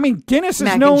 Yeah, but I mean Guinness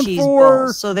is known for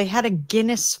balls, so they had a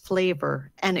Guinness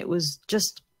flavor, and it was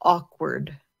just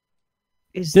awkward.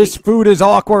 This food is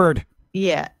awkward.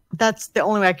 Yeah, that's the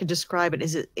only way I could describe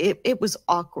it. It was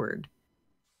awkward.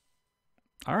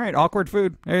 All right, awkward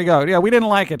food. There you go. Yeah, we didn't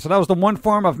like it, so that was the one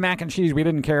form of mac and cheese we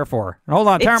didn't care for. And hold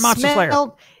on, Terra Monster Slayer.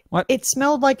 What? It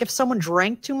smelled like if someone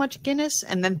drank too much Guinness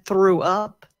and then threw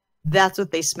up. That's what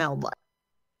they smelled like.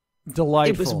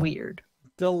 Delightful. It was weird.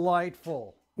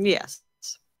 Delightful. Yes.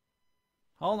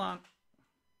 Hold on.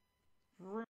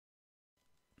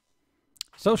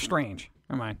 So strange.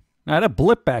 Never mind. I had a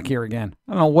blip back here again.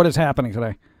 I don't know what is happening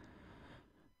today.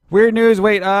 Weird news.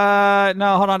 Wait.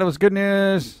 No, hold on. It was good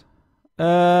news.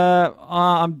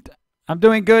 I'm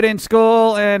doing good in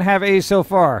school and have A's so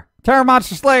far. Terra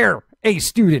Monster Slayer, A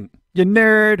student. You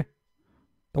nerd.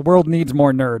 The world needs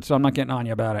more nerds, so I'm not getting on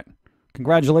you about it.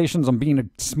 Congratulations on being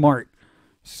smart.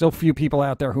 So few people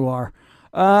out there who are.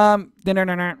 What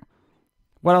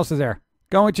else is there?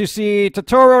 Going to see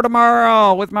Totoro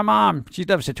tomorrow with my mom. She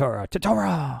loves Totoro.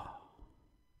 Totoro.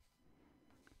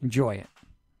 Enjoy it.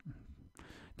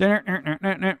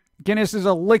 Guinness is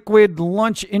a liquid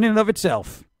lunch in and of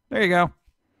itself. There you go.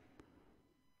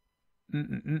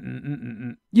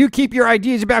 You keep your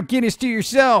ideas about Guinness to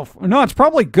yourself. No, it's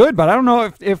probably good, but I don't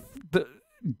know if the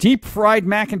deep fried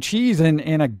mac and cheese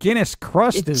in a Guinness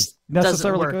crust is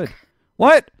necessarily good.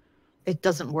 What? It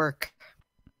doesn't work.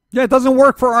 Yeah, it doesn't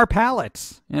work for our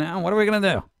palates. You know, what are we going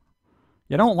to do?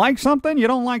 You don't like something? You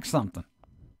don't like something.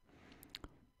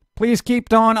 Please keep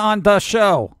Dawn on the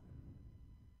show.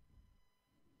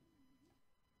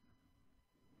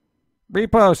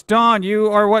 Repost. Dawn, you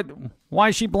are what? Why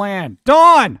is she bland?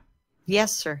 Dawn!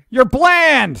 Yes, sir. You're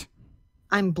bland!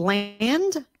 I'm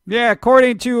bland? Yeah,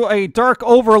 according to a dark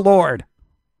overlord.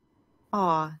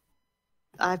 Aw.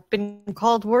 I've been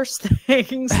called worse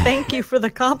things. Thank you for the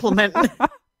compliment.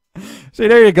 See,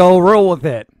 there you go. Roll with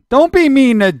it. Don't be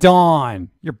mean to Dawn.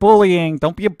 You're bullying.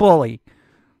 Don't be a bully.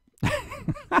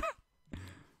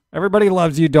 Everybody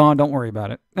loves you, Dawn. Don't worry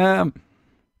about it.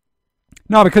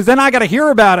 No, because then I got to hear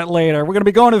about it later. We're going to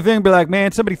be going to the thing and be like,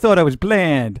 man, somebody thought I was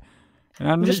bland.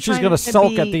 And she's going to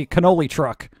sulk at the cannoli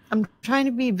truck. I'm trying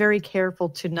to be very careful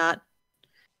to not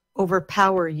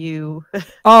overpower you.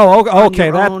 Oh, okay.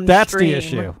 That's stream. the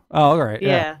issue. Oh, all right.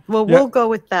 Yeah. Well, we'll go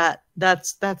with that.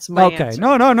 That's my answer.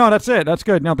 No. That's it. That's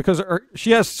good. No, because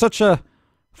she has such a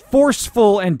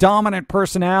forceful and dominant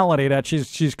personality that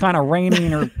she's kind of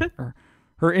reining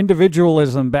her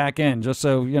individualism back in, just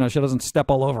so she doesn't step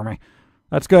all over me.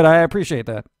 That's good. I appreciate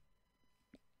that.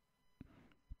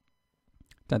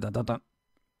 Dun, dun, dun, dun.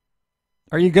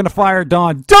 Are you gonna fire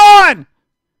Dawn? Dawn!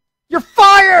 You're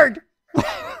fired!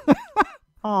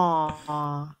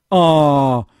 Aww.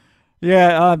 Oh,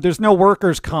 yeah. There's no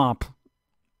workers' comp,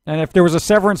 and if there was a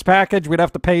severance package, we'd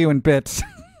have to pay you in bits.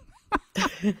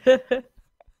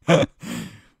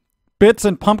 Bits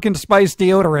and pumpkin spice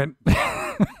deodorant.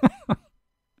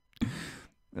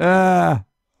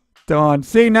 Dawn.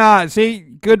 See,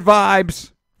 good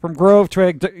vibes from Grove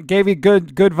Twig. Gave you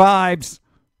good vibes.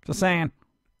 Just saying.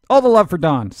 All the love for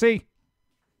Dawn. See?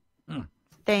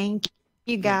 Thank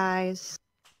you, guys.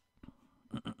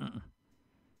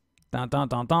 Dun, dun,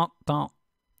 dun, dun, dun.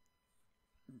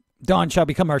 Dawn shall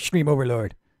become our stream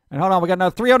overlord. And hold on, we got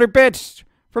another 300 bits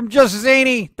from Just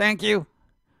Zany. Thank you.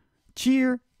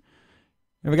 Cheer.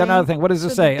 And we got another thing. What does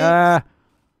it say?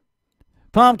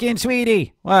 Pumpkin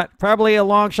Sweetie. What? Probably a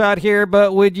long shot here,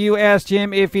 but would you ask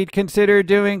Jim if he'd consider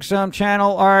doing some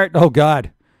channel art? Oh,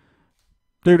 God.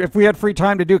 Dude, if we had free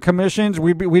time to do commissions,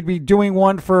 we'd be doing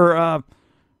one for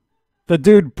the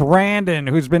dude Brandon,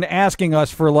 who's been asking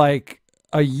us for like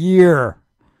a year.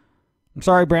 I'm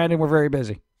sorry, Brandon. We're very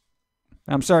busy.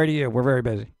 I'm sorry to you. We're very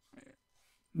busy.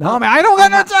 No, man, I don't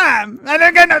got no time. I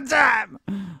don't got no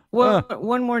time. Well,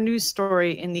 one more news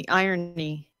story in the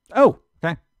irony. Oh,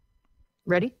 okay.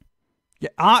 Ready?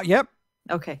 Yeah. Yep.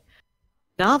 Okay.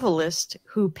 Novelist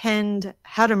who penned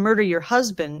How to Murder Your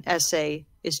Husband essay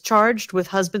is charged with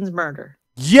husband's murder.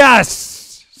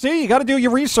 Yes! See, you got to do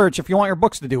your research if you want your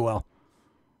books to do well.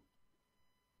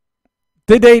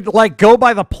 Did they go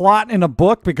by the plot in a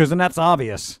book? Because then that's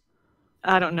obvious.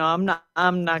 I don't know.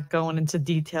 I'm not going into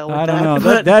detail with I that. don't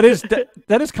know.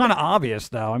 That is kind of obvious,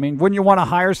 though. I mean, wouldn't you want to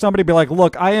hire somebody, be like,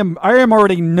 look, I am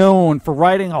already known for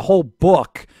writing a whole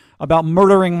book about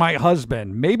murdering my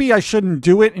husband. Maybe I shouldn't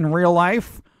do it in real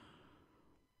life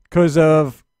because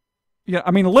of,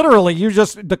 I mean, literally,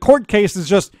 the court case is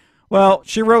just, well,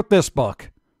 she wrote this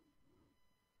book.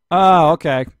 Oh,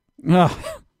 okay. Ugh.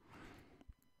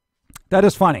 That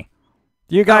is funny.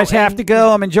 You guys have to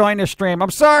go. I'm enjoying this stream.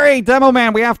 I'm sorry, Demo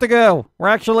Man, we have to go. We're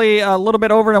actually a little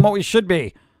bit over than what we should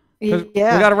be. Yeah. We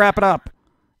got to wrap it up.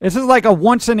 This is like a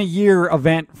once-in-a-year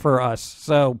event for us,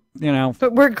 so,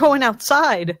 But we're going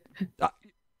outside.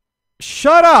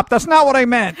 Shut up. That's not what I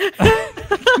meant.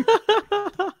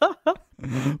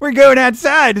 We're going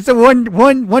outside. It's a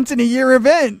once-in-a-year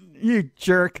event, you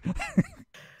jerk.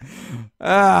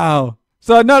 Oh.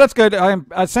 So, no, that's good.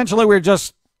 Essentially, we're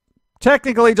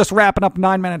technically just wrapping up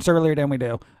 9 minutes earlier than we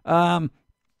do. So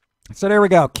there we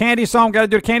go. Candy song. Got to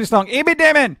do the candy song. Ibby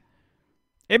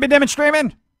Dimmin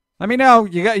streaming. Let me know.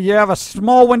 You have a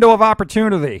small window of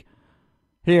opportunity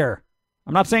here.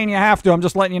 I'm not saying you have to. I'm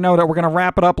just letting you know that we're going to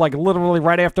wrap it up like literally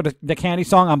right after the candy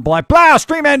song. I'm like, blah,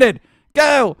 stream ended.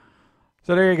 Go.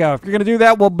 So there you go. If you're going to do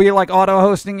that, we'll be like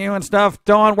auto-hosting you and stuff.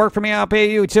 Don't work for me. I'll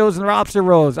pay you. Chills and lobster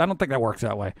rolls. I don't think that works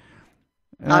that way.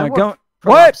 I work for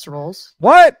what? Lobster rolls.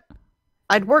 What?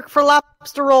 I'd work for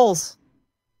lobster rolls.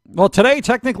 Well, today,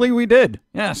 technically, we did.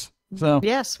 Yes. So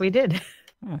yes, we did.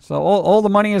 Yeah, so all the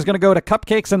money is going to go to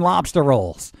cupcakes and lobster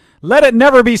rolls. Let it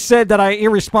never be said that I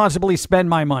irresponsibly spend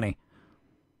my money.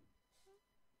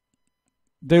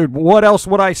 Dude, what else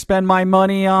would I spend my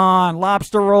money on?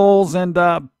 Lobster rolls and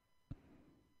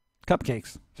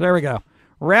cupcakes. So there we go.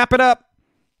 Wrap it up.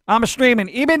 I'm streaming.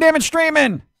 Even David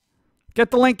streaming. Get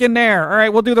the link in there. All right,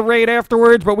 we'll do the raid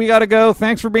afterwards, but we got to go.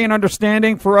 Thanks for being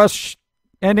understanding for us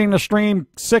ending the stream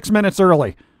 6 minutes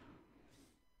early.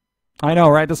 I know,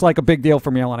 right? That's like a big deal for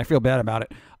me, Ellen. I feel bad about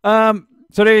it.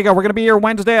 So there you go. We're going to be here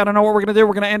Wednesday. I don't know what we're going to do.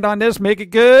 We're going to end on this. Make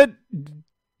it good.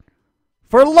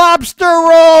 For lobster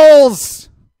rolls.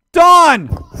 Dawn.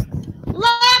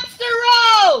 Lobster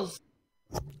rolls!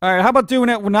 All right, how about doing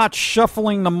it not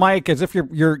shuffling the mic as if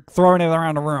you're throwing it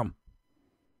around the room?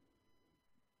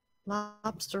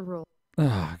 Lobster roll.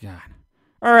 Oh, God.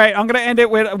 All right, I'm going to end it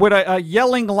with a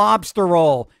yelling lobster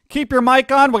roll. Keep your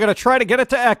mic on. We're going to try to get it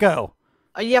to echo.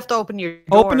 You have to open your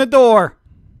door. Open the door.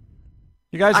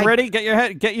 You guys ready?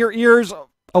 Get your ears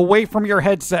away from your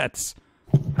headsets.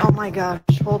 Oh, my gosh.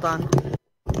 Hold on.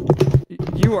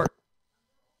 You are...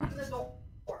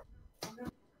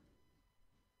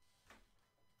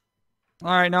 All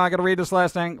right, now I got to read this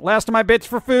last thing. Last of my bits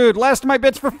for food. Last of my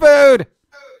bits for food.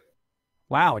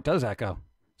 Wow, it does echo.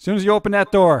 As soon as you open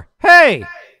that door. Hey!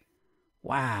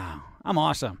 Wow, I'm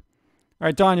awesome. All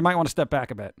right, Don, you might want to step back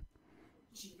a bit.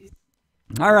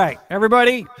 All right,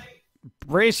 everybody,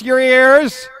 brace your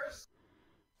ears.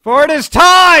 For it is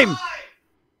time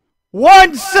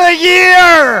once a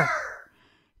year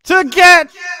to get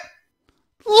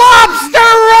lobster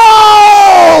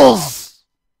rolls!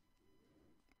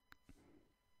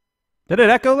 Did it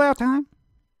echo that time?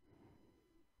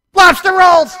 Lobster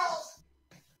rolls!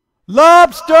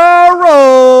 Lobster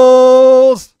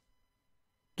rolls!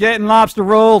 Getting lobster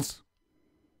rolls.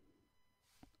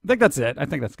 I think that's it. I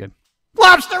think that's good.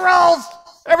 Lobster rolls!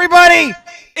 Everybody!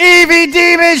 Evie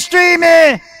Demon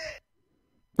streaming!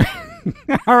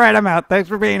 All right, I'm out. Thanks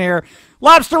for being here.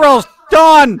 Lobster rolls,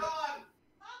 done!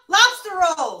 Lobster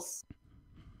rolls!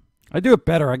 I do it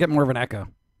better. I get more of an echo.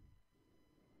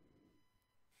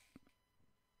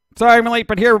 Sorry I'm late,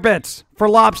 but here are bits for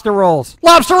lobster rolls.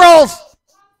 Lobster rolls!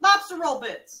 Lobster roll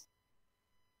bits.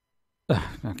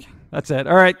 Okay, that's it.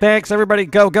 All right, thanks, everybody.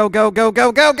 Go, go, go, go,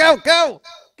 go, go, go, go!